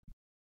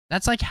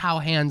 That's like how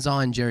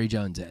hands-on Jerry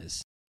Jones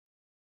is.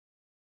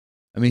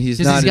 I mean,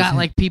 he's got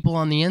like people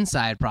on the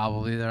inside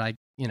probably. They're like,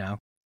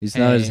 he's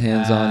not as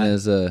hands-on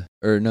as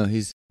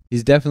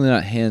he's definitely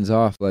not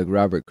hands-off like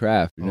Robert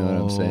Kraft. You know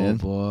what I'm saying?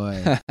 Oh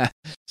boy.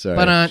 Sorry.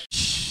 But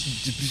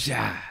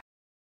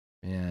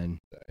man.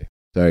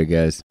 Sorry,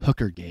 guys.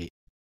 Hookergate.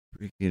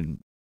 Freaking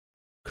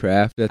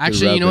Kraft at the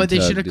Actually, you know what? They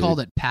should have dude. called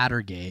it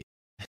Pattergate.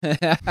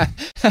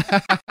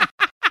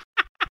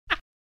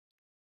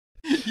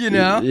 You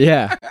know?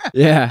 Yeah.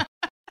 Yeah.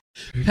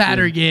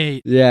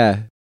 Pattergate.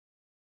 Yeah.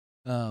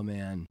 Oh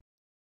man.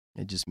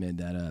 I just made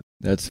that up.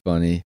 That's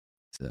funny.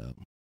 So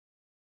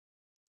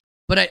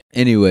But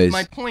anyways,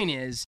 my point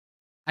is,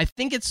 I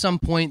think at some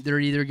point they're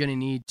either going to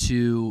need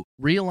to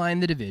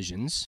realign the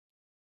divisions,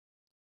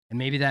 and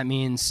maybe that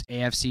means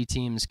AFC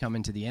teams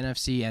coming to the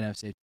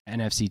NFC,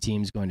 NFC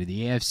teams going to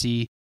the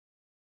AFC,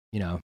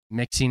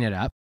 mixing it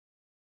up.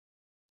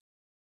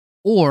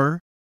 Or,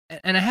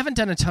 and I haven't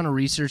done a ton of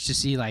research to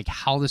see like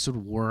how this would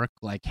work,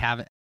 like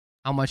how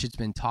much it's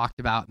been talked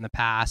about in the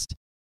past,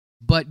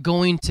 but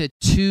going to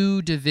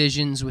 2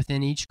 divisions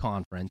within each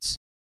conference,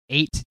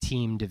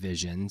 8-team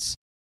divisions,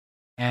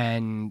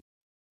 and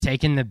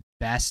taking the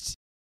best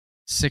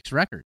 6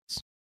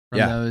 records from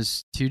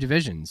those 2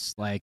 divisions.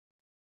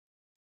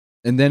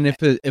 And then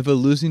if a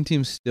losing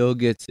team still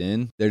gets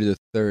in, they're the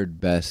 3rd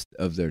best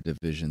of their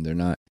division. They're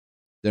not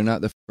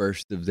the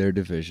first of their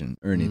division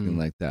or anything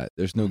like that.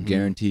 There's no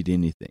guaranteed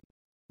anything.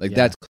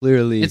 That's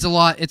clearly it's a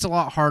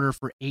lot harder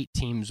for 8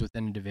 teams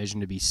within a division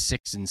to be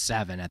 6 and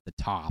 7 at the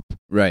top.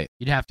 Right.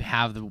 You'd have to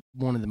have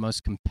one of the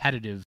most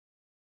competitive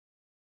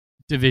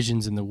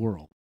divisions in the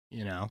world,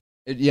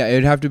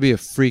 it'd have to be a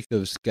freak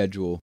of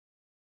schedule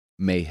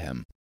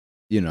mayhem,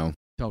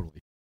 Totally.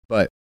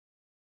 But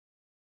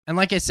and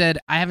like I said,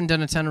 I haven't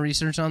done a ton of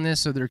research on this,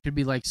 so there could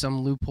be like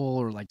some loophole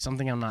or like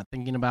something I'm not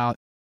thinking about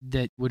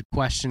that would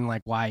question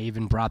like why I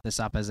even brought this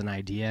up as an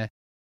idea.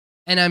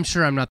 And I'm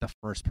sure I'm not the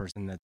first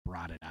person that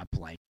brought it up.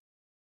 Like,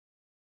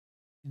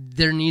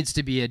 there needs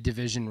to be a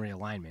division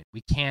realignment.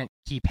 We can't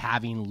keep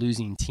having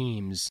losing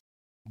teams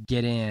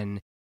get in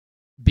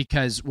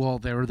because, well,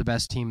 they were the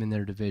best team in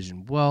their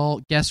division.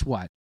 Well, guess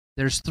what?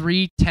 There's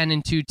 3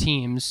 10-2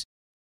 teams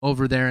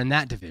over there in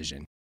that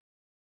division.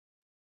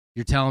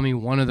 You're telling me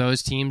one of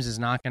those teams is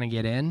not going to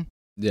get in?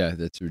 Yeah,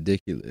 that's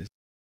ridiculous.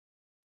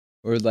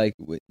 Or like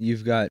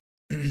you've got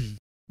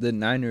the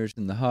Niners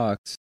and the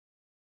Hawks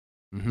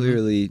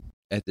clearly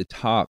at the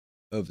top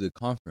of the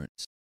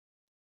conference.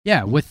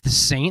 Yeah, with the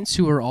Saints,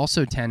 who are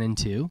also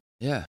 10-2.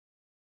 Yeah.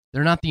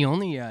 They're not the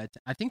only, I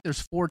think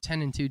there's 4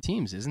 10-2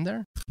 teams, isn't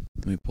there?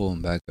 Let me pull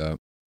them back up.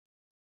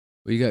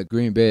 Well, you got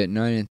Green Bay at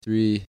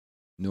 9-3,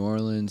 New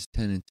Orleans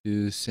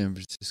 10-2, San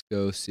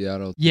Francisco,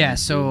 Seattle 10-2. Yeah,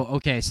 so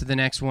the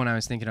next one I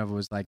was thinking of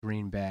was like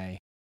Green Bay,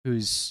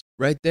 who's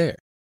right there.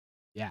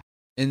 Yeah.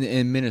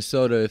 in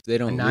Minnesota, if they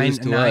don't lose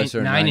to us,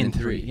 are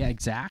 9-3. Yeah,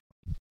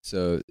 exactly.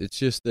 So it's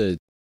just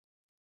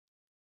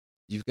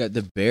you've got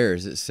the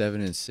Bears at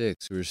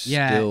 7-6, who are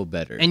still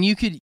better. And you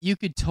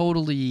could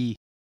totally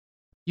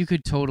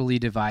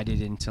divide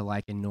it into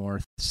like a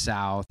north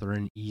south or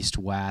an east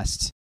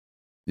west.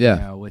 Yeah,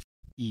 you know, with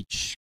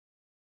each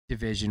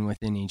division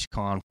within each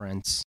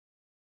conference,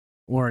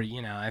 or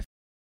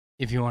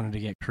if you wanted to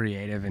get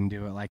creative and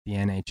do it like the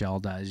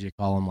NHL does, you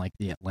call them like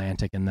the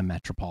Atlantic and the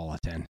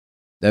Metropolitan.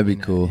 That'd be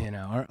cool.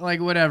 Or like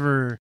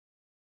whatever.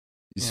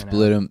 You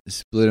split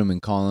them in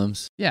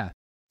columns. Yeah,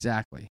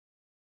 exactly.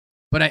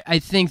 But I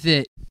think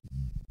that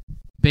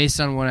based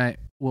on what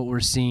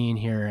we're seeing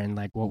here and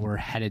like what we're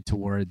headed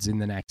towards in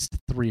the next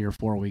 3 or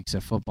 4 weeks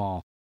of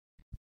football,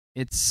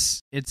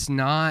 it's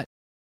not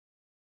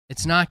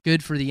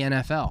good for the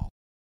NFL,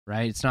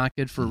 right? It's not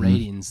good for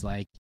ratings.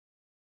 Like,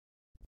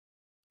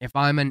 if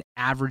I'm an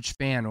average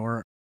fan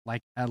or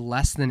like a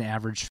less than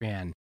average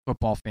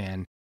football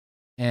fan,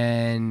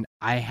 and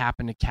I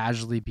happen to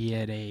casually be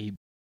at a,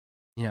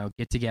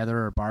 get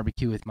together or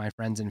barbecue with my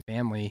friends and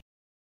family,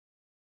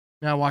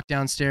 and I walk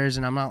downstairs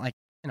and I'm not like,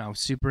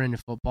 super into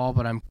football,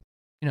 but I'm,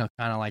 kind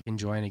of like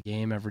enjoying a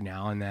game every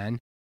now and then.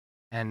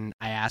 And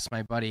I ask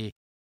my buddy,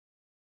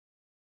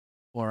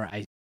 or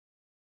I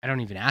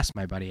don't even ask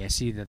my buddy. I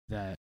see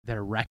that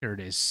their record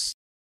is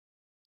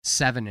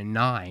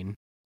 7-9,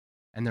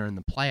 and they're in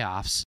the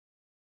playoffs.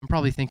 I'm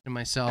probably thinking to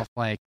myself,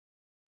 like,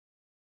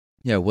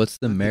 yeah, what's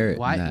the merit?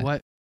 Why? In that?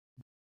 What?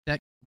 That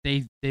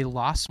they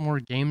lost more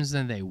games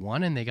than they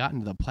won, and they got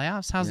into the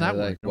playoffs. How's that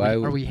work?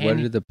 What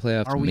did the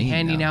playoffs? Are we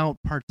handing now? out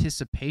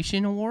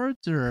participation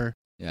awards, or?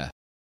 Yeah.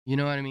 You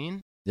know what I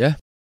mean? Yeah.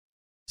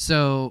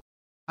 So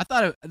I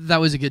thought that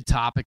was a good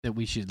topic that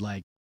we should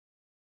like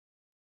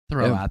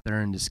throw out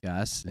there and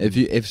discuss.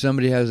 If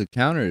somebody has a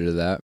counter to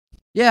that,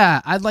 yeah,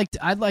 I'd like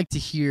to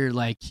hear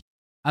like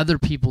other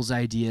people's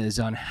ideas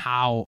on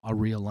how a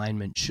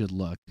realignment should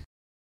look,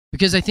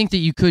 because I think that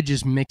you could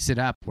just mix it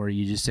up where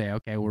you just say,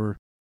 okay, you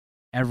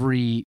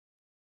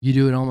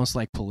do it almost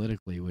like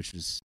politically, which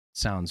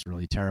sounds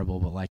really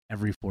terrible, but like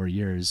every 4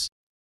 years,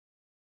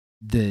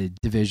 the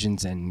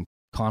divisions and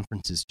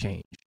conferences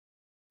change.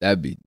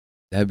 That'd be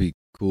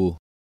cool.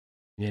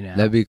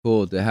 That'd be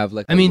cool to have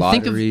like a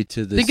lottery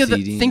to the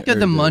seeding. Think of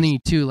the money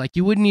too. Like,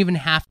 you wouldn't even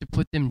have to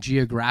put them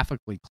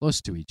geographically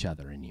close to each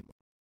other anymore.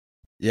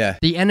 Yeah.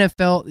 The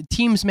NFL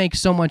teams make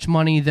so much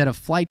money that a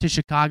flight to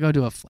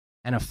Chicago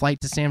and a flight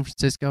to San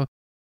Francisco,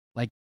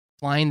 like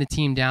flying the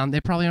team down,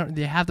 they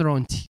have their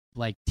own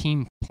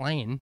team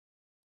plane,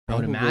 I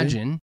would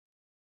imagine,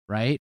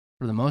 right?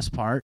 For the most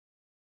part,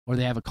 or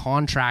they have a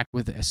contract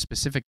with a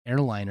specific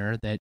airliner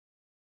that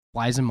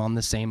flies them on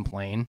the same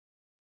plane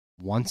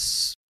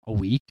once a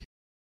week,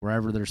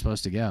 wherever they're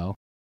supposed to go.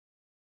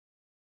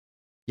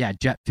 Yeah,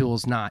 jet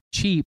fuel's not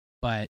cheap,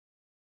 but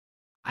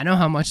I know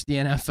how much the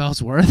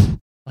NFL's worth.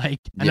 Like,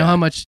 I know how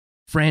much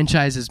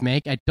franchises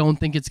make. I don't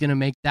think it's going to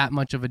make that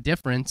much of a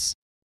difference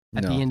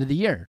at the end of the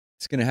year.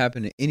 It's going to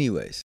happen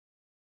anyways.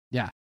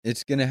 Yeah.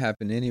 It's going to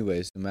happen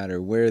anyways, no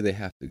matter where they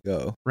have to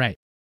go. Right.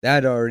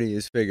 That already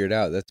is figured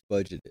out. That's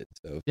budgeted.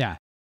 So yeah.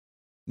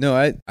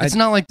 No, it's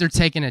not like they're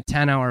taking a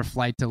 10-hour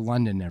flight to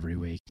London every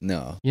week.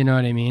 No. You know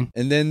what I mean?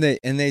 And then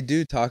they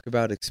do talk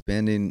about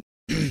expanding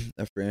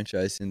a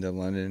franchise into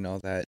London and all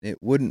that. It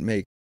would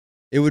make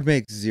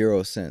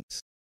 0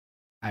 sense.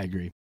 I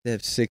agree. They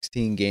have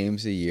 16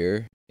 games a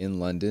year in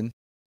London.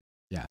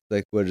 Yeah.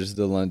 Like, what does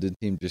the London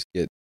team just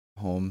get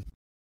home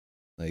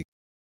like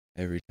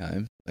every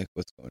time? Like,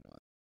 what's going on?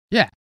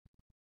 Yeah.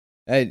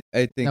 I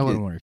think that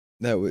wouldn't work.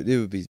 It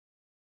would be.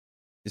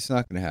 It's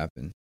not going to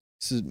happen.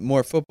 This is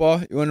more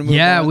football. You want to move?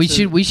 Yeah, on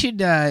we should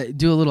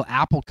do a little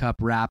Apple Cup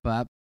wrap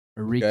up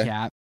or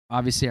recap.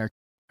 Obviously,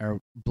 our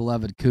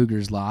beloved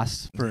Cougars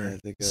lost for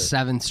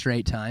 7th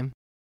straight time.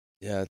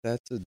 Yeah,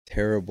 that's a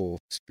terrible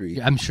streak.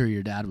 I'm sure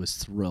your dad was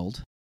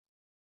thrilled.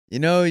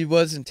 He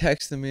wasn't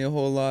texting me a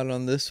whole lot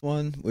on this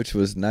one, which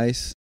was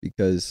nice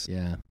because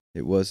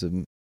it was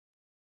a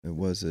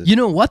You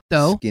know what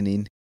though?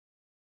 Skinning.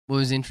 What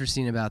was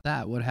interesting about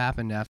that? What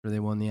happened after they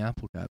won the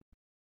Apple Cup?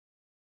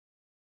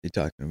 You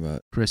talking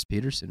about? Chris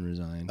Peterson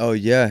resigned. Oh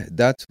yeah,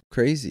 that's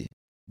crazy.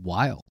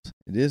 Wild.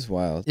 It is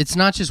wild. It's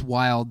not just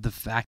wild the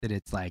fact that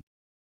it's like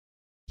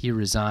he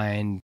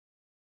resigned,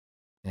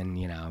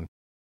 and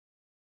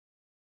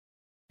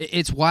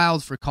it's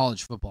wild for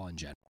college football in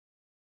general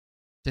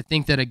to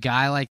think that a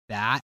guy like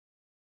that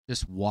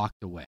just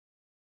walked away,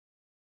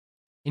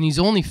 and he's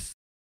only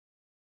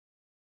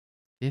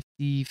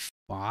 55,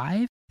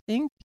 I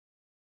think.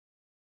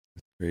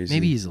 That's crazy.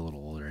 Maybe he's a little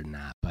older than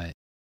that, but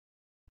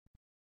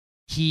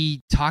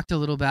he talked a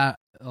little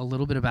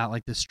bit about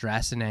like the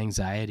stress and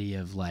anxiety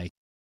of like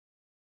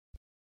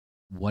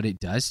what it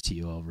does to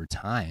you over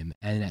time.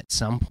 And at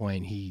some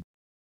point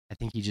I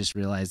think he just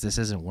realized this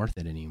isn't worth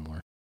it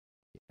anymore.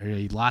 Or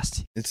he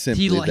lost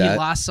he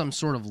lost some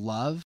sort of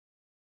love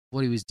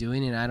what he was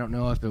doing, and I don't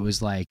know if it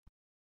was like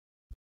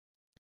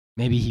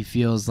maybe he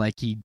feels like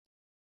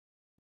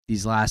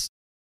these last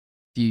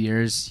few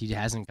years he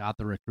hasn't got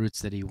the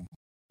recruits that he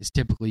is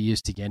typically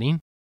used to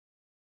getting,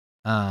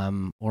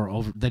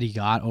 that he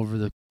got over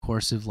the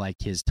course of like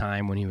his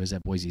time when he was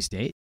at Boise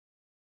State.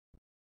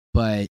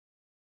 But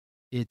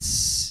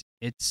it's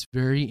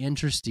very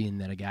interesting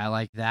that a guy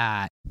like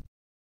that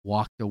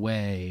walked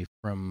away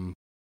from,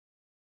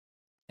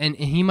 and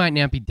he might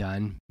not be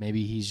done.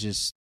 Maybe he's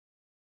just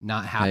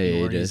not happy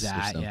where he's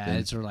at. Yeah,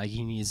 it's sort of like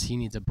he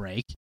needs a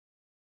break.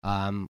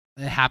 It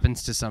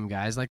happens to some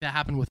guys. Like that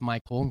happened with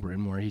Mike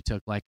Holmgren, where he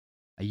took like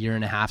a 1.5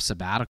 year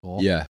sabbatical.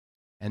 Yeah.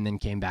 And then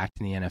came back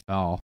to the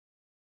NFL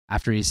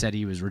after he said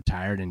he was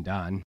retired and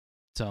done.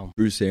 So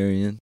Bruce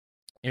Arians,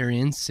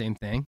 same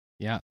thing.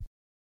 Yeah.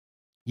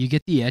 You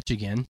get the itch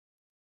again.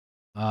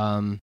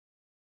 But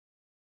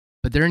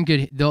they're in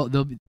good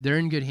they're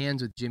in good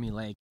hands with Jimmy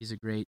Lake. He's a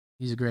great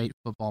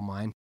football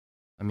mind.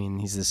 I mean,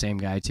 he's the same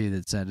guy too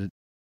that said,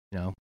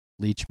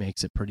 Leach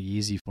makes it pretty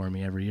easy for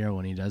me every year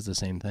when he does the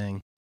same thing.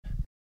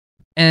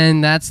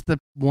 And that's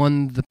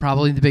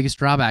probably the biggest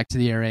drawback to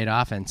the air raid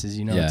offense is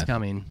it's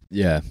coming.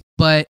 Yeah.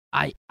 But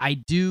I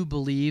do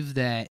believe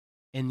that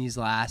in these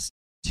last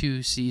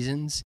 2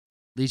 seasons,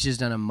 Leach has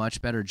done a much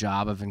better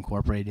job of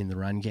incorporating the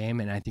run game,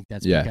 and I think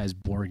that's because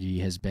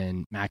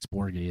Max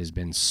Borghi has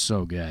been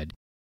so good.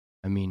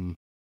 I mean,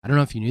 I don't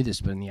know if you knew this,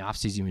 but in the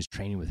offseason he was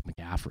training with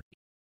McCaffrey.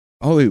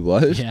 Oh, he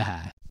was?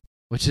 Yeah,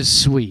 which is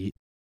sweet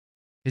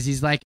because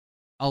he's like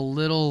a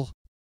little.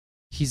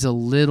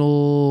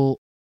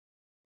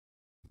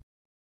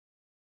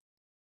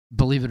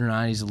 Believe it or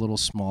not, he's a little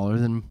smaller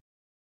than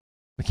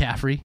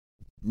McCaffrey.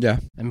 Yeah.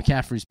 And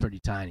McCaffrey's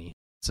pretty tiny.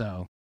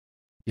 So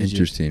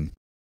interesting.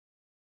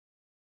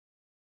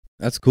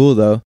 That's cool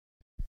though.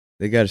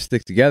 They got to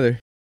stick together.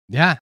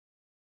 Yeah.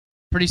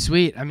 Pretty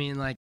sweet. I mean,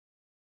 like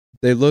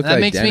they look that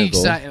identical. makes me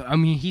excited. I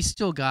mean, he's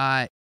still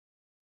got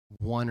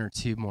 1 or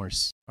 2 more.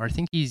 Or I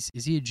think is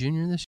he a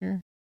junior this year?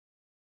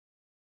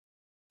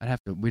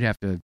 We'd have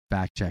to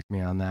fact check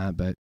me on that,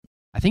 but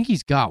I think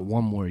he's got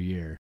 1 more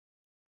year.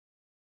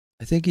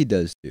 I think he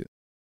does too.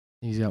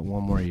 He's got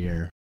 1 more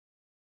year.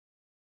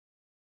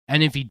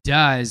 And if he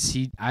does,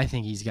 I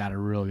think he's got a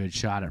real good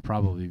shot at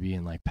probably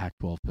being like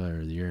Pac-12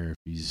 Player of the Year if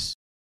he's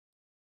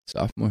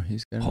sophomore.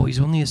 He's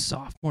only a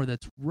sophomore.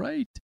 That's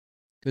right.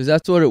 Because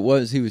that's what it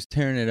was. He was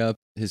tearing it up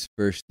his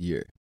first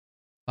year.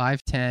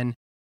 5'10",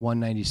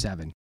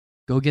 197.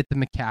 Go get the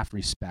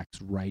McCaffrey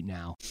specs right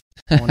now.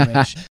 I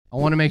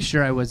want to make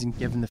sure I wasn't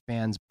giving the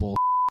fans bull.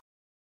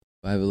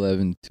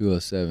 5'11",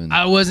 207.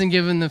 I wasn't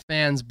giving the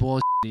fans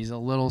bullshit. He's a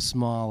little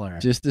smaller.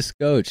 Just a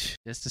scotch.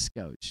 Just a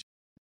scotch.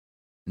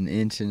 An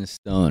inch and a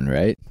stone,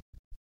 right?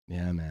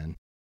 Yeah, man.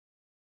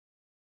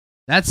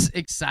 That's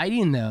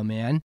exciting, though,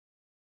 man.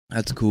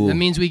 That's cool. That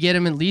means we get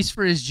him at least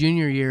for his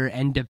junior year,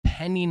 and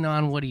depending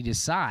on what he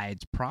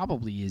decides,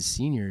 probably his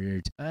senior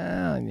year.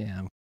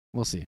 Yeah,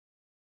 we'll see.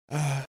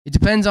 It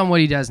depends on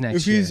what he does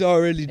next year. If he's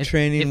already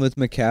training with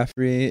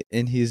McCaffrey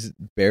and he's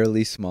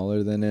barely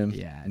smaller than him,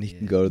 and he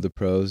can go to the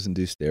pros and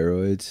do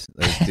steroids,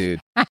 like,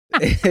 dude,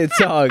 it's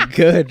all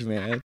good,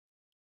 man.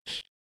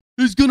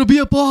 He's gonna be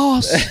a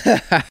boss.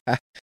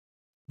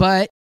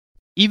 But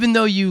even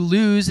though you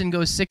lose and go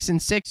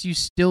 6-6, you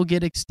still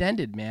get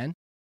extended, man.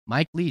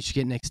 Mike Leach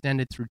getting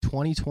extended through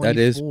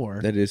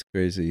 2024. That is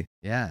crazy.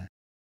 Yeah,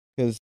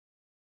 because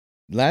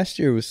last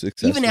year was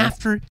successful. Even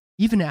after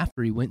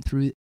he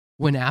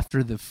went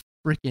after the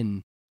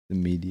freaking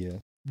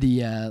media,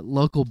 the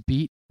local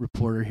beat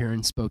reporter here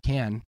in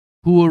Spokane,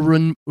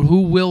 who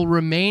will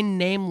remain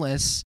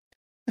nameless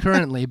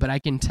currently, but I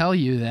can tell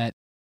you that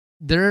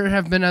there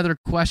have been other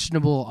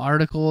questionable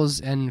articles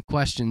and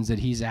questions that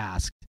he's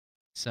asked.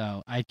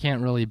 So I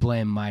can't really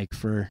blame Mike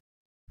for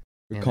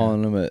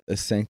calling him a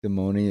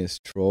sanctimonious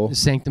troll. A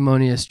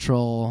sanctimonious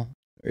troll.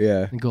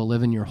 Yeah. And go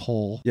live in your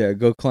hole. Yeah,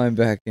 go climb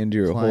back into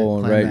your hole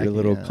and write your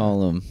little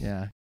column.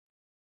 Yeah.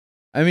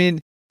 I mean,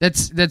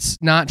 that's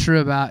not true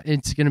about.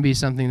 It's going to be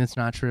something that's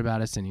not true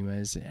about us,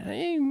 anyways.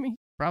 He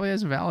probably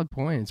has a valid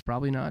point. It's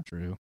probably not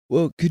true.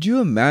 Well, could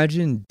you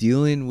imagine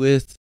dealing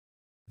with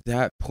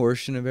that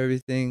portion of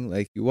everything?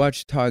 Like, you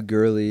watch Todd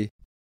Gurley,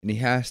 and he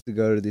has to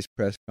go to these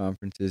press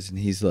conferences, and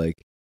he's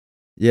like,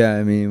 "Yeah,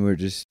 I mean, we're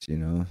just,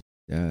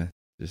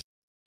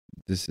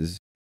 this is.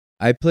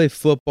 I play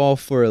football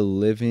for a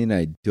living.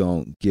 I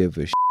don't give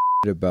a shit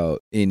about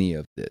any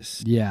of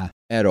this. Yeah,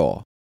 at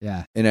all.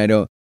 Yeah, and I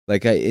don't."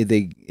 Like,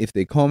 if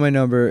they call my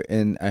number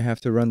and I have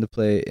to run the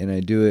play and I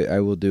do it, I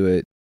will do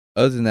it.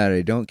 Other than that,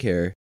 I don't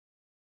care.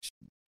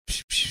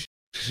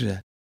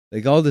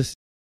 Like, all these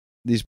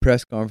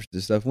press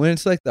conferences stuff. When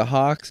it's like the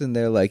Hawks and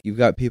they're like, you've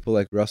got people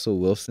like Russell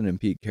Wilson and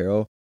Pete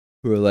Carroll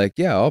who are like,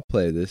 yeah, I'll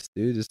play this,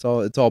 dude. It's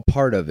all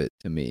part of it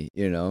to me,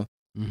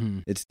 Mm-hmm.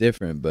 It's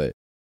different, but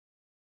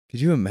could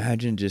you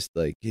imagine just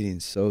like getting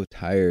so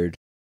tired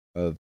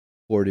of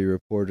 40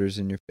 reporters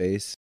in your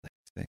face?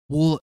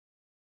 Well,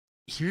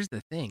 here's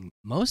the thing.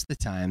 Most of the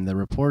time, the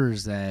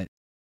reporters that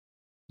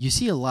you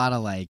see a lot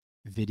of like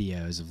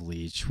videos of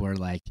Leach where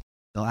like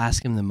they'll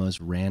ask him the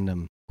most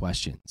random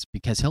questions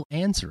because he'll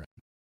answer them,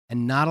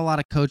 and not a lot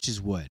of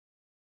coaches would.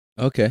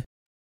 Okay.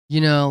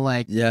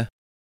 Like, yeah,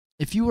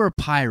 if you were a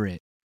Pirate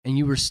and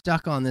you were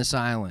stuck on this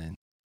island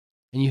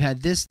and you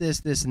had this,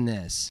 and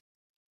this,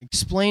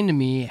 explain to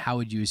me how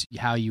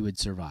you would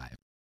survive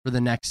for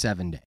the next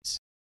 7 days.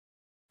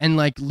 And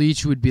like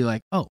Leach would be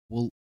like, oh,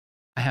 well,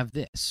 I have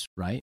this,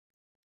 right?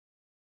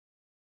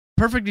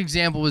 Perfect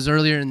example was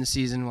earlier in the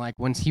season, like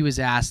when he was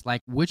asked,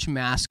 like, which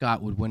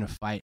mascot would win a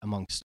fight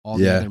amongst all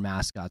the other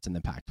mascots in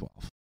the Pac-12.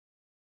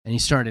 And he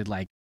started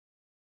like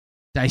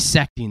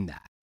dissecting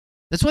that.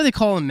 That's why they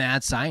call him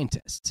Mad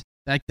Scientist.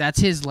 Like that's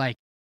his like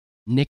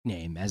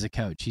nickname as a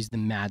coach. He's the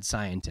Mad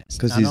Scientist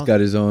because he's got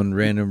his own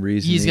random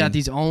reasoning. He's got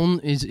his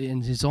own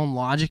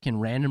logic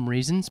and random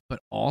reasons, but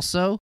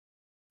also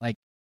like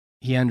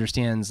he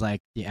understands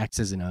like the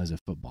X's and O's of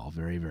football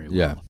very, very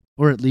well,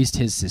 or at least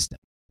his system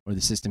or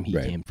the system he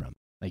came from.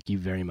 Like you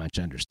very much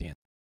understand.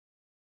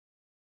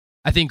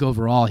 I think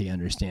overall he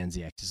understands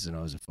the X's and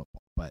O's of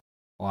football, but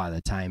a lot of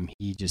the time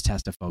he just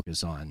has to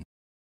focus on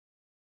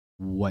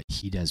what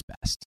he does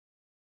best,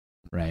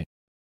 right?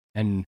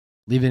 And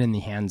leave it in the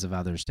hands of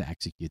others to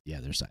execute the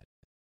other side.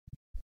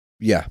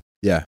 Yeah.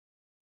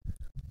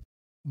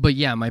 But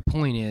yeah, my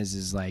point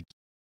is like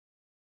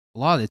a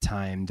lot of the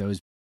time those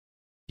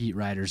beat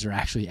writers are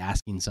actually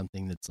asking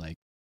something that's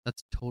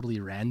totally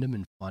random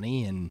and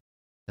funny, and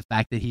the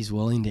fact that he's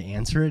willing to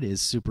answer it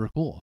is super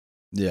cool.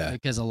 Yeah.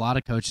 Because a lot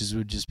of coaches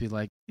would just be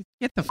like,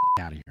 get the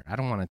out of here. I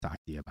don't want to talk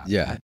to you about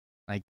that.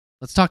 Like,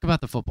 let's talk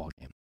about the football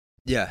game.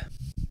 Yeah.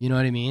 You know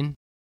what I mean?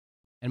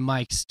 And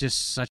Mike's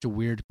just such a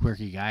weird,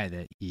 quirky guy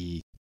that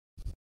he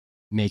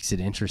makes it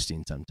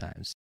interesting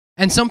sometimes.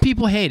 And some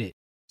people hate it.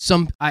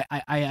 I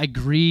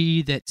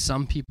agree that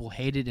some people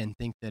hate it and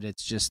think that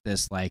it's just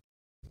this like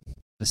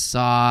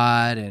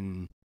facade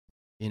and,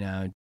 you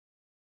know,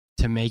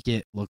 to make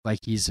it look like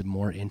he's a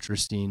more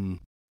interesting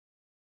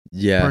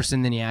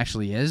person than he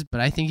actually is. But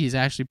I think he's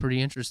actually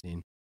pretty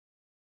interesting.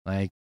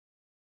 Like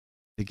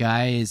the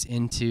guy is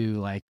into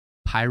like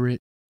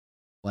pirate,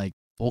 like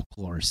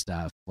folklore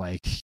stuff.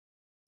 Like,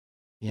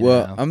 you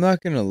know. I'm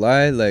not going to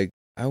lie. Like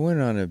I went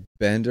on a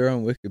bender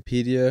on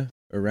Wikipedia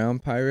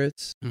around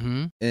pirates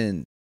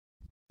and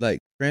like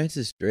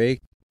Francis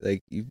Drake,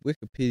 like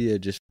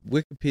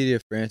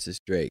Wikipedia Francis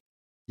Drake.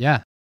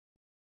 Yeah.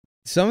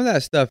 Some of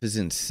that stuff is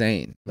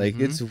insane. Like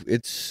it's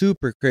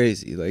super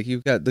crazy. Like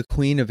you've got the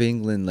Queen of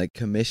England like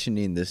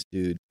commissioning this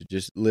dude to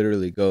just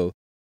literally go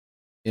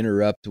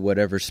interrupt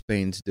whatever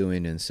Spain's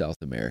doing in South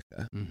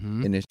America.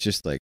 And it's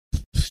just like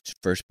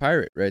first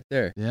pirate right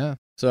there. Yeah.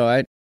 So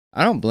I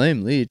don't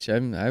blame Leach. He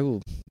kind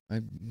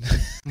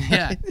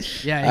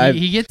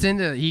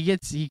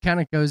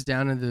of goes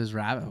down into those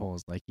rabbit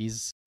holes. Like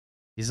he's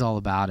all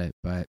about it,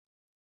 but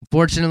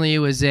unfortunately, it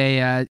was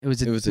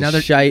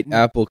another shite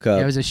Apple Cup.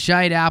 Yeah, it was a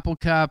shite Apple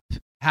Cup.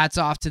 Hats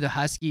off to the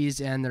Huskies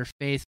and their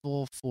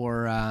faithful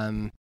for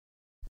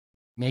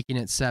making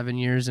it 7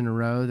 years in a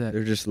row. That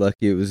they're just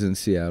lucky it was in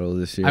Seattle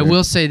this year. I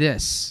will say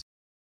this: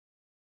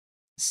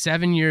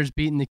 7 years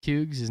beating the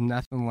Cougs is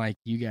nothing like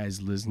you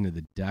guys losing to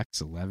the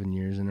Ducks 11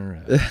 years in a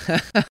row.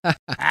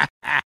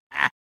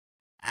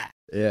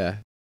 Yeah,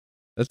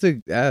 that's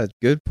a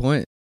good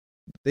point.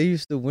 They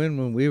used to win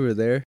when we were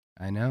there.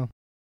 I know.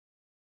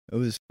 It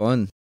was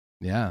fun.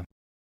 Yeah.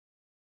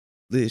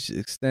 Leash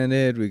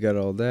extended. We got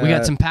all that. We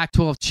got some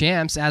Pac-12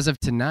 champs as of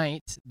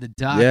tonight. The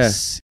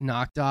Ducks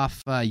knocked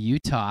off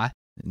Utah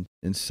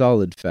in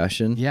solid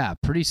fashion. Yeah,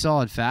 pretty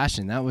solid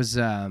fashion. That was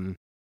I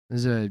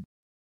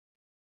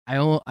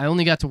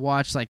only got to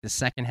watch like the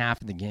second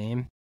half of the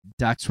game.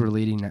 Ducks were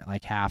leading at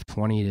like half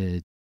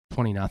 20-0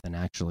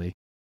 actually.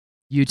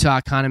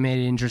 Utah kind of made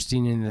it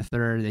interesting in the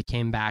third. They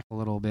came back a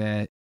little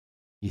bit.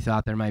 You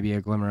thought there might be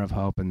a glimmer of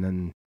hope, and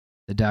then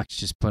the Ducks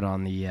just put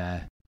on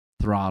the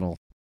throttle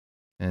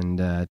and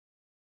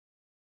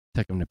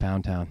took them to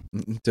Pound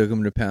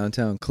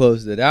Town.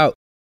 Closed it out.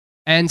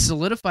 And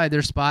solidified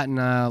their spot in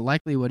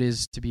likely what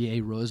is to be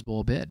a Rose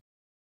Bowl bid.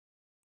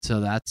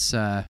 So that's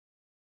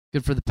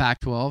good for the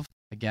Pac-12,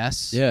 I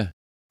guess. Yeah.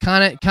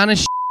 Kind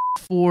of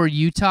for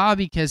Utah,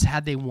 because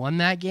had they won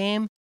that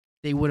game,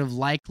 they would have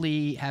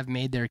likely have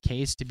made their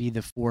case to be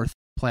the fourth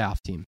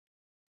playoff team,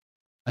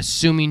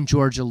 assuming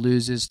Georgia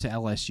loses to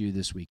LSU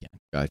this weekend.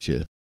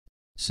 Gotcha.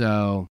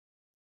 So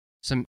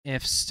some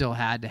ifs still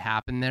had to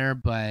happen there,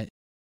 but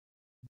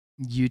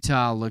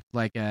Utah looked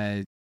like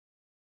a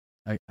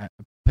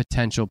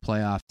potential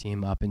playoff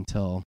team up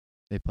until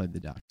they played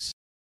the Ducks.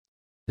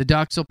 The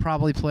Ducks will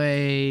probably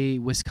play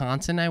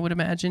Wisconsin, I would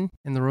imagine,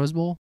 in the Rose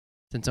Bowl,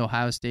 since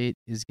Ohio State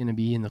is going to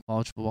be in the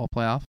college football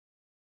playoff.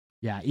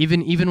 Yeah,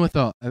 even with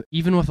a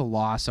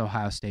loss,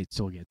 Ohio State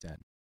still gets in.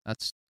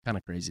 That's kind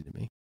of crazy to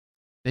me.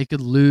 They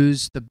could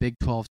lose the Big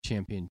 12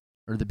 champion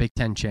or the Big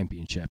 10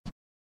 championship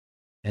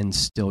and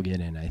still get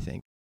in, I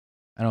think.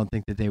 I don't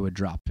think that they would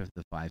drop to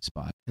the 5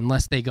 spot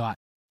unless they got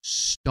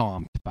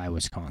stomped by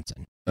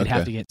Wisconsin. They'd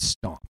have to get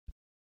stomped.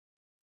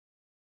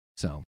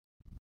 So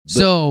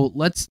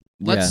let's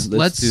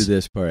do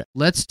this part.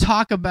 Let's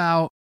talk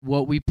about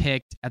what we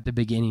picked at the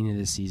beginning of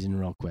the season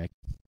real quick.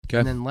 Okay.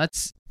 And then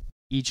let's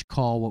each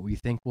call what we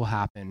think will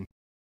happen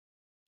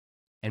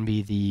and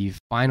be the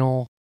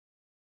final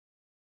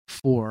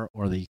 4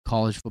 or the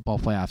college football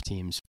playoff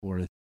teams for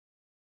the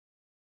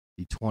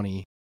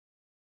 2019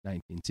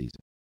 season.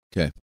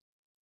 Okay.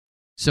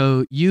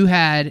 So you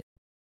had,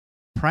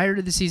 prior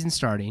to the season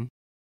starting,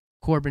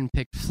 Corbin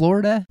picked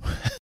Florida,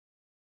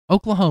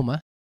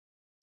 Oklahoma,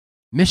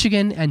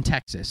 Michigan, and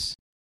Texas.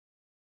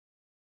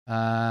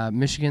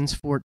 Michigan's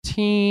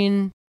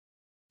 14.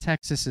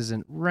 Texas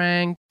isn't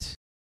ranked.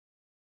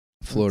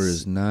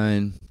 Florida's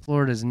 9.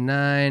 Florida's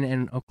 9,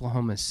 and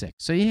Oklahoma's 6.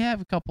 So you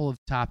have a couple of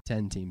top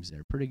 10 teams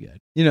there. Pretty good.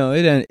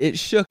 It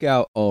shook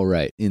out all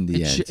right in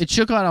the end. It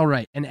shook out all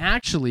right. And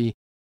actually,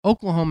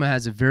 Oklahoma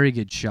has a very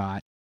good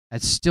shot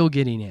at still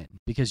getting in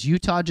because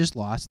Utah just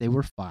lost. They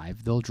were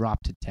 5. They'll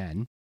drop to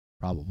 10,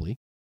 probably,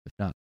 if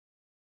not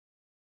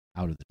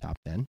out of the top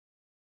 10.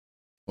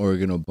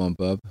 Oregon will bump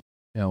up.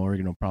 Yeah,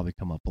 Oregon will probably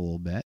come up a little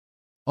bit.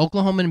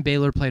 Oklahoma and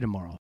Baylor play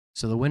tomorrow.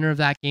 So the winner of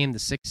that game, the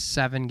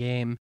 6-7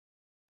 game,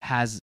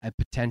 has a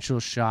potential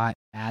shot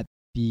at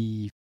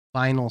the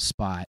final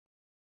spot.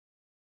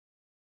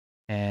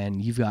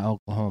 And you've got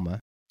Oklahoma,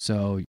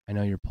 so I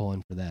know you're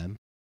pulling for them.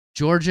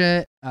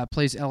 Georgia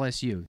plays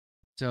LSU.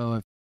 So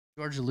if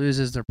Georgia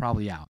loses, they're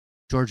probably out.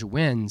 Georgia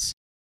wins.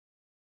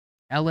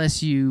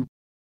 LSU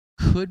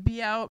could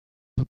be out,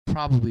 but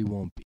probably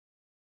won't be.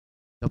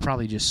 They'll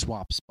probably just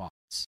swap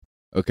spots.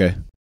 Okay.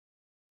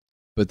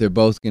 But they're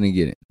both going to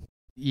get it.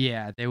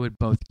 Yeah, they would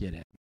both get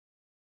it.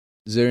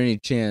 Is there any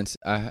chance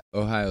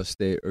Ohio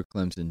State or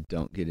Clemson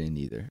don't get in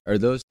either? Are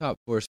those top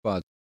 4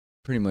 spots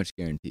pretty much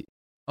guaranteed?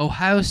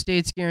 Ohio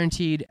State's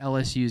guaranteed.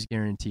 LSU's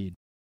guaranteed.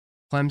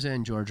 Clemson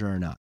and Georgia are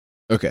not.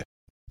 Okay.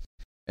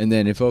 And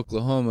then if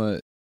Oklahoma,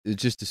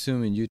 just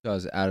assuming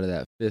Utah's out of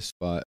that 5th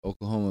spot,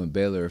 Oklahoma and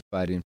Baylor are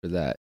fighting for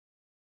that,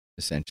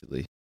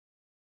 essentially.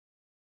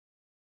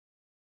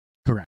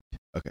 Correct.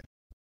 Okay.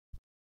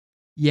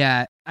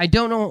 Yeah, I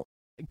don't know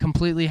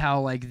completely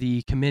how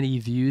the committee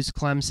views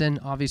Clemson.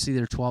 Obviously,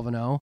 they're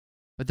 12-0,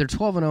 but they're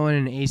 12-0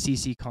 in an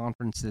ACC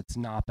conference that's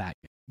not that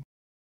good.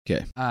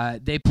 Okay.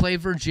 They play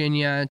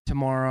Virginia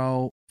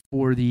tomorrow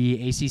for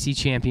the ACC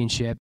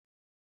championship.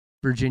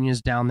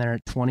 Virginia's down there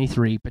at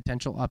 23.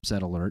 Potential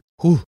upset alert.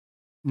 Whew.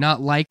 Not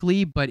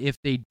likely, but if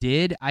they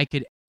did,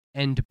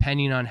 and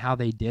depending on how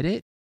they did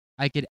it,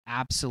 I could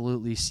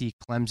absolutely see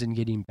Clemson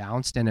getting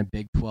bounced and a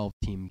Big 12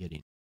 team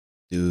getting.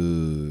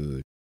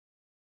 Dude.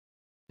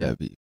 That'd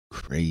be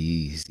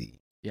crazy.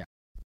 Yeah.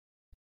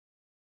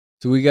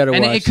 So we got to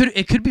watch. And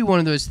it could be one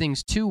of those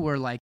things too where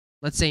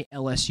let's say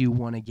LSU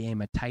won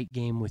a tight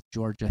game with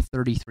Georgia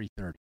 33-30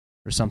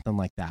 or something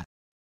like that.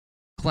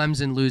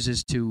 Clemson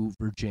loses to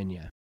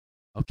Virginia.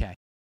 Okay.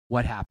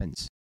 What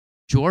happens?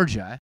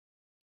 Georgia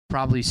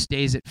probably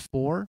stays at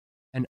 4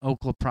 and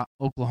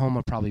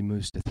Oklahoma probably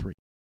moves to 3.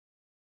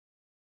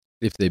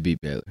 If they beat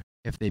Baylor.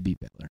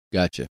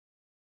 Gotcha.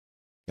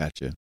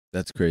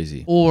 That's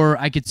crazy. Or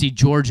I could see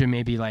Georgia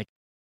maybe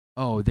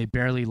they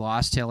barely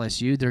lost to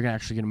LSU. They're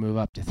actually going to move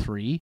up to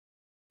 3,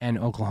 and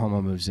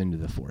Oklahoma moves into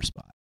the 4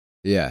 spot.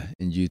 Yeah,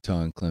 and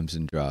Utah and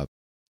Clemson drop.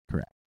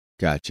 Correct.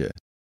 Gotcha.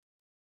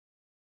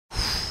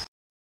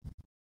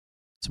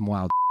 Some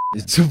wild.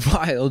 It's a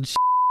wild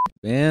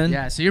man.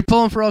 Yeah, so you're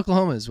pulling for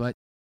Oklahoma is what?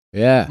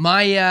 Yeah.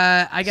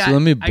 I got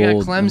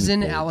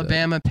Clemson,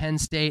 Alabama, Penn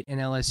State, and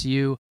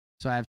LSU.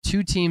 So I have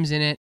 2 teams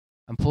in it.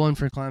 I'm pulling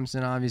for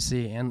Clemson,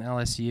 obviously, and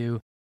LSU.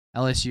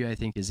 LSU, I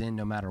think, is in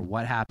no matter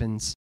what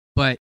happens.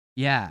 But,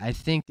 yeah, I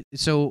think –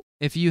 so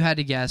if you had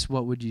to guess,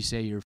 what would you say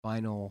your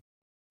final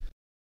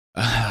 –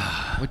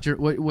 I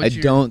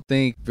don't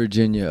think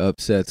Virginia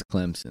upsets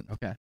Clemson.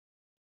 Okay.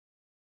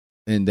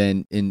 And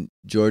then in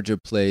Georgia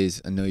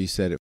plays, I know you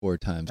said it 4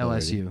 times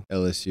LSU.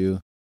 already. LSU.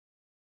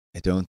 I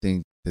don't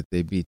think that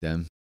they beat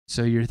them.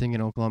 So you're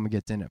thinking Oklahoma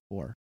gets in at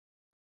 4?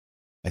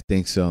 I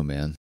think so,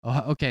 man.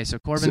 Okay, so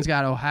Corbin's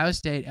got Ohio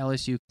State,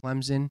 LSU,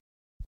 Clemson,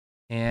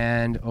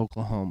 and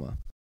Oklahoma.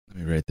 Let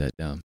me write that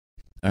down.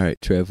 All right,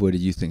 Trev, what do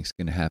you think is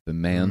going to happen,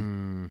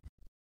 man?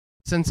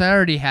 Since I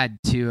already had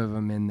 2 of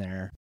them in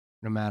there,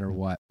 no matter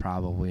what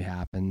probably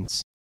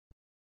happens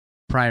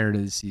prior to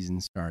the season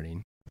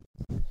starting,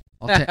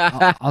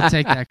 I'll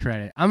take that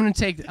credit. I'm gonna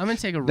take a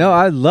risk. No,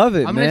 I love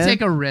it, I'm man. gonna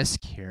take a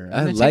risk here.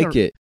 I like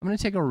it. I'm gonna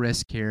take a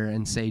risk here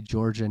and say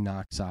Georgia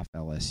knocks off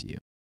LSU.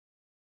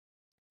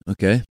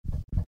 Okay.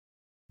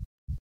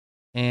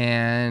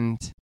 And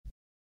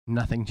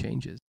nothing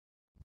changes.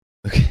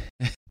 Okay.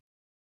 All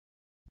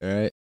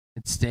right.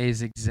 It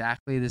stays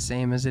exactly the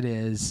same as it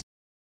is,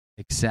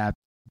 except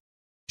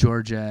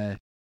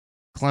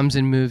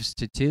Clemson moves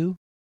to 2,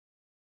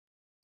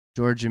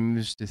 Georgia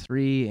moves to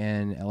 3,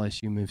 and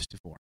LSU moves to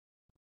 4.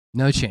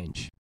 No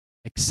change,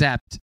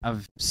 except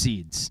of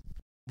seeds.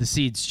 The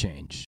seeds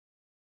change.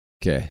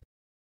 Okay.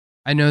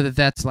 I know that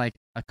that's a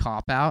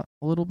cop-out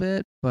a little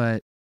bit,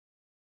 but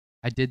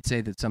I did say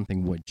that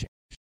something would change.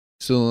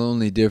 So the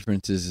only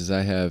difference is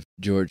I have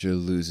Georgia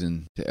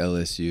losing to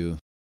LSU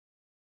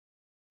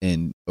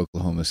and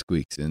Oklahoma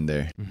squeaks in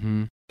there.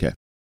 Mm-hmm. Okay.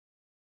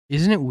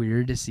 Isn't it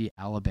weird to see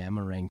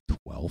Alabama ranked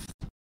 12th?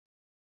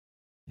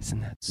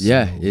 Isn't that so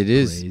it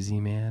is crazy,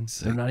 man? It's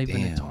They're not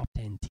even a top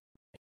 10 team.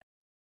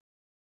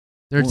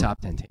 They're a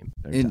top 10 team.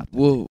 They're a top 10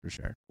 team for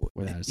sure.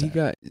 Without a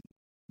second.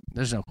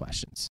 There's no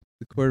questions.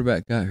 The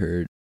quarterback got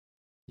hurt.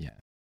 Yeah.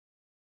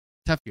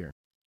 Tough year.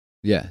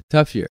 Yeah,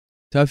 tough year.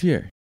 Tough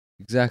year.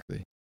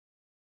 Exactly.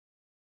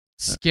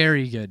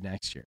 Scary good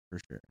next year for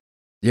sure.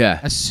 Yeah.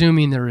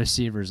 Assuming the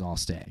receivers all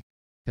stay.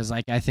 Because,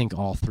 like, I think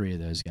all three of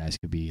those guys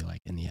could be,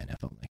 like, in the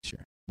NFL next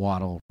year.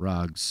 Waddle,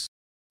 Ruggs,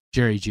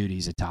 Jerry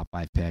Jeudy's a top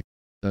 5 pick.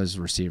 Those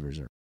receivers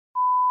are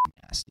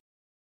nasty.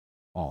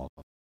 All of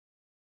them.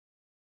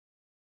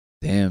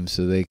 Damn,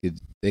 so they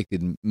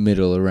could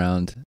middle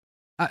around.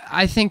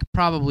 I think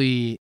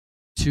probably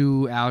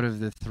 2 out of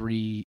the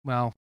 3.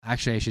 Well,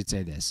 actually, I should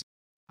say this.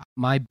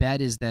 My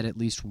bet is that at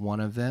least one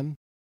of them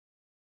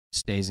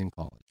stays in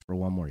college for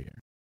 1 more year.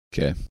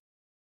 Okay.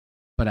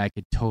 But I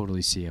could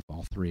totally see if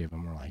all 3 of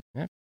them were like,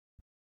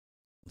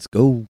 let's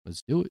go.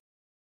 Let's do it.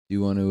 Do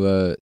you want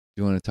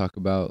to talk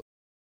about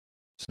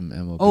some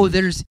MLB? Oh,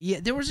 there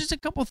was just a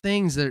couple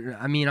things that,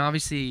 I mean,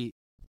 obviously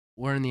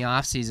we're in the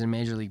off season,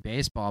 Major League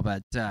Baseball,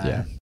 but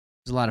there's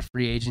a lot of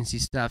free agency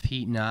stuff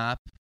heating up.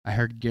 I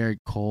heard Garrett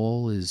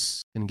Cole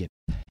is going to get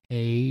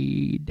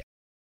paid.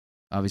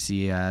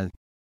 Obviously,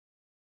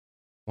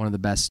 one of the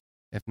best,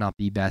 if not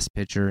the best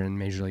pitcher in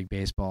Major League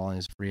Baseball, and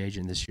is a free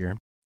agent this year.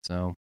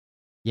 So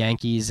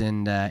Yankees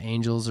and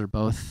Angels are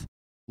both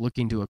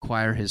looking to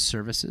acquire his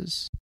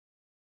services.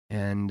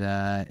 And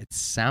it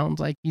sounds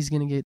like he's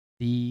going to get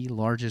the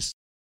largest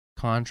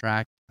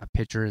contract a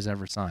pitcher has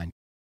ever signed.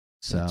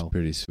 So that's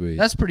pretty sweet.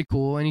 That's pretty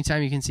cool.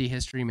 Anytime you can see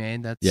history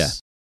made,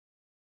 that's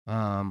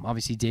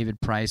obviously David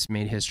Price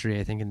made history,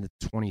 I think, in the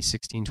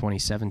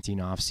 2016-2017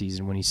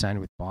 offseason when he signed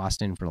with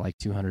Boston for like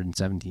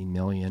 $217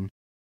 million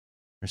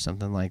or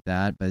something like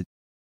that. But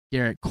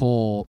Garrett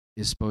Cole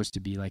is supposed to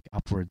be like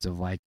upwards of,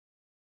 like,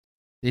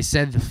 they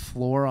said the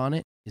floor on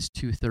it is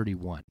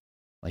 $231.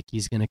 Like,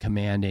 he's going to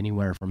command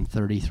anywhere from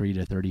 $33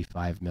 to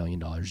 $35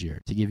 million a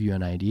year. To give you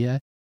an idea,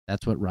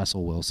 that's what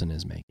Russell Wilson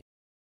is making.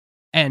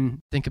 And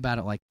think about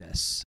it like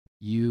this.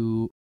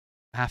 You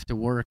have to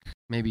work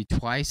maybe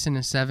twice in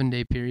a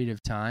 7-day period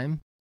of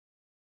time,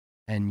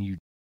 and you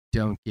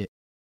don't get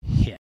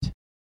hit.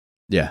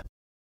 Yeah.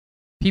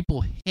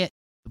 People hit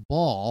the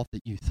ball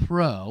that you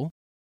throw,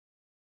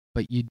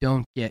 but you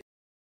don't get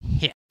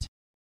hit.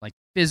 Like,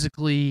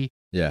 physically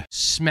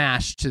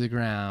smashed to the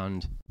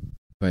ground.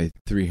 By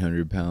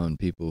 300-pound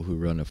people who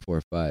run a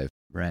 4.5.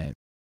 Right.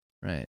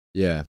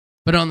 Yeah.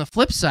 But on the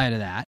flip side of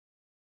that,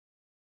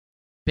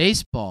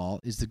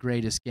 baseball is the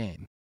greatest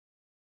game.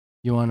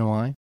 You want to know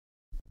why?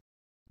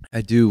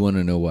 I do want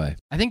to know why.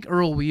 I think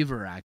Earl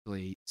Weaver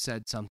actually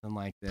said something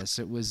like this.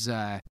 It was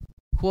a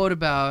quote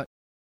about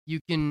you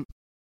can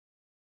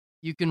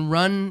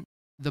run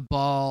the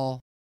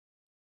ball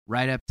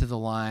right up to the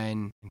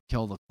line and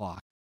kill the clock.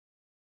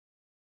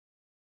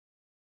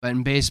 But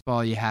in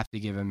baseball, you have to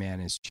give a man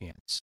his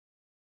chance.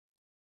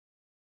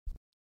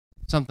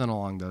 Something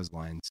along those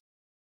lines.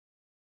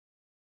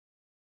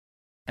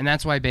 And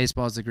that's why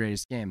baseball is the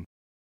greatest game.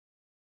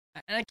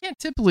 And I can't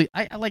typically,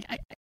 I a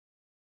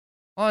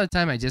lot of the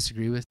time I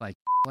disagree with like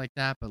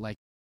that, but like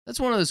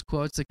that's one of those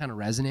quotes that kind of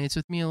resonates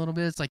with me a little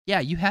bit. It's like, yeah,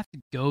 you have to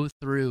go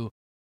through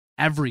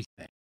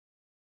everything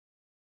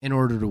in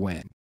order to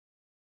win.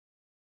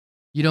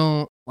 You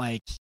don't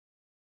like,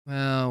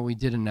 well, we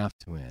did enough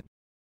to win.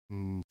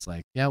 And it's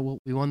like, yeah, well,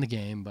 we won the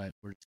game, but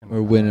we're just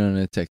gonna winning on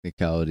a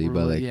technicality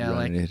by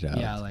running it out.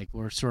 Yeah, like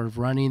we're sort of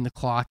running the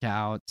clock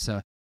out.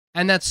 So,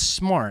 and that's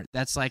smart.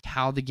 That's like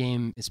how the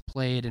game is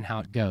played and how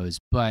it goes.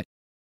 But at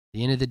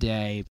the end of the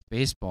day,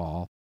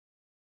 baseball,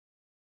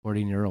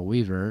 according to Earl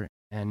Weaver,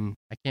 and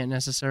I can't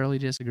necessarily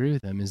disagree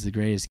with him, is the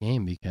greatest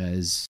game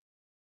because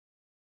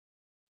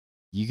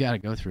you got to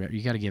go through it.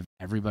 You got to give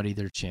everybody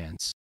their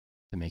chance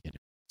to make a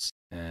difference.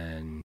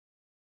 And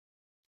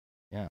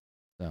yeah,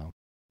 so.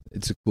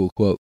 It's a cool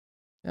quote.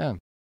 Yeah.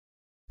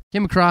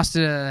 Came across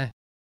it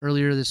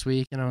earlier this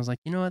week, and I was like,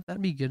 you know what?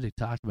 That'd be good to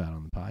talk about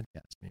on the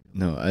podcast. Maybe.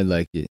 No, I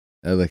like it.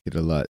 I like it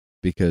a lot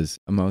because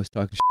I'm always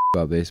talking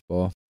about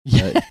baseball.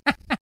 Yeah.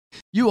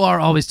 You are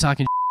always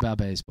talking about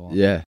baseball.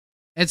 Yeah.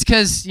 It's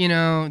because,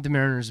 the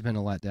Mariners have been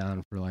a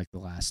letdown for like the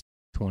last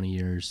 20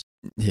 years.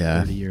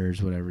 Yeah. 30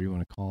 years, whatever you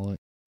want to call it.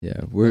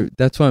 Yeah.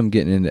 That's why I'm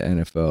getting into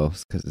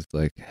NFL because it's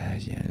like, I'm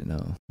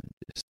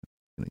just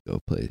going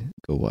to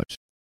go watch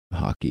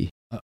hockey.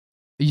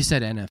 You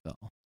said NFL.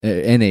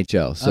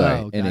 NHL,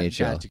 sorry.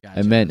 NHL. Gotcha.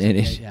 I meant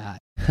NHL.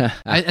 Yeah.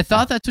 I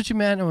thought that's what you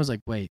meant. I was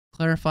like, wait,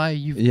 clarify.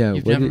 You've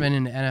never been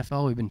in the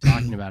NFL? We've been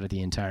talking about it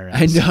the entire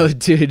episode. I know,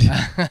 dude.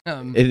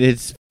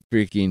 It's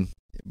freaking,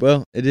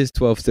 well, it is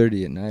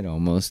 12:30 at night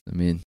almost. I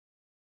mean,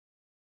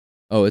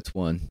 it's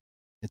 1.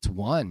 It's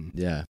 1.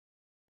 Yeah.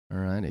 All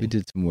righty. We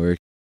did some work.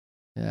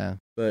 Yeah.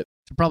 But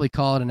should probably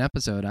call it an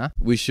episode, huh?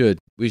 We should.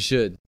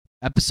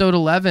 Episode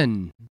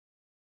 11.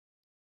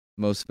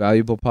 Most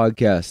valuable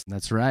podcast.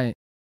 That's right.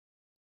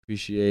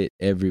 Appreciate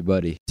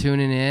everybody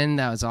tuning in.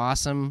 That was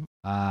awesome.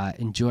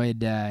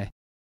 Enjoyed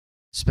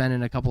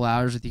spending a couple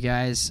hours with you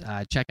guys.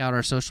 Check out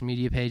our social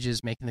media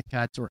pages, Making the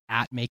Cuts or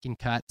at Making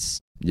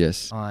Cuts.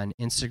 Yes. On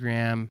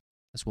Instagram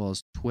as well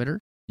as Twitter.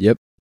 Yep.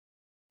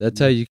 That's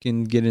how you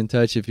can get in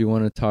touch if you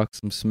want to talk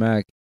some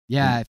smack.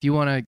 Yeah, if you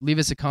want to leave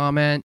us a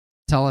comment,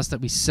 tell us that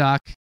we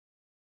suck.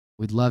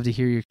 We'd love to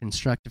hear your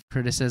constructive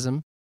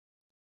criticism.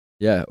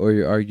 Yeah, or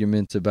your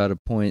arguments about a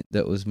point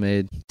that was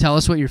made. Tell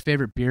us what your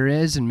favorite beer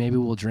is, and maybe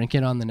we'll drink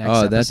it on the next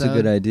episode. Oh, that's a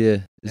good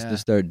idea. Is to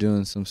start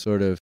doing some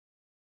sort of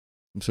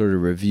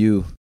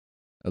review.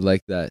 I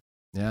like that.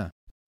 Yeah.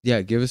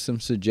 Yeah, give us some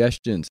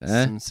suggestions.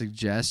 Some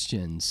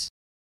suggestions.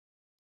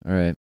 All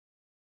right.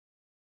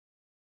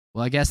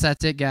 Well, I guess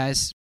that's it,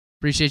 guys.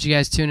 Appreciate you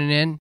guys tuning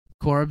in.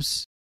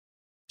 Corbs.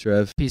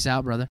 Trev. Peace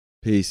out, brother.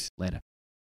 Peace. Later.